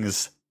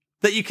things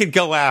that you could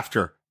go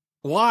after.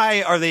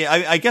 Why are they?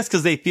 I guess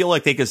because they feel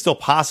like they could still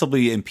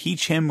possibly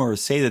impeach him or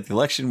say that the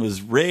election was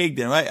rigged.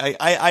 And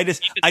I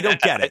don't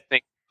get it. I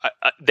think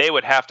they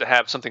would have to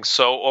have something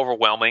so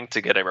overwhelming to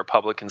get a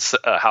Republican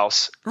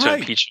House to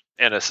impeach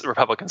and a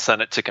Republican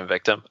Senate to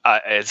convict him.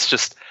 It's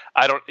just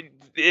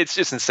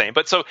insane.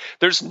 But so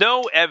there's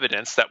no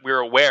evidence that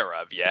we're aware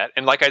of yet.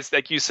 And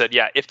like you said,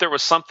 yeah, if there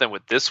was something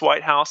with this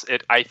White House,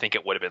 I think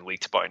it would have been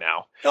leaked by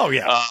now. Oh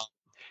yeah.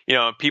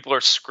 People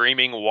are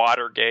screaming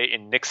Watergate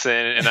and Nixon,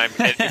 and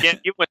again,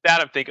 even with that,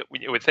 I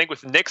would think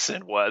with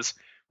Nixon was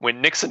when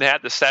Nixon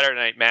had the Saturday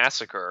Night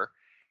Massacre.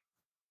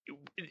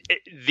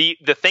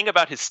 The thing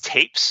about his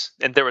tapes,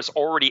 and there was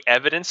already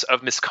evidence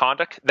of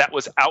misconduct that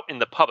was out in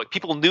the public.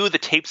 People knew the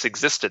tapes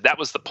existed. That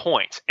was the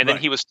point. And then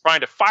he was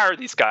trying to fire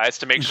these guys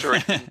to make sure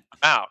it didn't come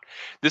out.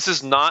 This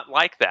is not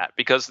like that,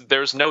 because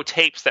there's no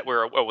tapes that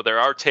there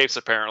are tapes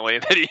apparently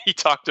that he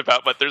talked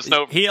about, but there's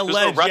no. He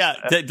alleged,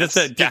 just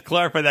to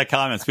clarify that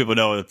comment so people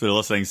know if they're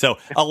listening. So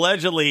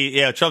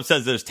allegedly, Trump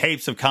says there's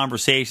tapes of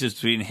conversations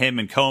between him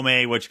and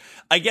Comey, which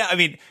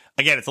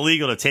again, it's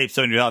illegal to tape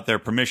somebody without their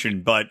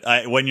permission, but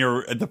when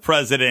you're the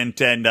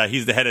president and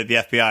he's the head of the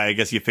FBI, I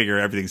guess you figure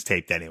everything's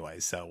taped anyway.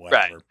 So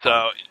whatever.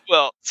 Right.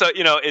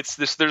 It's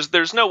this.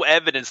 There's no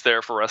evidence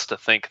there for us to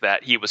think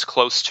that he was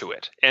close to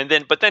it.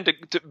 But then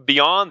to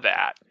beyond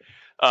that,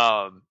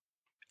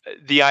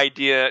 the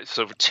idea.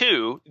 So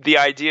the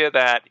idea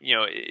that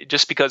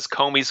just because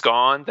Comey's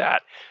gone,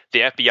 that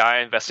the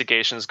FBI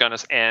investigation is going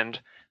to end.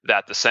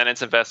 That the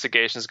Senate's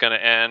investigation is going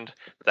to end,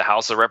 the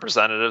House of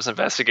Representatives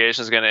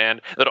investigation is going to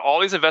end, that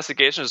all these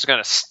investigations are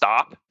going to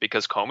stop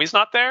because Comey's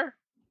not there.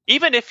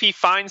 Even if he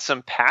finds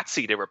some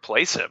patsy to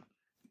replace him,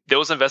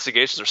 those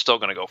investigations are still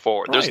going to go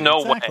forward. Right, there's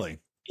no way.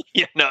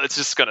 It's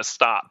just going to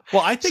stop.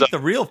 Well, I think the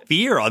real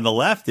fear on the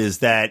left is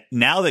that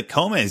now that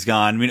Comey is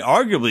gone,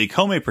 arguably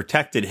Comey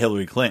protected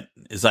Hillary Clinton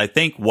is, I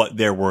think, what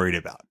they're worried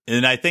about.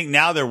 And I think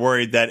now they're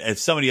worried that if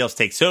somebody else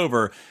takes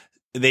over,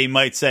 they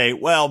might say,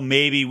 well,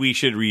 maybe we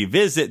should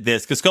revisit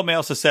this, because Comey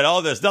also said,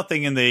 there's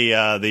nothing in the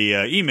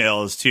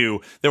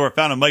emails that were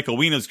found on Michael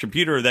Wiener's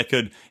computer that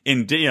could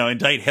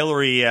indict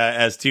Hillary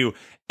as to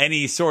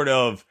any sort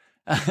of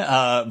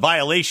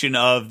violation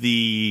of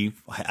the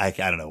I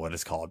don't know what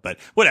it's called, but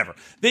whatever.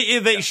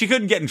 She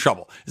couldn't get in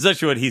trouble. Is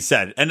actually what he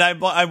said. And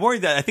I'm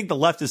worried that I think the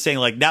left is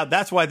saying now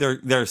that's why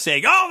they're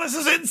saying, this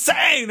is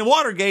insane. The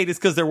Watergate is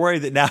because they're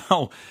worried that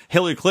now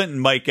Hillary Clinton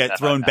might get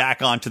thrown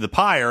back onto the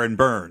pyre and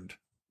burned.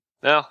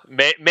 Well,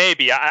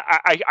 maybe.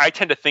 I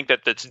tend to think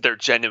that they're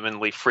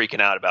genuinely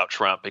freaking out about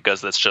Trump because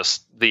that's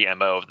just the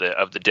MO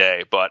of the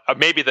day. But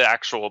maybe the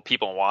actual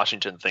people in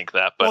Washington think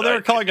that. But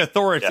they're calling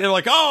authoritarian. They're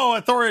like,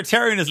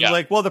 authoritarianism. Yeah.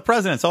 Like, well, the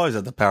president's always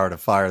had the power to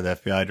fire the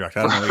FBI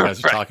director. I don't know what you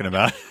guys are talking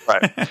about.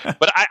 Right.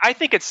 But I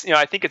think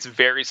it's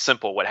very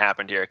simple what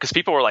happened here, because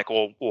people were like,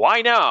 well,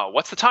 why now?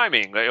 What's the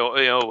timing?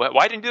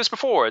 Why didn't you do this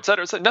before? Et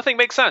cetera, et cetera. Nothing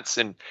makes sense.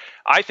 And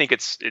I think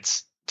it's.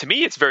 To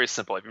me, it's very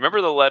simple. If you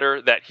remember the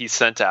letter that he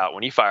sent out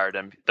when he fired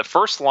him, the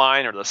first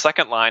line or the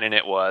second line in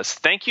it was,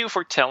 "Thank you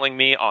for telling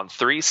me on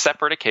 3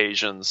 separate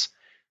occasions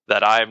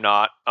that I am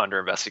not under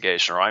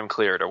investigation, or I'm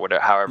cleared," or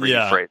whatever, however you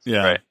phrase it.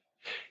 Right?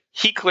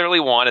 He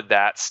clearly wanted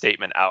that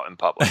statement out in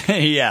public.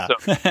 Yeah.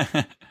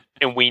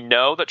 And we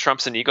know that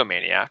Trump's an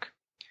egomaniac.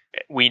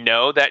 We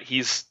know that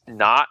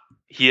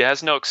he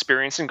has no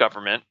experience in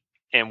government.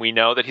 And we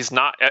know that he's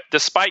not,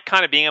 despite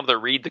kind of being able to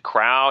read the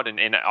crowd,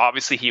 and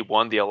obviously he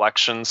won the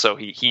election, so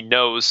he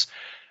knows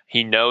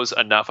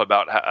enough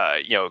about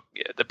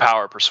the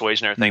power of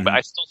persuasion and everything. Mm-hmm. But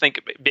I still think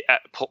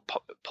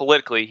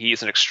politically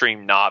he's an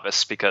extreme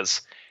novice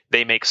because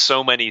they make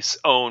so many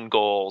own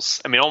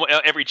goals. I mean,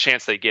 every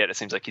chance they get, it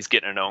seems like he's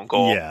getting an own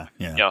goal.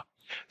 Yeah.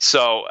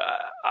 So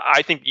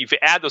I think you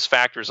add those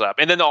factors up,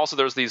 and then also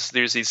there's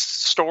these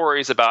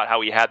stories about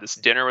how he had this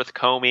dinner with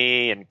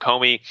Comey, and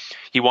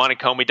he wanted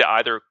Comey to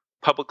either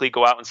publicly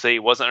go out and say he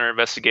wasn't under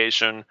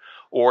investigation,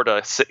 or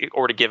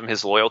to give him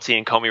his loyalty,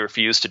 and Comey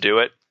refused to do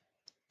it.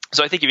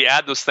 So I think if you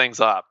add those things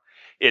up,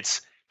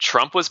 it's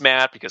Trump was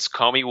mad because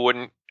Comey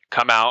wouldn't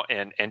come out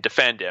and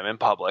defend him in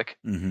public,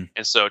 mm-hmm.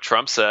 and so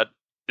Trump said,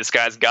 "This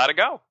guy's got to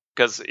go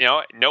because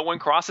no one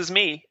crosses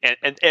me," and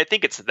I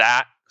think it's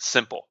that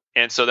simple.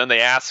 And so then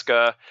they ask,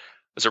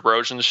 was it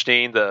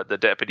Rosenstein, the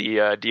deputy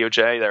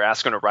DOJ? They're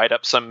asking him to write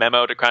up some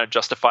memo to kind of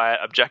justify it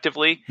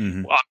objectively,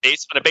 mm-hmm. on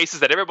a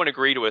basis that everyone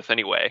agreed with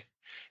anyway.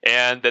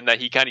 And then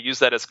that he kind of used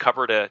that as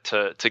cover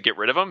to get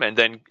rid of him. And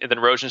then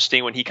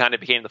Rosenstein, when he kind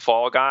of became the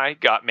fall guy,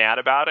 got mad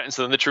about it. And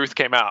so then the truth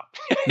came out.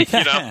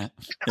 Yeah.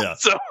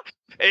 So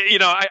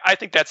I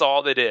think that's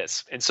all that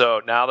is. And so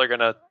now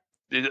it'll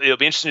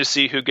be interesting to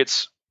see who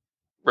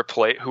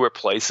who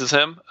replaces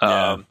him.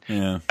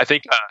 Yeah. I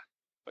think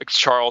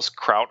Charles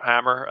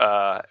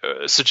Krauthammer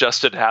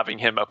suggested having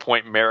him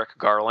appoint Merrick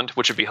Garland,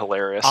 which would be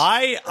hilarious.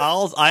 I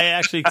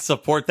actually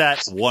support that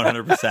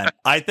 100%.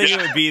 I think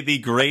it would be the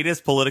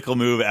greatest political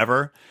move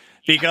ever,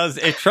 because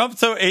if Trump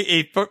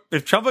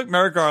put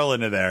Merrick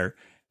Garland in there,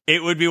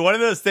 it would be one of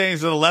those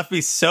things that the left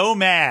be so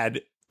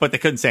mad, but they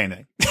couldn't say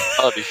anything.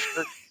 Oh,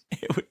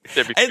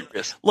 that'd be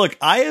furious. Look,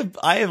 I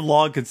have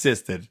long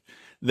consisted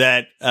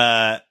that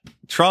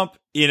Trump,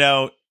 he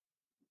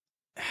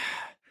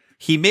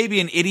may be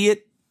an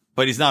idiot,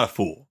 but he's not a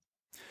fool.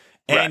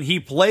 And right. He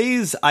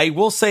plays, I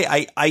will say,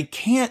 I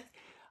can't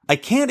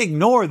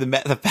ignore the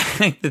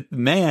fact that the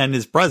man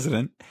is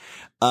president.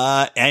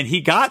 And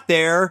he got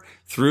there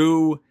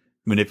through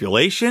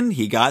manipulation.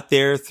 He got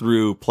there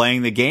through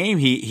playing the game.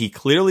 He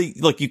clearly,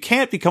 look, you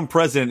can't become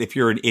president if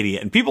you're an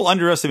idiot. And people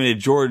underestimated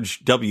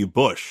George W.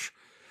 Bush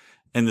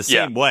in the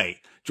same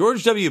way.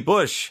 George W.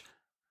 Bush,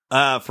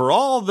 for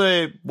all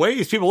the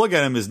ways people look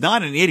at him, is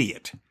not an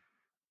idiot.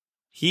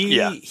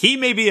 He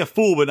may be a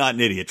fool, but not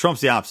an idiot.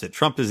 Trump's the opposite.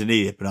 Trump is an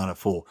idiot, but not a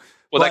fool.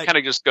 Well, that kind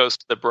of just goes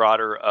to the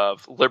broader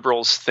of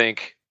liberals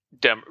think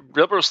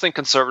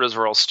conservatives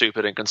are all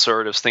stupid, and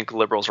conservatives think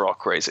liberals are all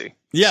crazy.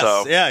 Yes,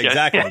 so,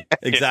 exactly,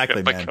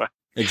 exactly, man,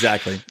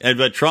 exactly.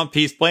 But Trump,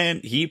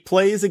 he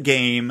plays a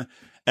game,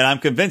 and I'm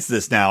convinced of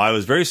this now. I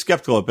was very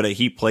skeptical of it, but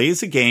he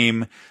plays a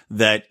game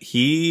that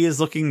he is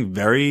looking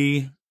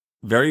very,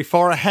 very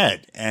far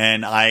ahead,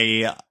 and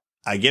I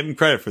give him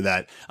credit for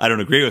that. I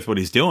don't agree with what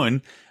he's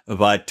doing.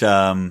 But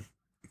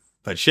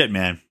shit,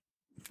 man,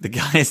 the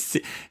guy,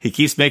 he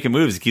keeps making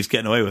moves. He keeps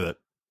getting away with it.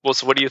 Well,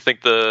 so what do you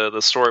think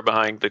the story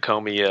behind the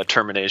Comey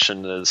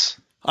termination is?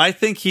 I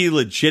think he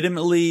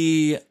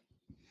legitimately,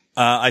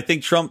 I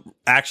think Trump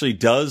actually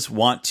does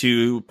want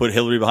to put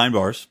Hillary behind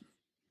bars.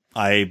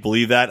 I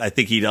believe that. I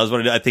think he does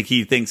want to do. I think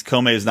he thinks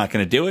Comey is not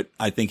going to do it.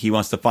 I think he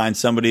wants to find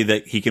somebody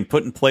that he can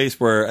put in place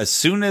where, as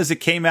soon as it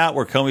came out,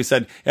 where Comey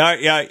said,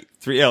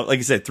 like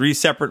you said, 3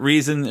 separate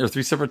reasons or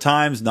 3 separate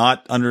times,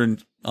 not under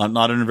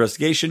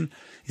investigation.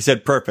 He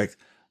said, perfect.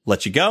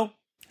 Let you go.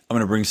 I'm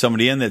going to bring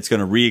somebody in that's going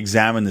to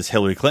re-examine this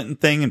Hillary Clinton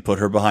thing and put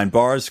her behind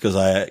bars because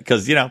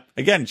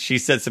again, she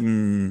said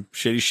some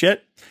shitty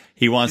shit.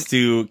 He wants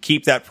to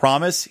keep that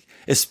promise,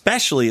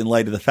 especially in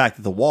light of the fact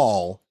that the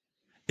wall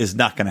is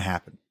not going to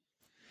happen.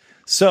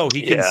 So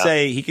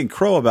he can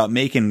crow about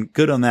making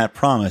good on that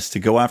promise to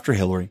go after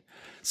Hillary.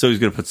 So he's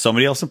going to put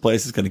somebody else in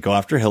place that's going to go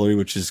after Hillary,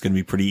 which is going to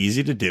be pretty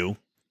easy to do.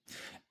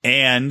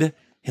 And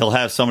he'll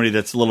have somebody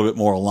that's a little bit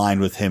more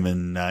aligned with him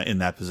in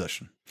that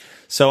position.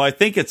 So I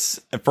think it's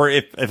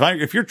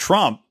if you're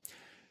Trump,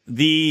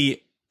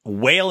 the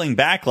wailing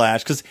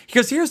backlash,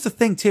 because here's the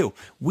thing too.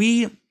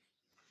 I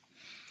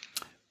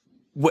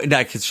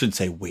shouldn't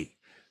say we.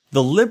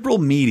 The liberal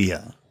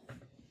media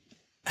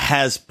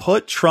has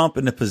put Trump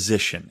in a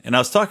position, and I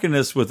was talking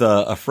this with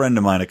a friend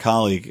of mine, a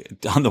colleague,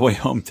 on the way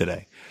home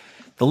today.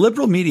 The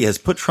liberal media has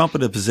put Trump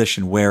in a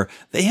position where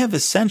they have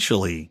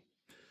essentially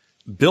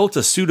built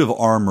a suit of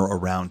armor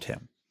around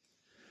him,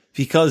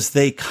 because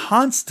they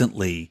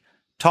constantly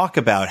talk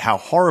about how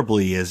horrible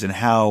he is and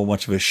how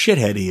much of a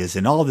shithead he is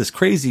and all this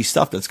crazy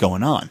stuff that's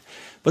going on.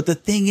 But the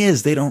thing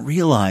is, they don't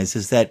realize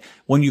is that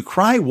when you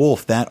cry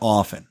wolf that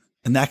often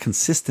and that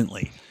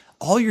consistently,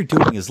 all you're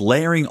doing is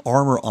layering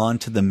armor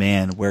onto the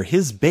man, where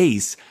his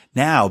base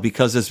now,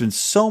 because there's been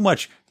so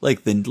much,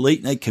 like the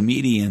late night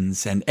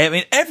comedians and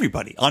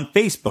everybody on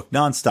Facebook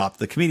nonstop,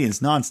 the comedians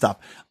nonstop,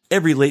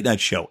 every late night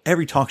show,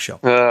 every talk show,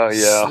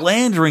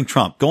 slandering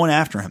Trump, going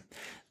after him.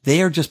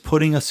 They are just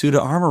putting a suit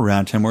of armor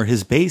around him where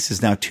his base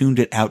has now tuned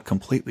it out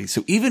completely.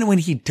 So even when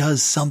he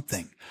does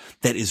something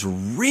that is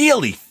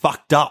really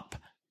fucked up,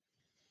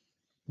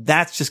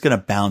 that's just going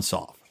to bounce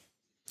off.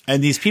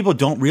 And these people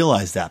don't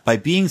realize that. By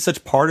being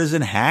such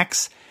partisan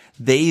hacks,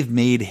 they've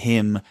made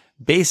him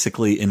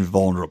basically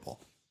invulnerable.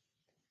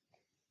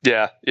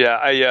 Yeah.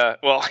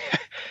 Well,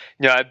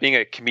 being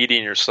a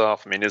comedian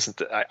yourself, I mean,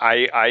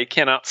 I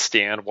cannot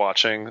stand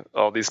watching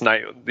all these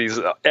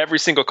every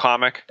single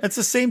comic. It's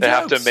the same they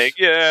jokes. have to make.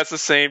 Yeah, it's the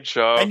same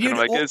joke. And I'm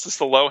like, it's just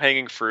the low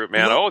hanging fruit,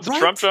 man. It's a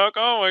Trump joke.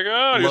 Oh my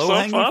God, you're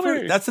so funny.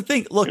 Fruit. That's the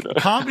thing. Look,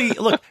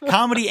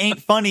 comedy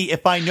ain't funny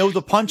if I know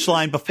the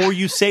punchline before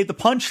you say the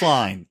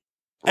punchline.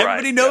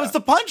 Everybody knows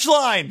the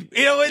punchline.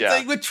 It's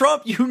like with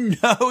Trump, you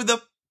know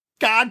the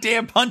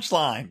goddamn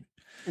punchline.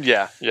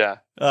 Yeah.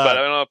 But I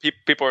don't know.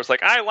 People are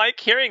like, I like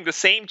hearing the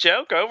same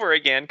joke over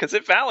again because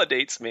it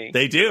validates me.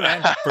 They do,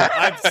 man.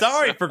 I'm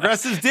sorry,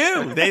 progressives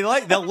do.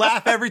 They'll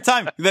laugh every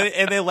time,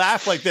 and they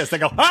laugh like this. They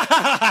go, ha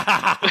ha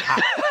ha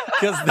ha,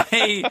 because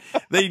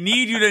they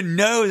need you to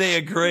know they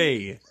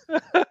agree.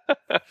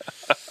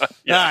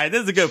 All right,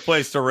 this is a good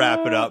place to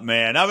wrap it up,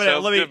 man. Let me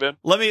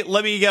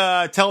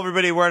tell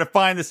everybody where to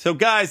find this. So,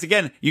 guys,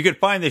 again, you can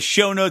find the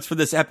show notes for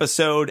this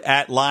episode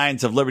at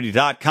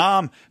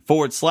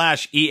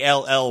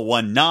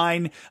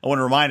lionsofliberty.com/ELL19. I want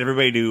to remind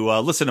everybody to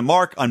listen to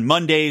Mark on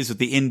Mondays with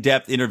the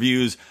in-depth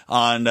interviews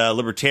on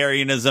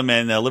libertarianism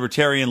and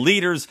libertarian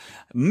leaders.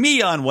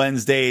 Me on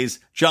Wednesdays,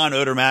 John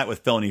Odermatt with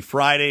Felony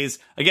Fridays.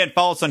 Again,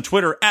 follow us on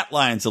Twitter at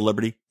Lions of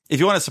Liberty. If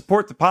you want to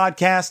support the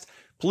podcast,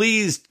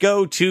 please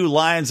go to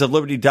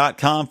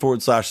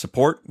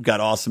lionsofliberty.com/support. We've got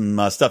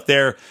awesome stuff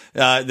there.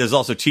 There's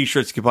also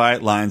t-shirts you can buy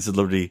at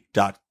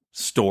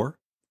lionsofliberty.store.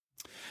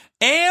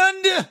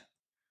 And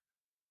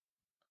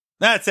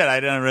that's it. I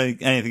don't have really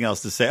anything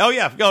else to say. Oh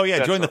yeah.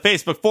 Join the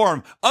Facebook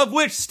forum, of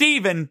which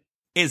Steven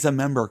is a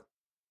member.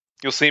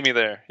 You'll see me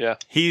there. Yeah.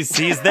 He's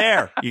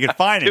there. You can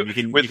find him. You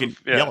can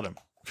yell at him.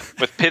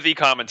 With pithy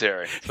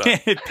commentary. So.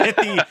 pithy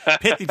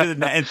to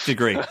the nth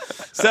degree.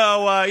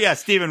 So,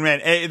 Steven,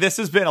 man, this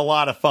has been a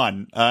lot of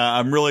fun.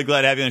 I'm really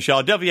glad to have you on the show.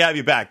 I'll definitely have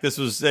you back. This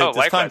was, this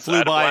time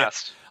flew by.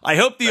 I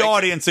hope the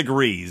audience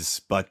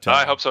agrees, but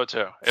I hope so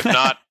too. If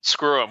not,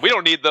 screw them. We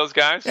don't need those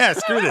guys. Yeah,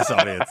 screw this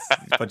audience.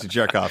 Bunch of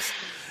jerk-offs.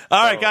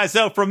 All right, guys.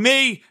 So from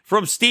me,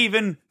 from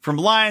Steven, from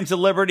Lions of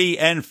Liberty,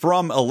 and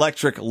from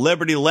Electric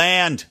Liberty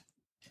Land,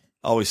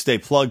 always stay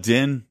plugged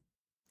in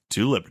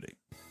to Liberty.